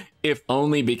simulator, if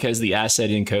only because the asset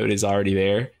encode is already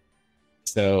there.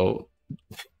 So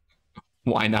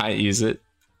why not use it?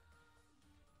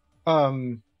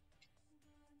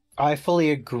 I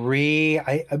fully agree.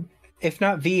 If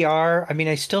not VR, I mean,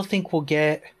 I still think we'll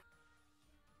get,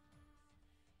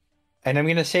 and I'm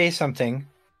going to say something,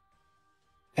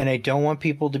 and I don't want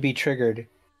people to be triggered.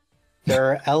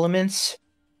 There are elements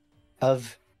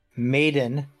of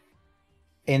Maiden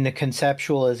in the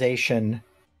conceptualization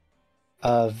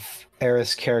of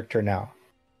Aerith's character now.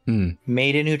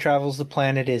 Maiden Who Travels the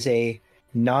Planet is a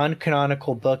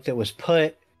non-canonical book that was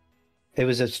put. It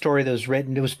was a story that was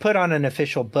written. It was put on an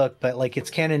official book, but like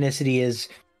its canonicity is,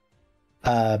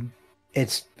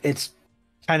 it's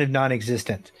kind of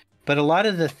non-existent. But a lot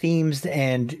of the themes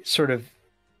and sort of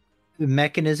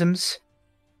mechanisms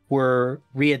were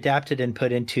readapted and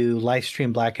put into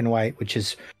Livestream Black and White, which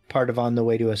is part of On the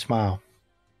Way to a Smile.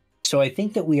 So I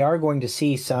think that we are going to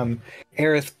see some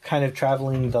Aerith kind of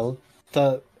traveling the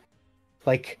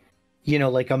like,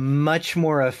 like a much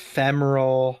more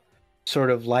ephemeral sort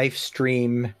of live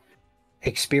stream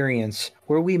experience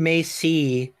where we may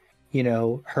see,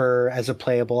 her as a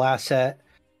playable asset,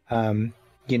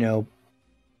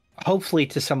 hopefully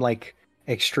to some like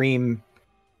extreme,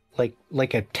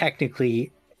 like a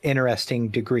technically interesting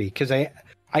degree. Because I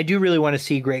do really want to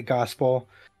see Great Gospel,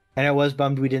 and I was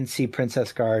bummed we didn't see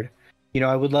Princess Guard.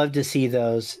 I would love to see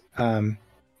those, in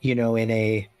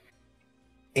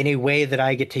a way that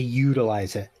I get to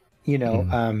utilize it,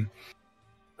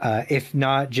 if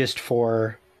not just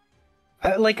for,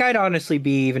 I'd honestly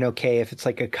be even okay if it's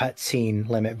like a cutscene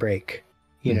limit break,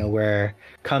 where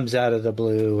comes out of the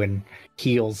blue and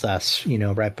heals us,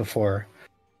 right before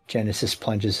Genesis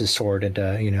plunges his sword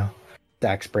into,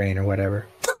 Zack's brain or whatever.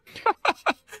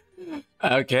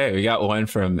 Okay, we got one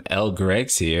from L.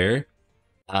 Gregs here.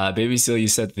 BabySeal, you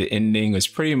said the ending was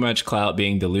pretty much Cloud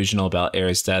being delusional about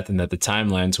Aerith's death and that the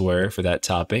timelines were, for that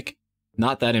topic,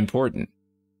 not that important.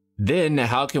 Then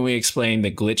how can we explain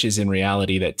the glitches in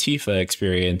reality that Tifa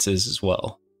experiences as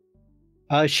well?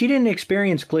 She didn't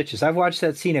experience glitches. I've watched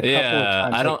that scene a couple of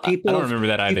times. I don't remember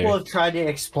that either. People have tried to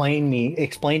explain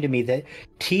to me that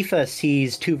Tifa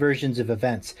sees two versions of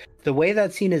events. The way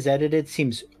that scene is edited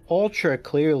seems ultra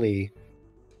clearly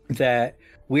that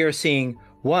we are seeing,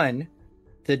 one,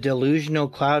 the delusional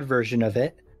Cloud version of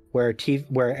it, where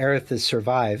Aerith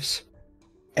survives,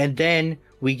 and then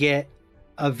we get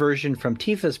a version from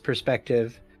Tifa's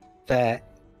perspective that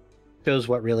shows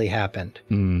what really happened.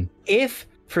 If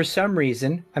for some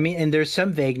reason, I mean, and there's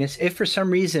some vagueness, if for some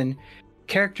reason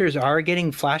characters are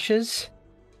getting flashes,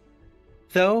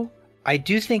 though, I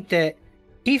do think that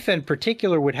Tifa in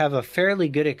particular would have a fairly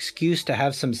good excuse to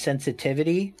have some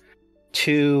sensitivity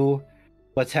to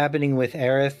what's happening with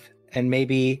Aerith and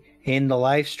maybe in the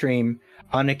live stream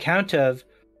on account of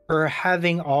her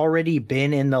having already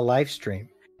been in the live stream.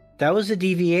 That was a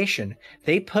deviation.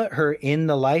 They put her in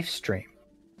the live stream.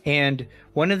 And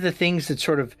one of the things that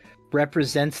sort of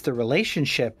represents the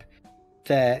relationship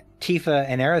that Tifa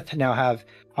and Aerith now have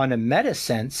on a meta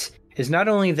sense is not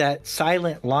only that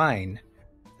silent line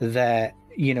that,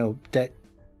 you know, that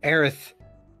Aerith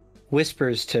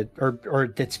whispers to,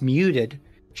 or that's muted.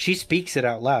 She speaks it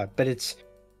out loud, but it's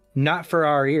not for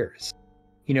our ears.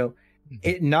 You know,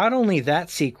 it not only that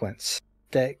sequence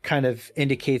that kind of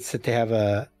indicates that they have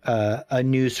a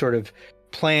new sort of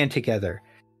plan together,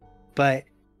 but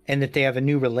and that they have a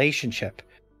new relationship.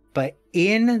 But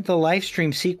in the live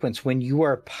stream sequence, when you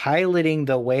are piloting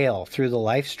the whale through the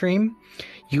live stream,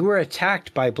 you are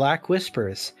attacked by black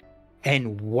whispers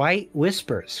and white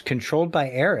whispers controlled by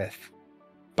Aerith,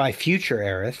 by future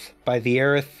Aerith, by the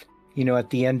Aerith, you know, at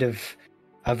the end of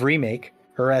remake,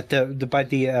 or at by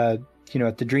the you know,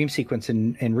 at the dream sequence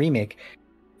in remake,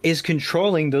 is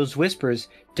controlling those whispers,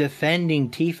 defending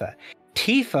Tifa.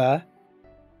 Tifa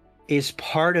is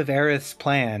part of Aerith's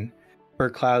plan for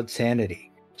Cloud's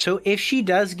sanity. So if she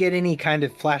does get any kind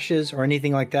of flashes or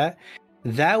anything like that,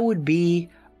 that would be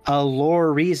a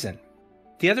lore reason.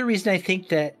 The other reason I think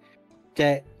that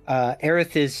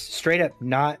Aerith is straight up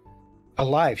not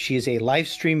alive, she is a live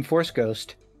stream Force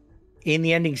Ghost in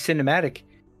the ending cinematic,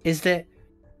 is that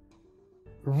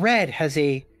Red has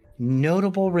a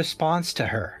notable response to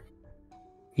her.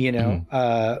 You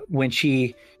know, when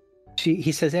he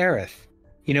says Aerith,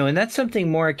 you know, and that's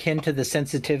something more akin to the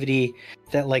sensitivity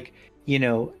that, like, you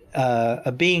know,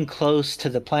 a being close to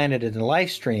the planet in the live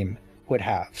stream would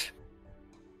have.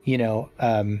 You know,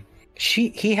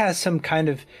 he has some kind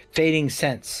of fading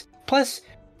sense. Plus,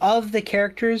 of the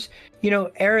characters, you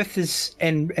know, Aerith is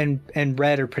and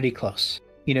Red are pretty close.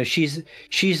 You know, she's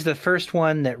the first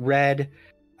one that Red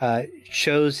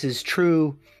shows his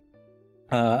true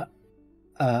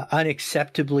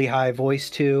unacceptably high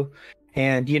voice to,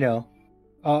 and you know,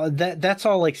 that's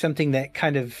all like something that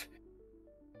kind of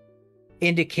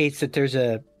indicates that there's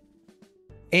a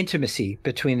intimacy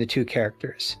between the two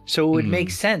characters. So it would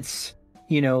make sense,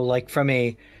 you know, like from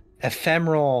a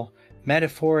ephemeral,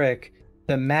 metaphoric,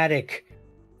 thematic,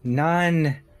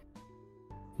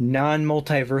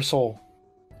 non-multiversal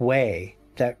way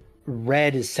that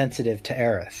Red is sensitive to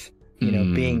Aerith, you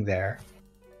know, being there.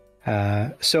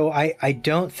 So I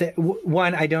don't think,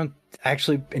 one, I don't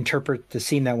actually interpret the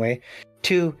scene that way.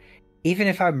 Two, even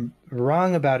if I'm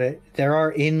wrong about it, there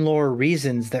are in-lore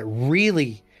reasons that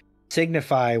really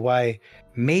signify why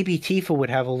maybe Tifa would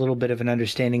have a little bit of an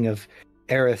understanding of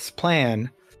Aerith's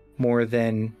plan more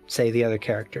than, say, the other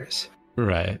characters.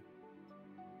 Right.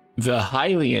 The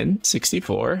Hylian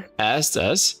 64 asked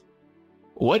us,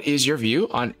 what is your view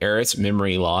on Aerith's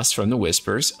memory loss from the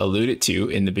whispers alluded to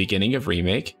in the beginning of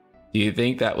Remake? Do you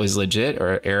think that was legit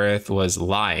or Aerith was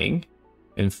lying?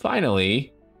 And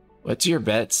finally, what's your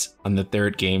bets on the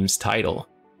third game's title?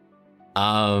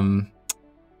 I'll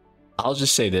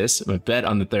just say this. My bet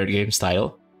on the third game's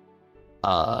title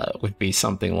would be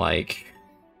something like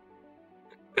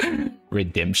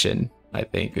Redemption, I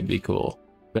think would be cool.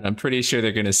 But I'm pretty sure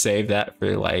they're going to save that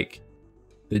for like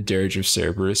the Dirge of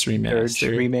Cerberus remaster.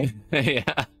 Dirge remake.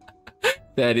 Yeah.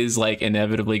 That is like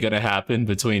inevitably going to happen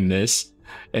between this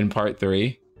and part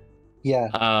 3. Yeah.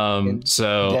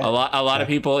 So a lot of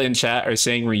people in chat are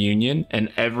saying Reunion,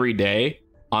 and every day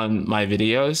on my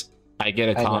videos I get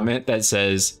a comment that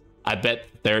says, I bet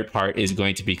the third part is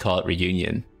going to be called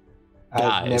Reunion.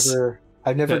 Guys,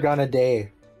 I've never gone a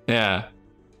day. Yeah.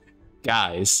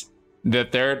 Guys, the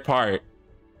third part,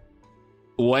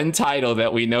 one title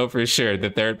that we know for sure the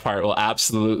third part will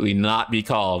absolutely not be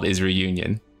called is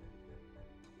Reunion.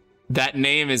 That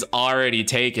name is already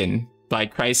taken by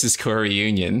Crisis Core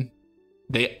Reunion.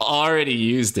 They already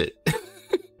used it.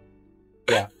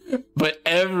 Yeah. But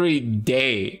every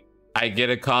day I get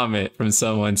a comment from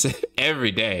someone,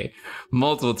 every day,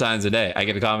 multiple times a day, I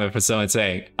get a comment from someone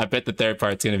saying, I bet the third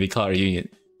part's going to be called Reunion.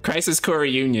 Crisis Core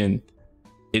Reunion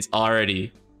is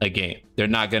already a game. They're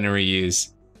not going to reuse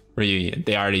Reunion.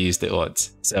 They already used it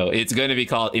once. So it's going to be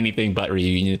called anything but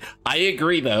Reunion. I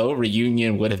agree, though.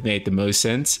 Reunion would have made the most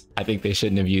sense. I think they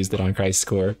shouldn't have used it on Crisis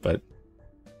Core, but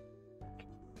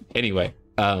anyway,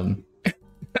 I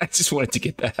just wanted to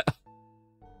get that out.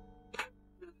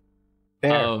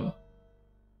 Fair.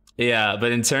 Yeah,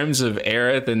 but in terms of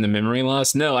Aerith and the memory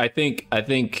loss, no, I think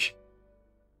that's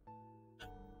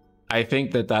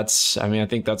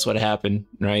what happened,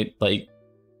 right? Like,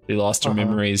 they lost her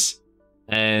memories.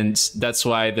 And that's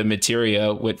why the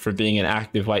materia went from being an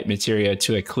active white materia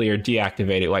to a clear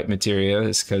deactivated white materia,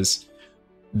 is because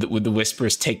the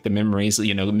whispers take the memories.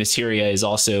 You know, materia is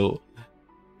also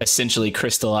essentially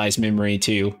crystallized memory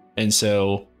too. And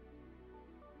so,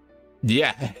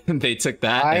 yeah, they took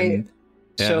that.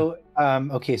 So,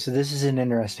 okay, so this is an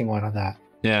interesting one on that.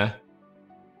 Yeah.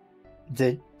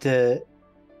 The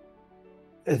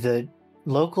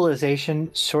localization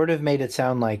sort of made it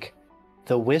sound like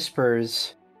the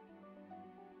whispers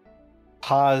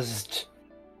caused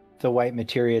the white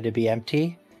materia to be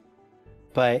empty,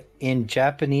 but in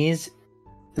Japanese,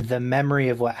 the memory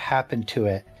of what happened to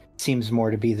it seems more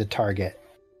to be the target.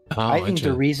 I think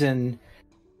the reason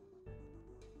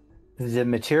the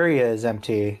materia is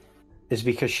empty is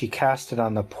because she cast it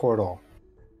on the portal.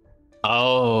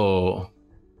 Oh.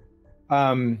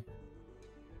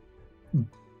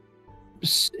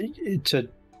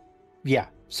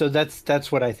 So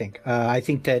that's what I think. I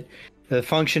think that the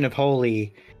function of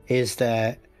holy is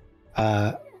that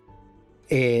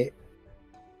it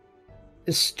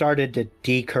started to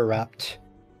decorrupt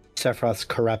Sephiroth's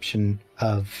corruption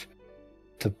of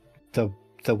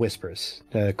the whispers,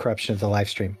 the corruption of the live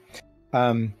stream.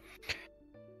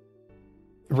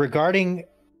 Regarding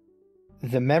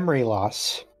the memory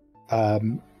loss,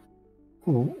 I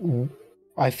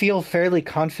feel fairly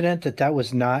confident that that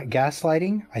was not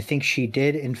gaslighting. I think she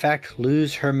did, in fact,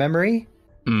 lose her memory.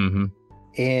 I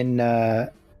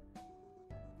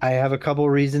have a couple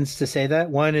reasons to say that.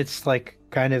 One, it's like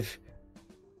kind of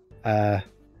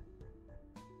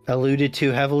alluded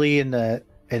to heavily in the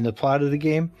plot of the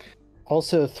game.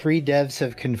 Also, 3 devs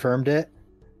have confirmed it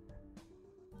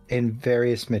in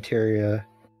various material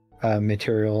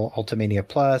Ultimania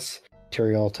Plus,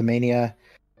 Material Ultimania,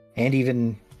 and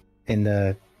even in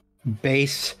the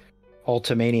base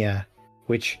Ultimania,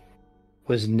 which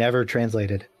was never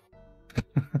translated.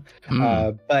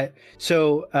 But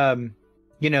so,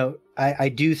 I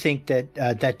do think that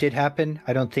that did happen.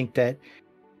 I don't think that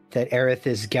Aerith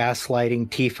is gaslighting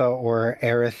Tifa or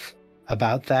Aerith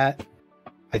about that.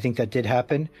 I think that did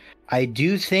happen. I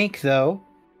do think, though,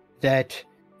 that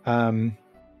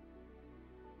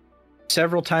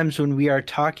several times when we are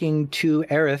talking to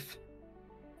Aerith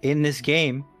in this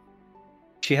game,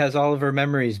 she has all of her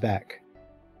memories back.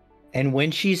 And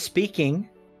when she's speaking,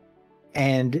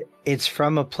 and it's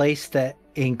from a place that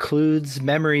includes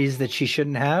memories that she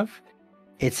shouldn't have,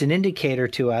 it's an indicator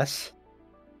to us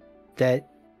that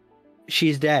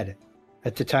she's dead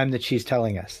at the time that she's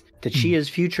telling us. That she is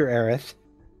future Aerith.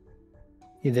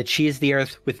 That she is the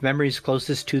Aerith with memories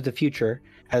closest to the future,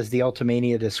 as the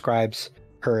Ultimania describes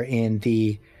her in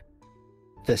the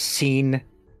scene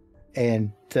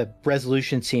and the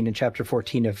resolution scene in chapter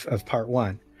 14 of part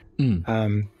 1.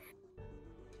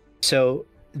 So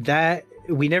that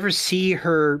we never see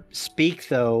her speak,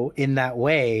 though, in that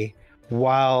way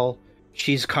while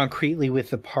she's concretely with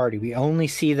the party. We only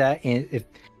see that in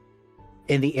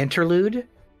the interlude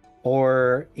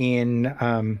or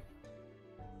in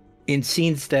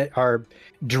scenes that are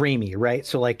dreamy, right?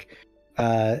 So like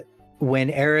when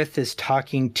Aerith is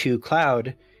talking to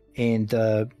Cloud in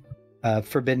the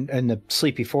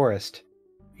Sleepy Forest,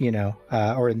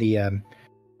 or in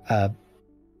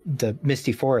the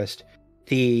Misty Forest,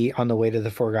 on the way to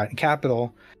the Forgotten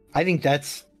Capital, I think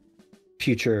that's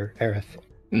future Aerith.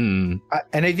 And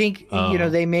I think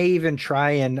they may even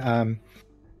try and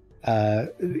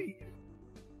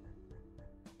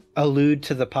allude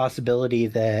to the possibility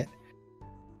that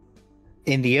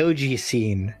in the OG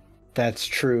scene, that's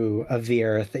true of the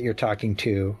Aerith that you're talking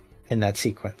to in that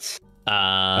sequence.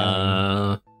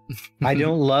 I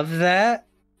don't love that.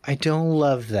 I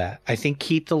think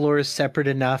keep the lore separate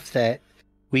enough that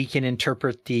we can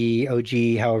interpret the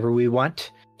OG however we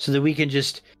want, so that we can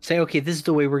just say, okay, this is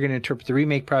the way we're going to interpret the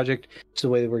remake project. It's the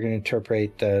way that we're going to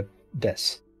interpret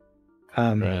this.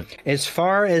 Right. As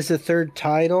far as the third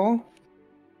title,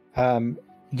 one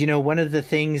of the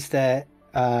things that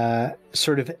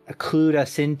sort of clued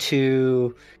us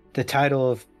into the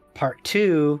title of part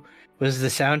 2 was the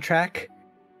soundtrack.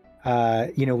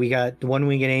 We got One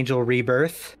Winged Angel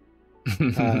Rebirth.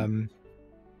 And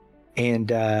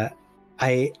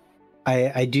I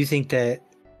do think that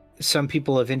some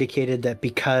people have indicated that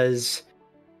because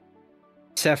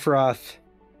Sephiroth,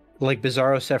 like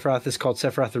Bizarro Sephiroth, is called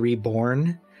Sephiroth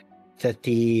Reborn, that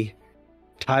the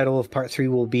title of part 3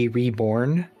 will be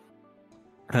Reborn.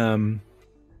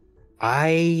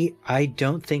 I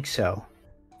don't think so.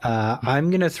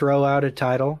 I'm gonna throw out a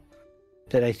title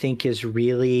that I think is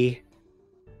really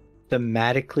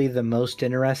thematically the most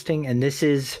interesting, and this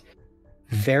is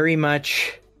very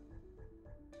much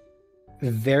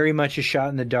a shot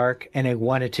in the dark, and I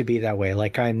want it to be that way.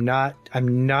 Like I'm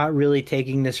not really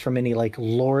taking this from any like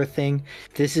lore thing.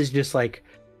 This is just like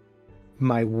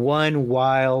my one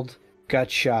wild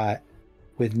gut shot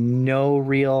with no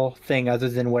real thing other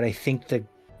than what I think the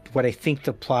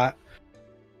plot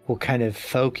will kind of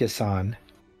focus on,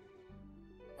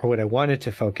 or what I wanted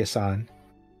to focus on.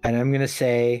 And I'm going to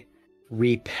say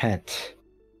repent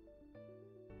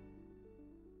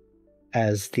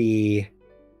as the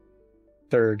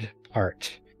third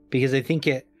part, because I think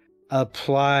it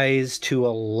applies to a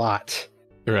lot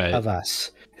of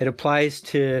us. It applies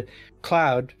to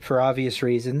Cloud for obvious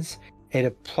reasons. It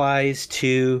applies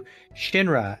to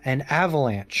Shinra and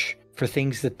Avalanche for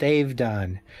things that they've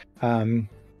done.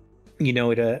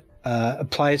 It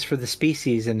applies for the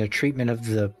species and the treatment of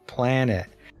the planet.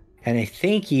 And I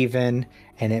think even,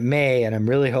 and it may, and I'm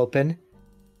really hoping,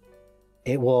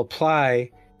 it will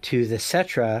apply to the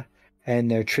Cetra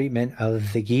and their treatment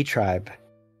of the Gi tribe.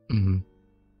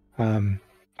 Mm-hmm.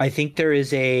 I think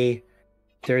there's a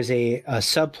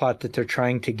subplot that they're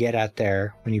trying to get at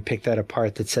there when you pick that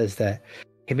apart that says that,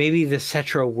 hey, maybe the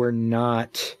Cetra were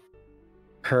not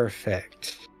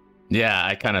perfect. Yeah,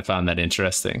 I kind of found that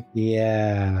interesting.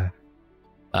 Yeah.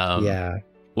 Yeah.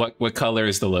 What color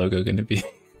is the logo going to be?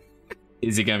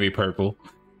 Is it going to be purple?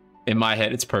 In my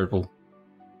head, it's purple.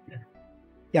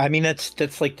 Yeah, I mean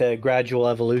that's like the gradual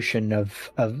evolution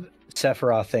of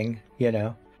Sephirothing, you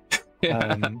know.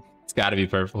 It's got to be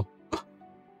purple.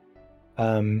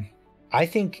 I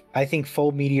think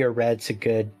Full Meteor Red's a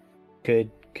good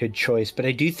choice, but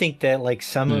I do think that like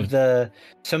some of the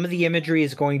imagery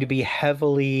is going to be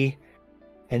heavily,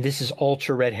 and this is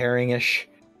ultra red herring-ish.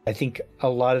 I think a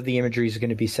lot of the imagery is going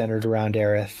to be centered around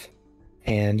Aerith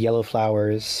and yellow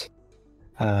flowers.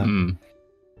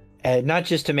 And not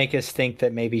just to make us think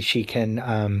that maybe she can,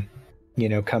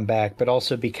 come back, but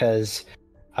also because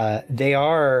they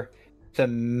are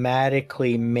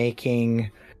thematically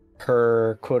making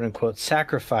her quote unquote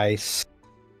sacrifice,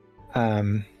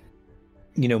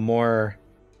 more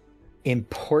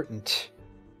important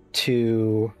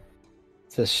to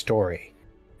the story.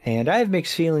 And I have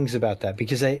mixed feelings about that,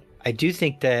 because I do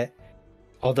think that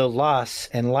although loss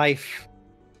and life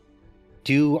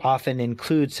do often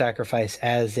include sacrifice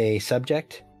as a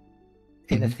subject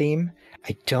in a theme,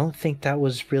 I don't think that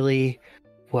was really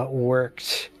what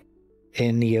worked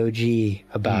in the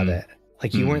OG about it.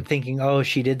 Like you weren't thinking, oh,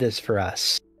 she did this for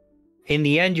us. In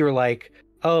the end, you're like,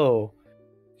 oh,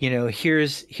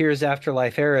 here's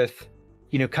Afterlife Aerith,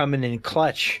 coming in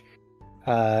clutch,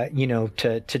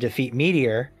 to defeat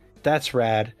Meteor. That's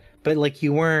rad. But like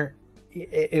you weren't,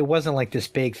 it wasn't like this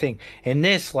big thing. And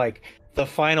this, like, the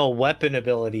final weapon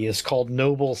ability is called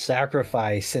Noble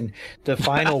Sacrifice, and the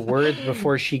final word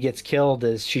before she gets killed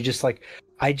is she just like,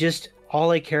 all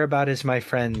I care about is my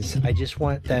friends. I just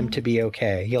want them to be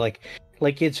okay. You're like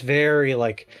it's very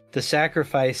like the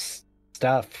sacrifice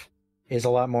stuff is a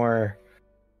lot more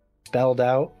spelled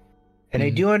out. And I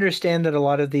do understand that a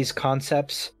lot of these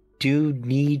concepts do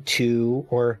need to,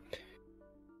 or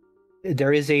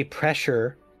there is a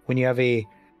pressure when you have a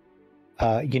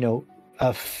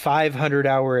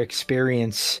 500-hour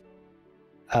experience,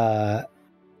 covering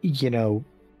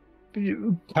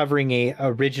a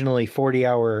originally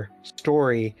 40-hour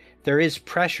story. There is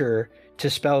pressure to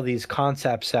spell these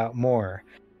concepts out more,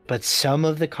 but some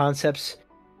of the concepts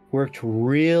worked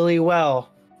really well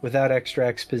without extra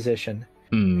exposition.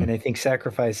 And I think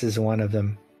sacrifice is one of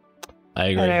them. I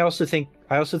agree. And I also think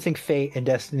fate and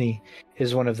destiny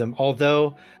is one of them.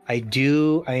 Although I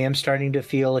am starting to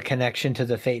feel a connection to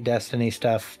the fate destiny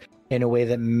stuff in a way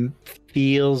that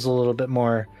feels a little bit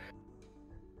more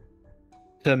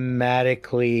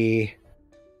thematically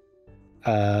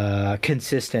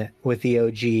consistent with the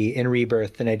OG in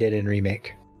Rebirth than I did in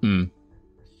Remake.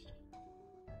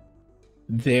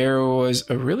 There was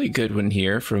a really good one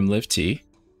here from Liv-T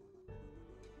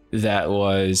that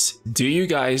was, do you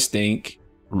guys think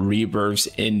Rebirth's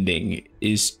ending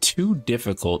is too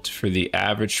difficult for the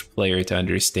average player to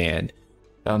understand?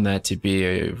 Found that to be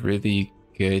a really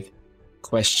good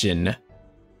question.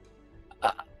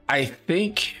 I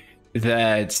think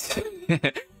that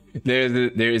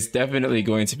there's definitely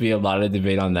going to be a lot of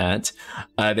debate on that.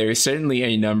 There is certainly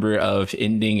a number of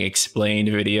ending explained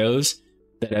videos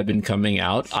that have been coming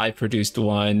out. I produced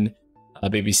one.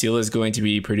 BabySeal is going to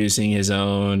be producing his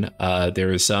own.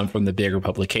 There are some from the bigger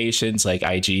publications like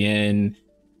IGN,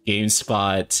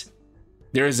 GameSpot.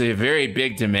 there's a very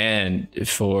big demand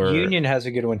for Union has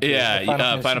a good one too. Yeah,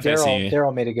 Final Fantasy.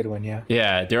 Daryl made a good one. Yeah,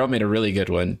 Daryl made a really good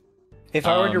one. If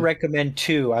I were to recommend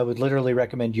two, I would literally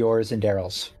recommend yours and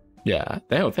Daryl's. Yeah.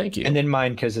 Oh, thank you. And then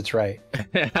mine, because it's right.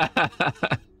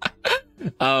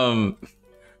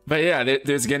 But yeah,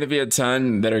 there's going to be a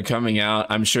ton that are coming out.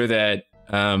 I'm sure that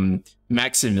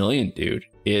Maximilian dude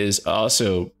is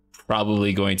also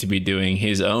probably going to be doing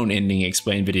his own ending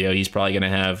explain video. He's probably going to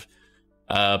have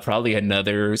probably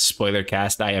another spoiler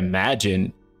cast, I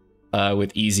imagine,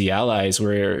 with Easy Allies,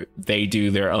 where they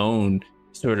do their own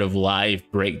sort of live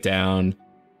breakdown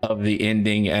of the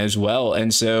ending as well.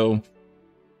 And so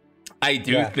I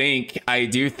do think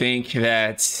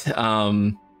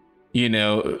that you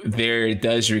know, there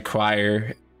does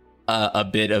require a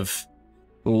bit of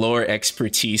lore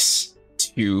expertise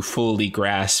to fully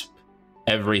grasp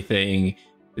everything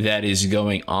that is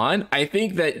going on. I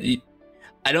think that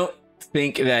I don't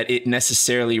think that it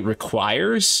necessarily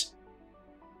requires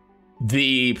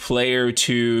the player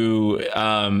to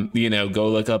you know, go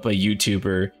look up a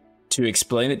YouTuber to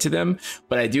explain it to them,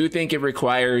 but I do think it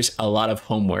requires a lot of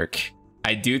homework.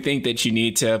 I do think that you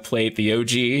need to play the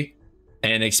OG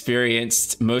and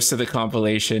experienced most of the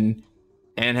compilation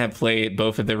and have played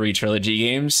both of the re-trilogy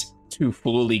games to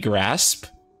fully grasp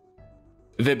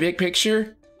the big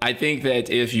picture. I think that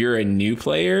if you're a new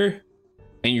player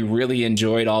and you really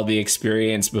enjoyed all the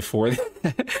experience before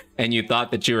and you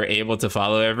thought that you were able to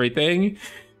follow everything,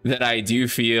 that I do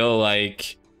feel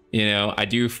like, you know, I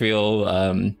do feel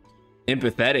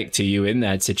empathetic to you in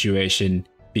that situation,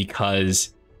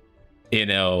 because, you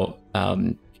know,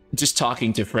 just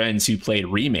talking to friends who played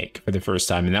Remake for the first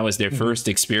time, and that was their first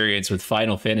experience with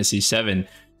Final Fantasy VII.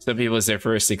 Some people, it's their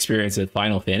first experience with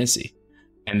Final Fantasy,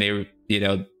 and they, you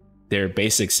know, their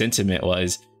basic sentiment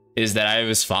is that I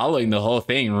was following the whole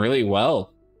thing really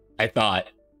well, I thought,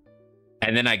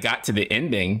 and then I got to the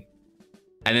ending,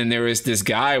 and then there was this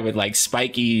guy with like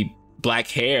spiky black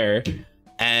hair,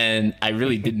 and I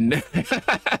really didn't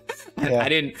I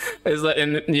didn't,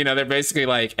 and you know, they're basically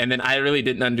like, and then I really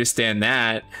didn't understand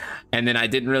that, and then I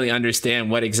didn't really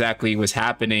understand what exactly was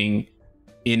happening,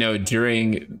 you know,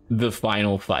 during the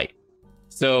final fight.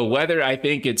 So whether I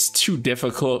think it's too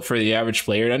difficult for the average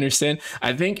player to understand,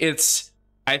 I think it's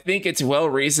well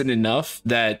reasoned enough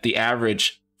that the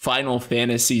average Final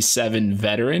Fantasy VII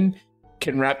veteran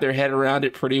can wrap their head around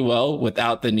it pretty well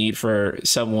without the need for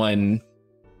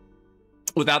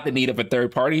without the need of a third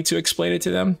party to explain it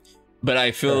to them. But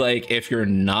I feel like if you're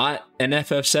not an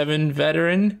FF7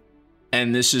 veteran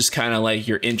and this is kind of like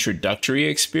your introductory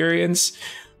experience,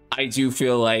 I do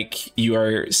feel like you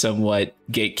are somewhat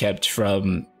gatekept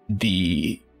from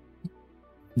the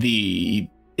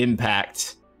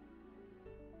impact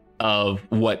of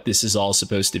what this is all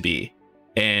supposed to be.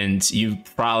 And you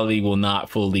probably will not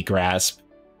fully grasp,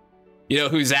 you know,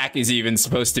 who Zack is even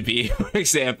supposed to be, for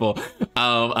example,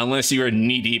 unless you are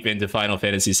knee deep into Final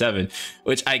Fantasy VII,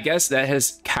 which I guess that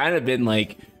has kind of been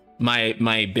like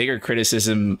my bigger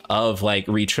criticism of like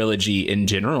re-trilogy in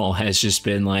general, has just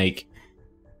been like,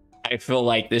 I feel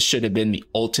like this should have been the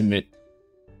ultimate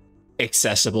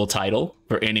accessible title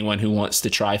for anyone who wants to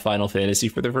try Final Fantasy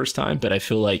for the first time. But I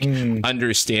feel like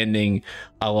understanding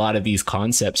a lot of these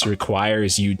concepts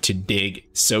requires you to dig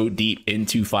so deep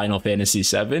into Final Fantasy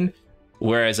VII.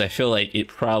 Whereas I feel like it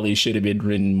probably should have been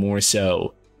written more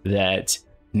so that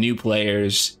new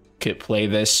players could play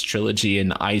this trilogy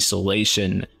in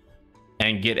isolation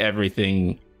and get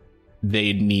everything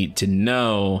they need to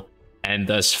know. And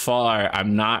thus far,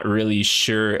 I'm not really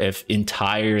sure if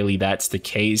entirely that's the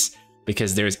case,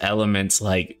 because there's elements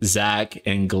like Zack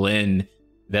and Glenn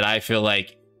that I feel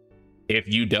like if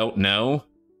you don't know,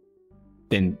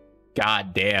 then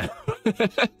goddamn.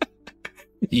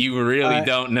 You really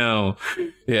don't know.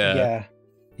 Yeah.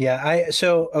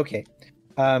 Okay.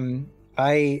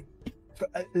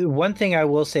 One thing I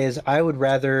will say is I would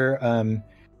rather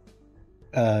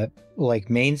like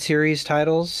main series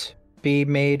titles be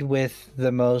made with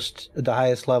the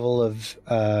highest level of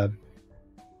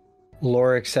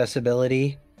lore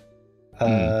accessibility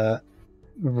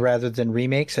rather than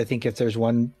remakes. I think if there's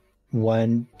one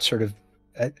sort of,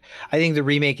 I think the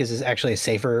remake is actually a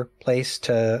safer place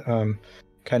to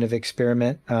kind of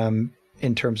experiment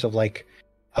in terms of like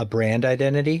a brand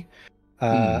identity.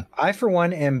 I, for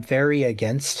one, am very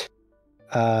against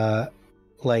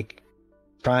like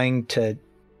trying to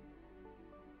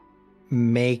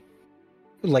make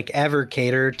like ever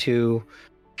cater to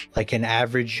like an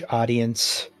average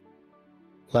audience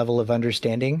level of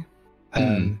understanding.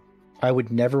 I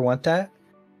would never want that.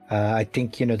 I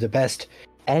think, you know, the best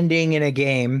ending in a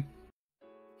game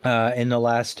in the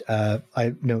last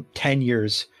 10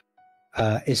 years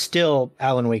is still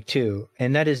Alan Wake 2,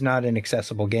 and that is not an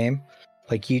accessible game.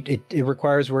 Like it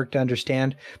requires work to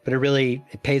understand, but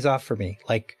it pays off for me.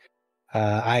 Like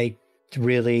I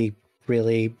really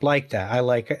like that. I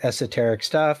like esoteric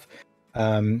stuff.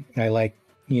 I like,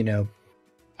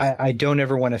 I don't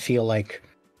ever want to feel like,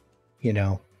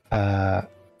 I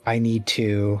need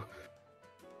to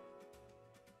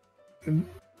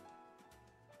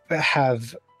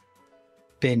have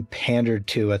been pandered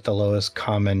to at the lowest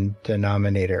common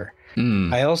denominator.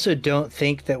 I also don't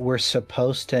think that we're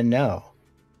supposed to know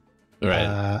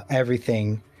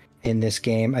everything in this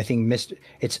game. I think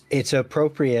it's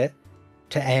appropriate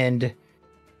to end,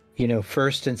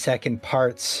 first and second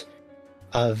parts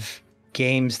of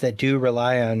games that do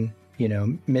rely on,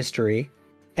 mystery,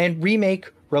 and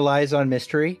Remake relies on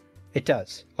mystery. It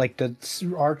does. Like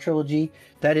our trilogy,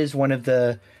 that is one of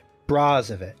the bras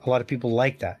of it. A lot of people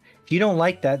like that. If you don't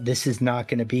like that, this is not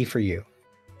going to be for you.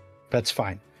 That's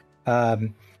fine.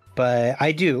 But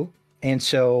I do. And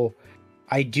so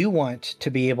I do want to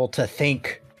be able to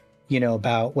think,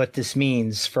 about what this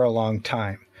means for a long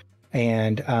time.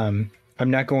 And I'm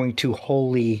not going to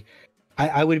wholly.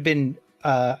 I would have been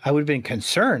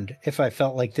concerned if I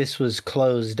felt like this was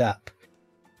closed up.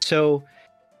 So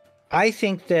I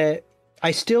think that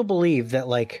I still believe that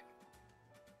like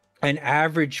an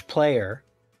average player,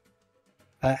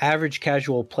 average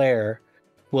casual player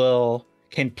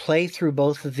can play through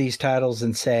both of these titles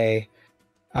and say,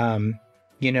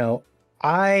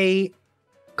 I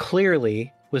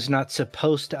clearly was not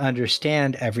supposed to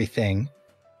understand everything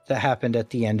that happened at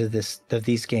the end of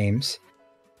these games.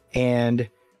 And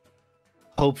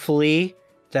hopefully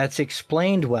that's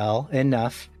explained well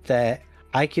enough that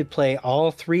I could play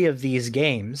all three of these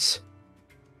games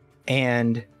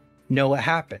and know what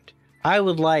happened. I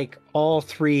would like all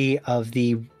three of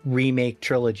the Remake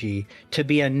trilogy to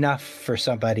be enough for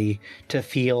somebody to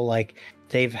feel like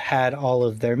they've had all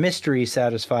of their mysteries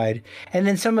satisfied. And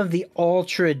then some of the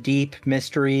ultra deep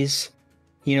mysteries,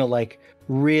 like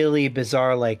really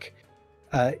bizarre, like,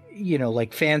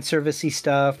 like fan servicey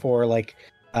stuff, or like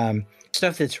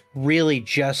stuff that's really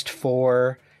just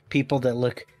for people that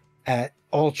look at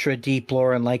ultra deep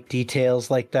lore and like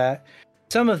details like that.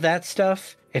 Some of that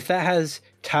stuff, if that has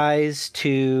ties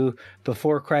to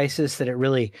Before Crisis, that it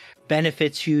really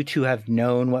benefits you to have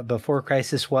known what Before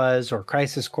Crisis was, or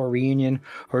Crisis Core Reunion,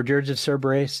 or Dirge of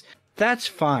Cerberus, that's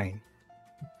fine.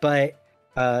 But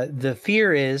the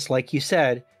fear is, like you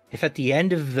said, if at the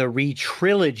end of the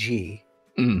re-trilogy,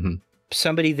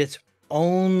 somebody that's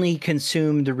only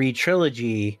consumed the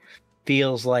re-trilogy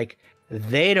feels like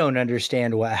they don't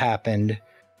understand what happened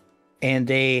and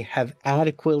they have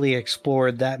adequately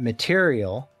explored that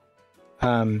material,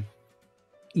 that's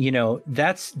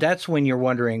when you're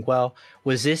wondering, well,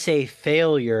 was this a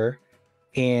failure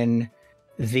in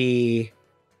the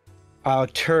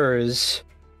auteur's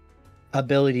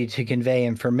ability to convey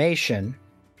information?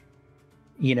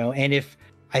 And if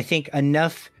I think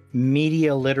enough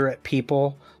media literate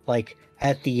people, like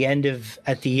at the end of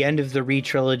the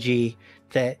re-trilogy,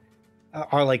 that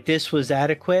are like, this was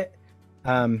adequate,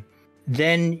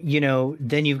 then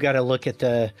you've got to look at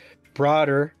the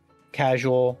broader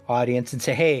casual audience and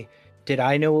say, hey, did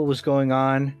I know what was going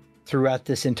on throughout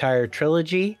this entire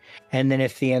trilogy? And then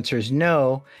if the answer is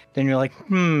no, then you're like,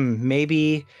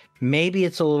 maybe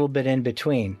it's a little bit in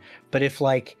between. But if,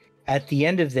 like, at the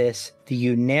end of this, the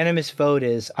unanimous vote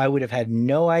is I would have had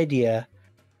no idea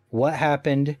what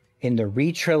happened in the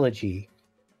re-trilogy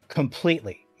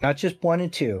completely, not just 1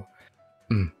 and 2,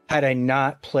 had I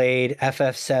not played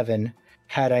FF7,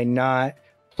 had I not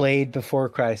played Before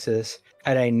Crisis,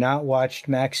 had I not watched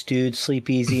Max Dude Sleep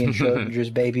Easy and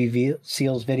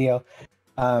SchrodingersBabySeal's video,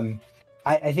 I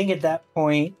think at that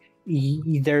point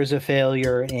there's a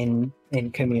failure in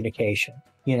communication.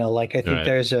 I think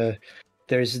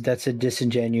that's a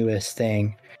disingenuous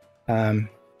thing. But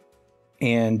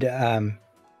that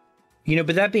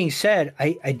being said,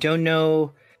 I don't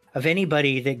know of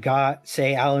anybody that got,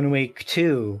 say, Alan Wake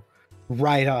 2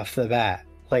 right off the bat.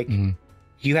 Like,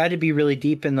 you had to be really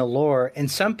deep in the lore.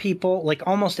 And some people, like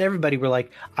almost everybody, were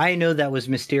like, I know that was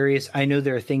mysterious. I know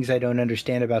there are things I don't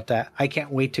understand about that. I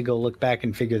can't wait to go look back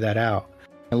and figure that out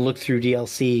and look through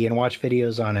DLC and watch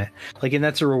videos on it. Like, and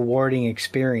that's a rewarding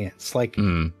experience. Like,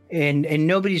 and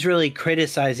nobody's really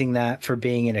criticizing that for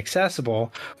being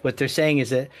inaccessible. What they're saying is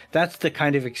that that's the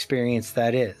kind of experience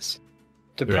that is.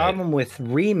 The problem with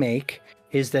Remake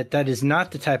is that is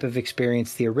not the type of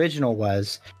experience the original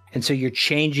was. And so you're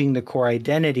changing the core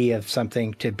identity of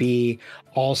something to be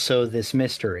also this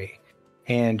mystery.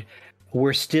 And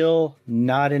we're still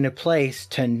not in a place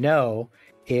to know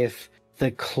if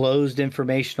the closed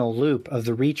informational loop of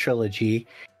the re-trilogy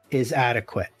is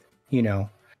adequate,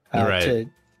 Right.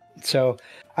 So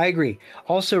I agree.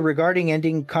 Also, regarding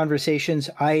ending conversations,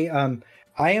 I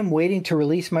am waiting to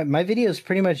release my video is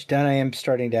pretty much done. I am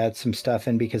starting to add some stuff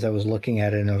in because I was looking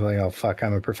at it and I was like, oh fuck,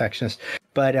 I'm a perfectionist.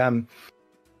 But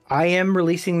I am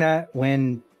releasing that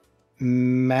when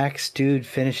Max Dude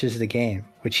finishes the game,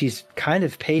 which he's kind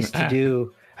of paced to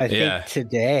do, I think,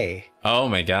 today. Oh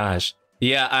my gosh.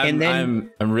 Yeah,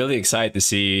 I'm really excited to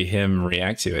see him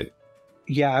react to it.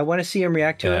 Yeah, I want to see him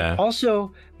react to it.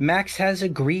 Also, Max has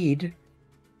agreed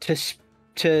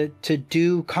to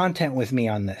do content with me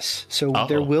on this. So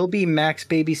there will be Max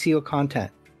Baby Seal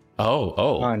content.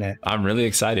 On it. I'm really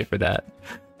excited for that.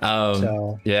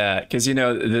 Yeah, because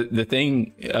the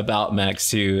thing about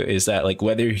Max too is that, like,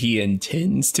 whether he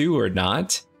intends to or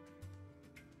not,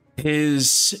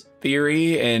 his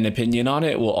theory and opinion on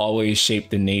it will always shape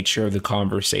the nature of the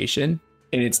conversation.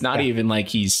 And it's not even like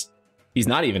he's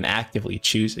not even actively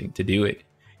choosing to do it.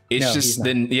 It's just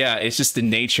it's just the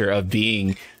nature of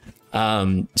being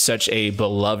such a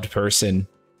beloved person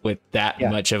with that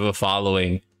much of a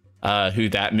following, who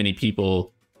that many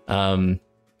people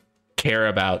care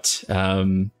about,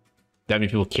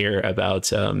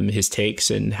 his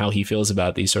takes and how he feels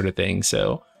about these sort of things.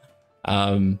 So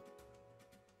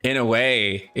in a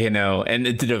way, and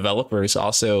the developers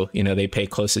also, they pay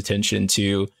close attention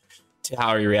to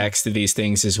how he reacts to these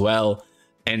things as well.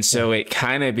 And so it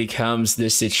kind of becomes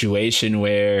this situation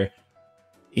where,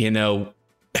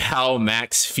 how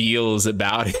Max feels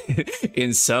about it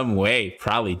in some way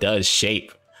probably does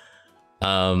shape,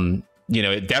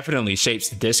 it definitely shapes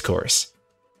the discourse,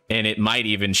 and it might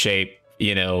even shape,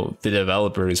 the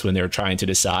developers when they're trying to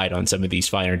decide on some of these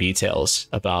finer details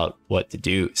about what to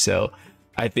do. So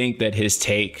I think that his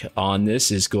take on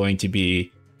this is going to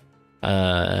be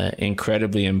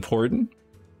incredibly important.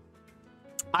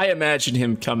 I imagine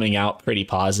him coming out pretty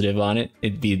positive on it.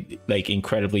 It'd be like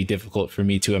incredibly difficult for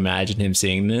me to imagine him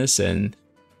seeing this and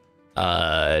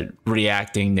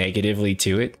reacting negatively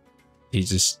to it.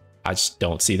 I just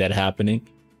don't see that happening.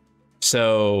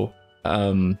 So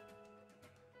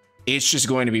it's just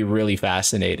going to be really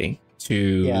fascinating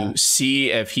to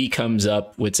see if he comes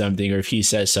up with something or if he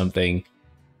says something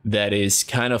that is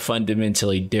kind of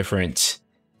fundamentally different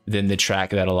than the track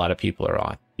that a lot of people are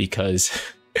on. Because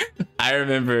I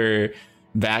remember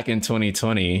back in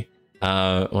 2020,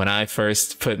 when I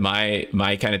first put my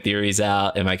kind of theories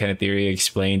out and my kind of theory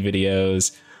explained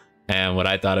videos and what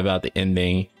I thought about the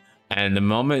ending, and the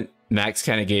moment Max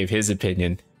kind of gave his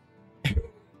opinion,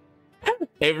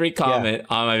 every comment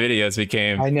on my videos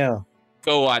became, I know,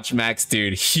 go watch Max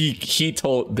Dude. He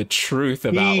told the truth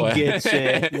about what he gets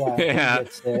it. Yeah, he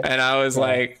gets it. And I was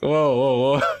like,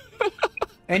 whoa.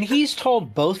 And he's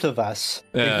told both of us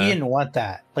that he didn't want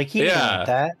that. Like, he didn't want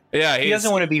that. Yeah, he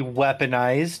doesn't want to be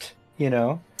weaponized,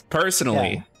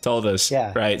 Personally told us,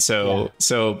 right? So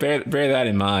bear that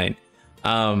in mind.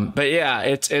 But yeah,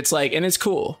 it's like, and it's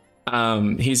cool.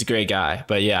 He's a great guy,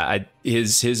 but yeah,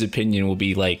 his opinion will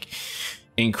be like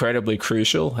incredibly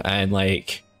crucial, and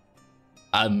like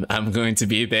I'm going to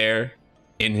be there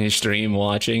in his stream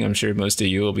watching. I'm sure most of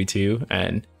you will be too,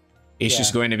 and it's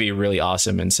just going to be really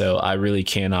awesome. And so I really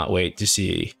cannot wait to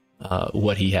see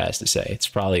what he has to say. It's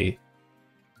probably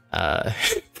the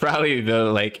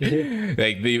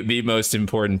most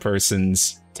important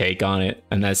person's take on it,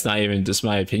 and that's not even just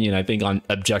my opinion. I think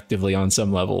objectively on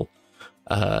some level.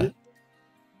 I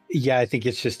think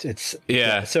it's so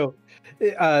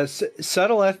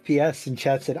subtle FPS in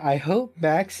chat said, I hope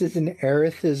Max is an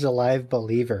Aerith is alive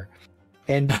believer.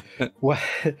 And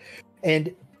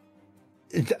and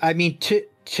I mean, to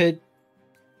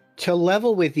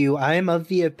level with you, I'm of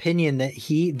the opinion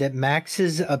that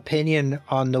Max's opinion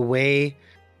on the way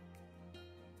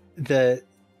the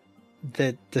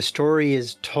story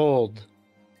is told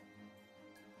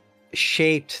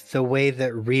shaped the way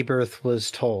that Rebirth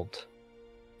was told.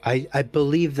 I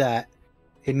believe that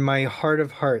in my heart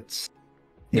of hearts.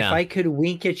 If I could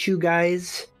wink at you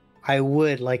guys, I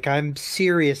would. Like, I'm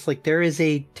serious. Like, there is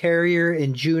a Terrier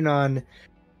in Junon.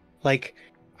 Like,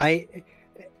 I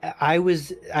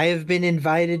have been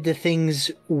invited to things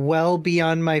well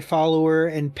beyond my follower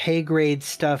and pay grade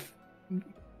stuff,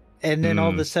 and then all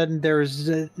of a sudden there's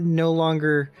no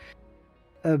longer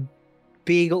a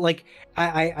beagle. Like,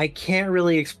 I can't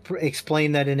really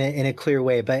explain that in a clear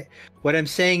way, but what I'm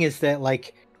saying is that,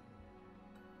 like,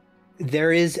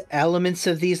 there is elements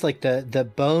of these, like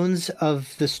the bones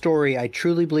of the story, I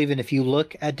truly believe, and if you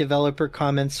look at developer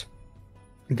comments,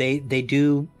 they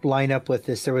do line up with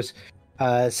this. There was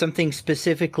something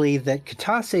specifically that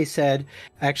Katase said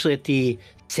actually at the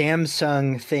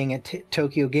Samsung thing at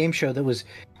Tokyo Game Show that was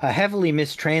heavily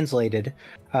mistranslated.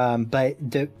 But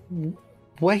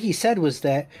what he said was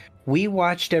that we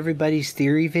watched everybody's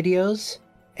theory videos,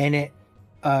 and it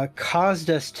caused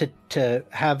us to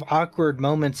have awkward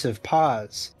moments of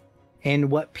pause.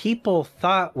 And what people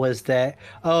thought was that,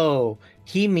 oh,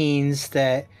 he means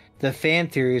that the fan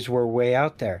theories were way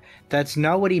out there. That's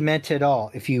not what he meant at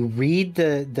all. If you read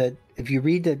the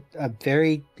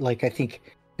very, like, I think,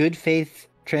 good faith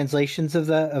translations of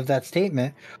that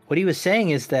statement, what he was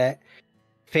saying is that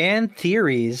fan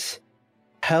theories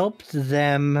helped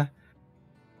them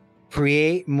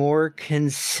create more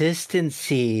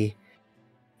consistency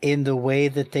in the way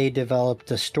that they developed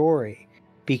the story,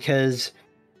 because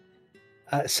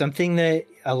something that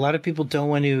a lot of people don't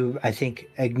want to, I think,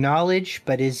 acknowledge,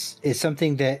 but is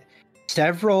something that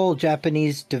several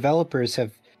Japanese developers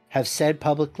have said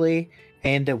publicly,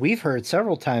 and that we've heard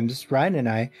several times, Ryan and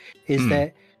I, is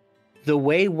that the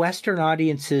way Western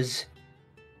audiences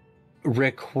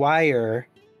require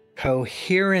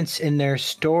coherence in their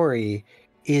story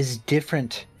is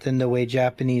different than the way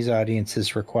Japanese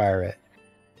audiences require it.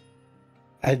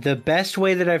 The best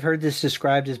way that I've heard this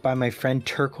described is by my friend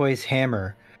Turquoise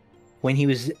Hammer, when he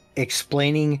was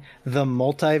explaining the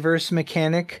multiverse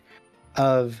mechanic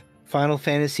of Final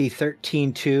Fantasy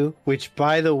 13-2, which,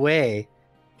 by the way,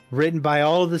 written by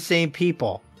all of the same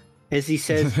people, as he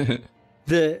says,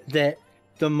 the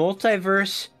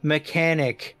multiverse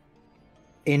mechanic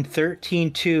in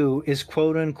 13-2 is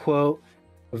quote unquote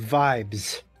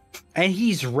vibes. And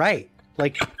he's right.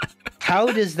 Like, how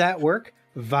does that work?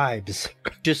 Vibes.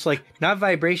 Just like, not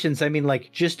vibrations, I mean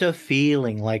like just a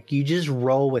feeling, like you just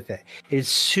roll with it. It's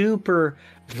super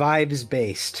vibes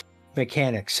based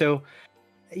mechanics. So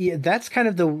yeah, that's kind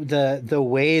of the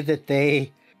way that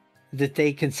they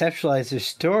conceptualize their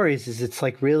stories, is it's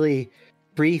like really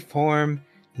free form,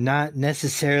 not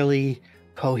necessarily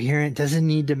coherent, doesn't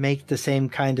need to make the same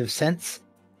kind of sense.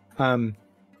 And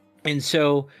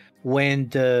so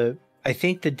when I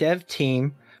think the dev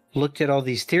team looked at all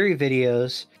these theory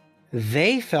videos,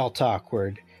 they felt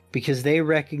awkward because they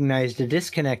recognized a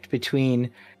disconnect between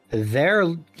their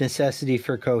necessity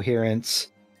for coherence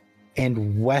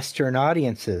and Western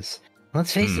audiences.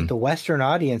 Let's face it, the Western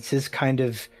audience is kind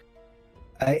of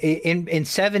in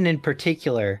 7 in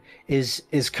particular is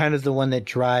kind of the one that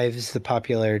drives the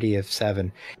popularity of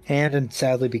 7, and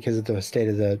sadly because of the state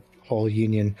of the whole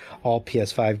union, all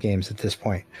PS5 games at this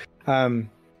point. And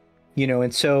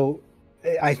so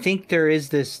I think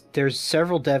there's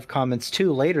several dev comments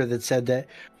too later that said that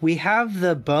we have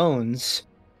the bones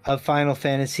of Final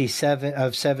Fantasy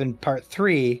 7 Part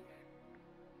 3,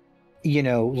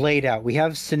 laid out. We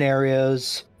have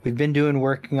scenarios. We've been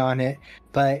working on it,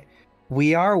 but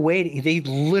we are waiting. They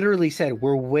literally said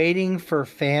we're waiting for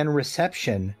fan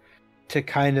reception to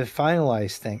kind of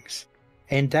finalize things.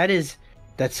 And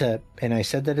and I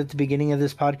said that at the beginning of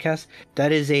this podcast,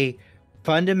 that is a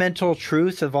fundamental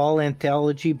truth of all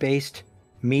anthology-based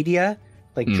media.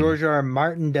 Like George R. R.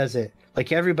 Martin does it,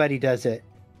 like everybody does it,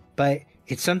 but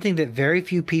it's something that very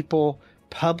few people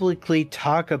publicly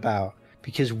talk about,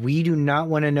 because we do not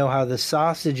want to know how the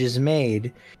sausage is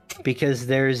made, because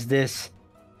there's this,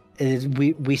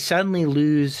 we suddenly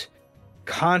lose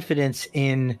confidence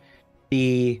in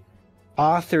the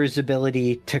author's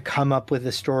ability to come up with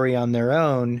a story on their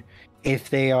own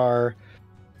if they are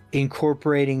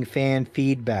incorporating fan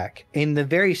feedback. In the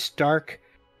very stark,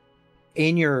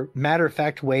 in your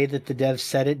matter-of-fact way that the devs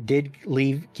said it, did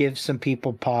give some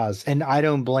people pause, and I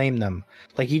don't blame them.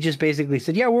 Like, he just basically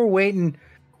said, yeah, we're waiting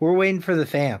for the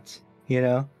fans,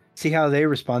 see how they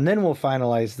respond, then we'll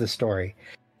finalize the story.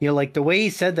 Like the way he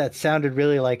said that sounded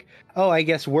really like, oh, I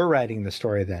guess we're writing the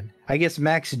story then. I guess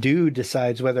Max Dew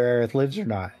decides whether Aerith lives or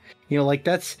not. Like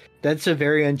that's a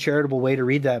very uncharitable way to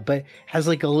read that, but has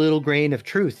like a little grain of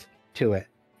truth to it.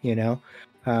 It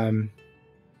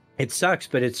sucks,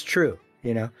 but it's true.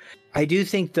 I do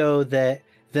think though that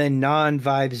the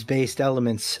non-vibes based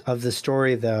elements of the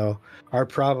story though are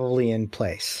probably in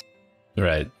place.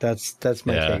 Right. That's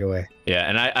my takeaway. Yeah,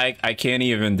 and I can't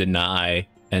even deny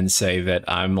and say that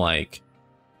I'm like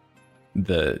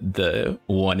the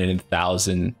 1 in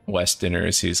 1,000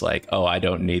 Westerners who's like, oh, I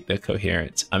don't need the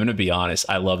coherence. I'm gonna be honest,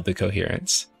 I love the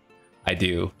coherence. I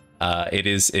do. It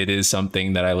is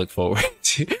something that I look forward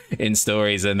to in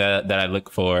stories, and that I look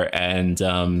for. And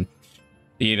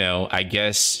I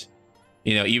guess,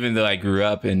 even though I grew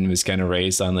up and was kind of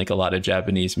raised on like a lot of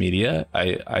Japanese media,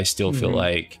 I still feel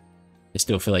like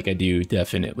I do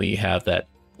definitely have that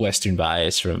Western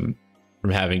bias from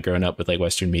having grown up with like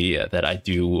Western media, that I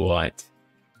do want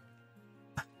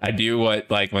I do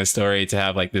want like my story to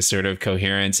have like this sort of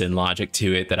coherence and logic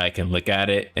to it that I can look at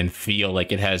it and feel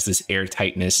like it has this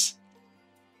airtightness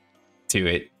to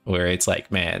it, where it's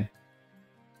like, man,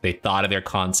 they thought of their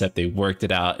concept, they worked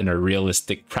it out in a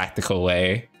realistic, practical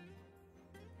way.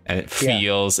 And it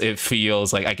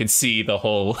feels like I can see the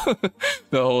whole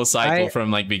the whole cycle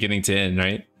from like beginning to end,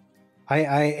 right?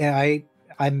 I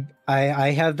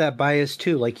have that bias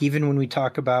too. Like even when we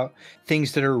talk about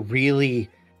things that are really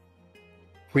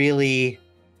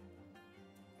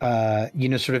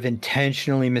sort of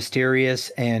intentionally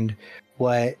mysterious and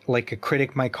what like a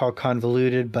critic might call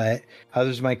convoluted, but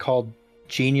others might call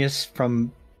genius,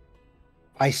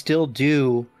 I still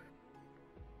do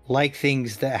like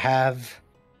things that have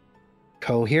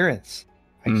coherence.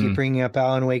 I keep bringing up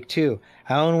Alan Wake 2.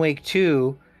 Alan Wake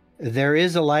 2, there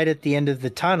is a light at the end of the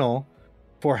tunnel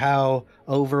for how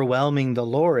overwhelming the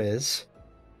lore is,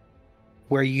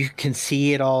 where you can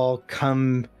see it all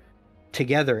come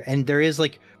together. And there is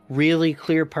like really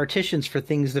clear partitions for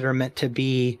things that are meant to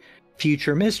be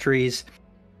future mysteries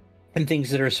and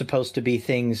things that are supposed to be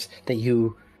things that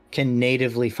you can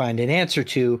natively find an answer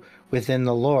to within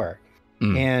the lore.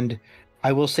 And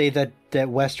I will say that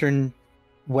Western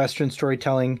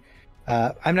storytelling,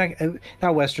 I'm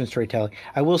not Western storytelling.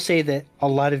 I will say that a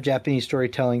lot of Japanese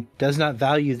storytelling does not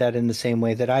value that in the same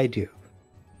way that I do.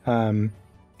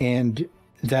 And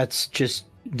that's just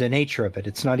the nature of it.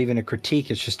 It's not even a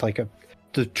critique. It's just like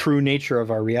the true nature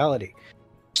of our reality.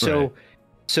 So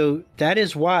that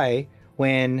is why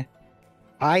when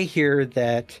I hear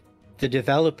that the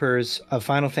developers of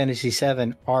Final Fantasy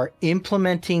VII are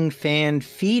implementing fan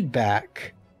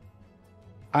feedback,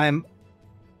 I'm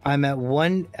at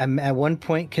one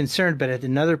point concerned, but at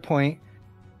another point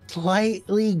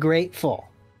slightly grateful,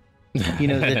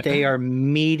 that they are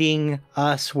meeting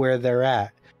us where they're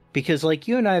at. Because like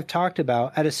you and I have talked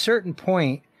about, at a certain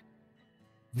point,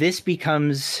 this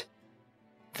becomes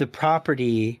the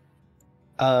property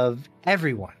of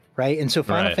everyone, right? And so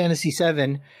Final Fantasy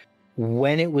VII,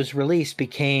 when it was released,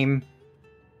 became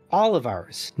all of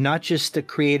ours, not just the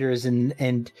creators.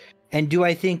 And do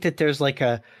I think that there's like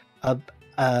a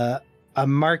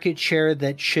market share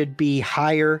that should be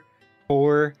higher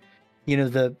for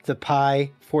the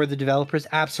pie for the developers?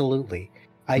 Absolutely.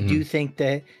 I do think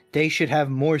that they should have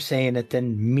more say in it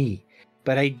than me,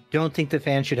 but I don't think the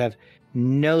fans should have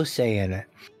no say in it.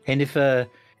 And if a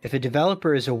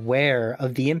developer is aware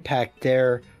of the impact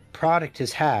their product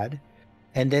has had,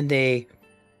 and then their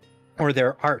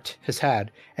art has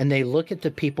had, and they look at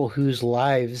the people whose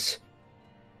lives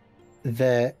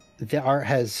the art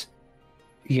has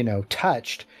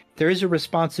touched, there is a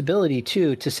responsibility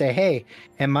too to say, hey,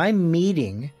 am I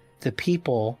meeting the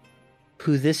people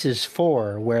who this is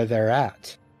for where they're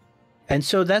at? And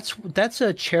so that's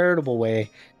a charitable way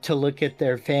to look at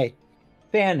their fan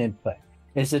input,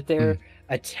 is that they're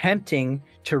attempting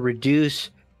to reduce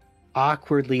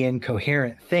awkwardly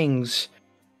incoherent things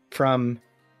from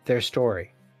their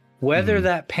story. Whether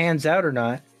that pans out or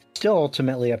not, still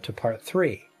ultimately up to part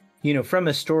 3. From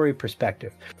a story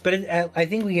perspective. But I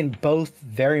think we can both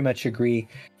very much agree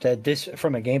that this,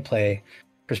 from a gameplay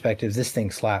perspective, this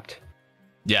thing slapped.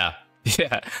 Yeah.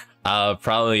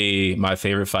 Probably my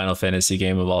favorite Final Fantasy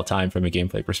game of all time from a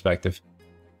gameplay perspective.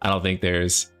 I don't think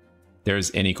there's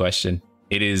any question.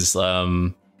 It is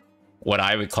what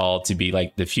I would call to be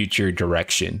like the future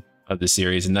direction of the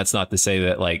series. And that's not to say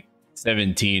that like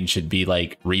 17 should be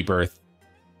like Rebirth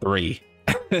 3,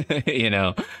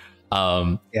 but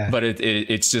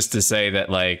it's just to say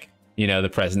that like, the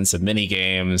presence of mini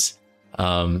games,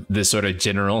 this sort of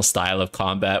general style of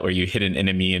combat where you hit an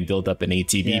enemy and build up an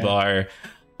ATB bar,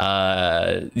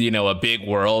 a big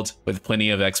world with plenty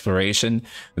of exploration.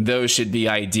 Those should be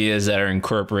ideas that are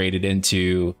incorporated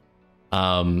into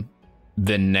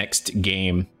the next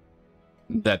game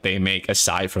that they make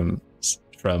aside from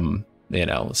 7.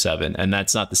 And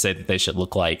that's not to say that they should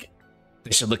look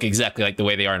exactly like the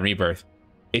way they are in Rebirth.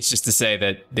 It's just to say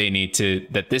that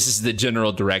that this is the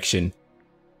general direction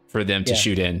for them to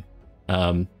shoot in.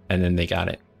 And then they got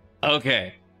it.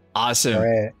 Okay. Awesome. All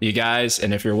right. You guys.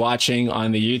 And if you're watching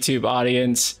on the YouTube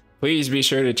audience, please be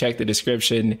sure to check the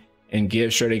description and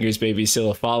give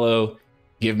SchrodingersBabySeal a follow.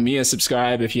 Give me a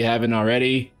subscribe if you haven't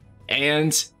already.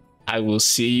 And I will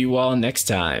see you all next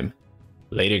time.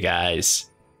 Later, guys.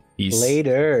 Peace.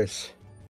 Laters.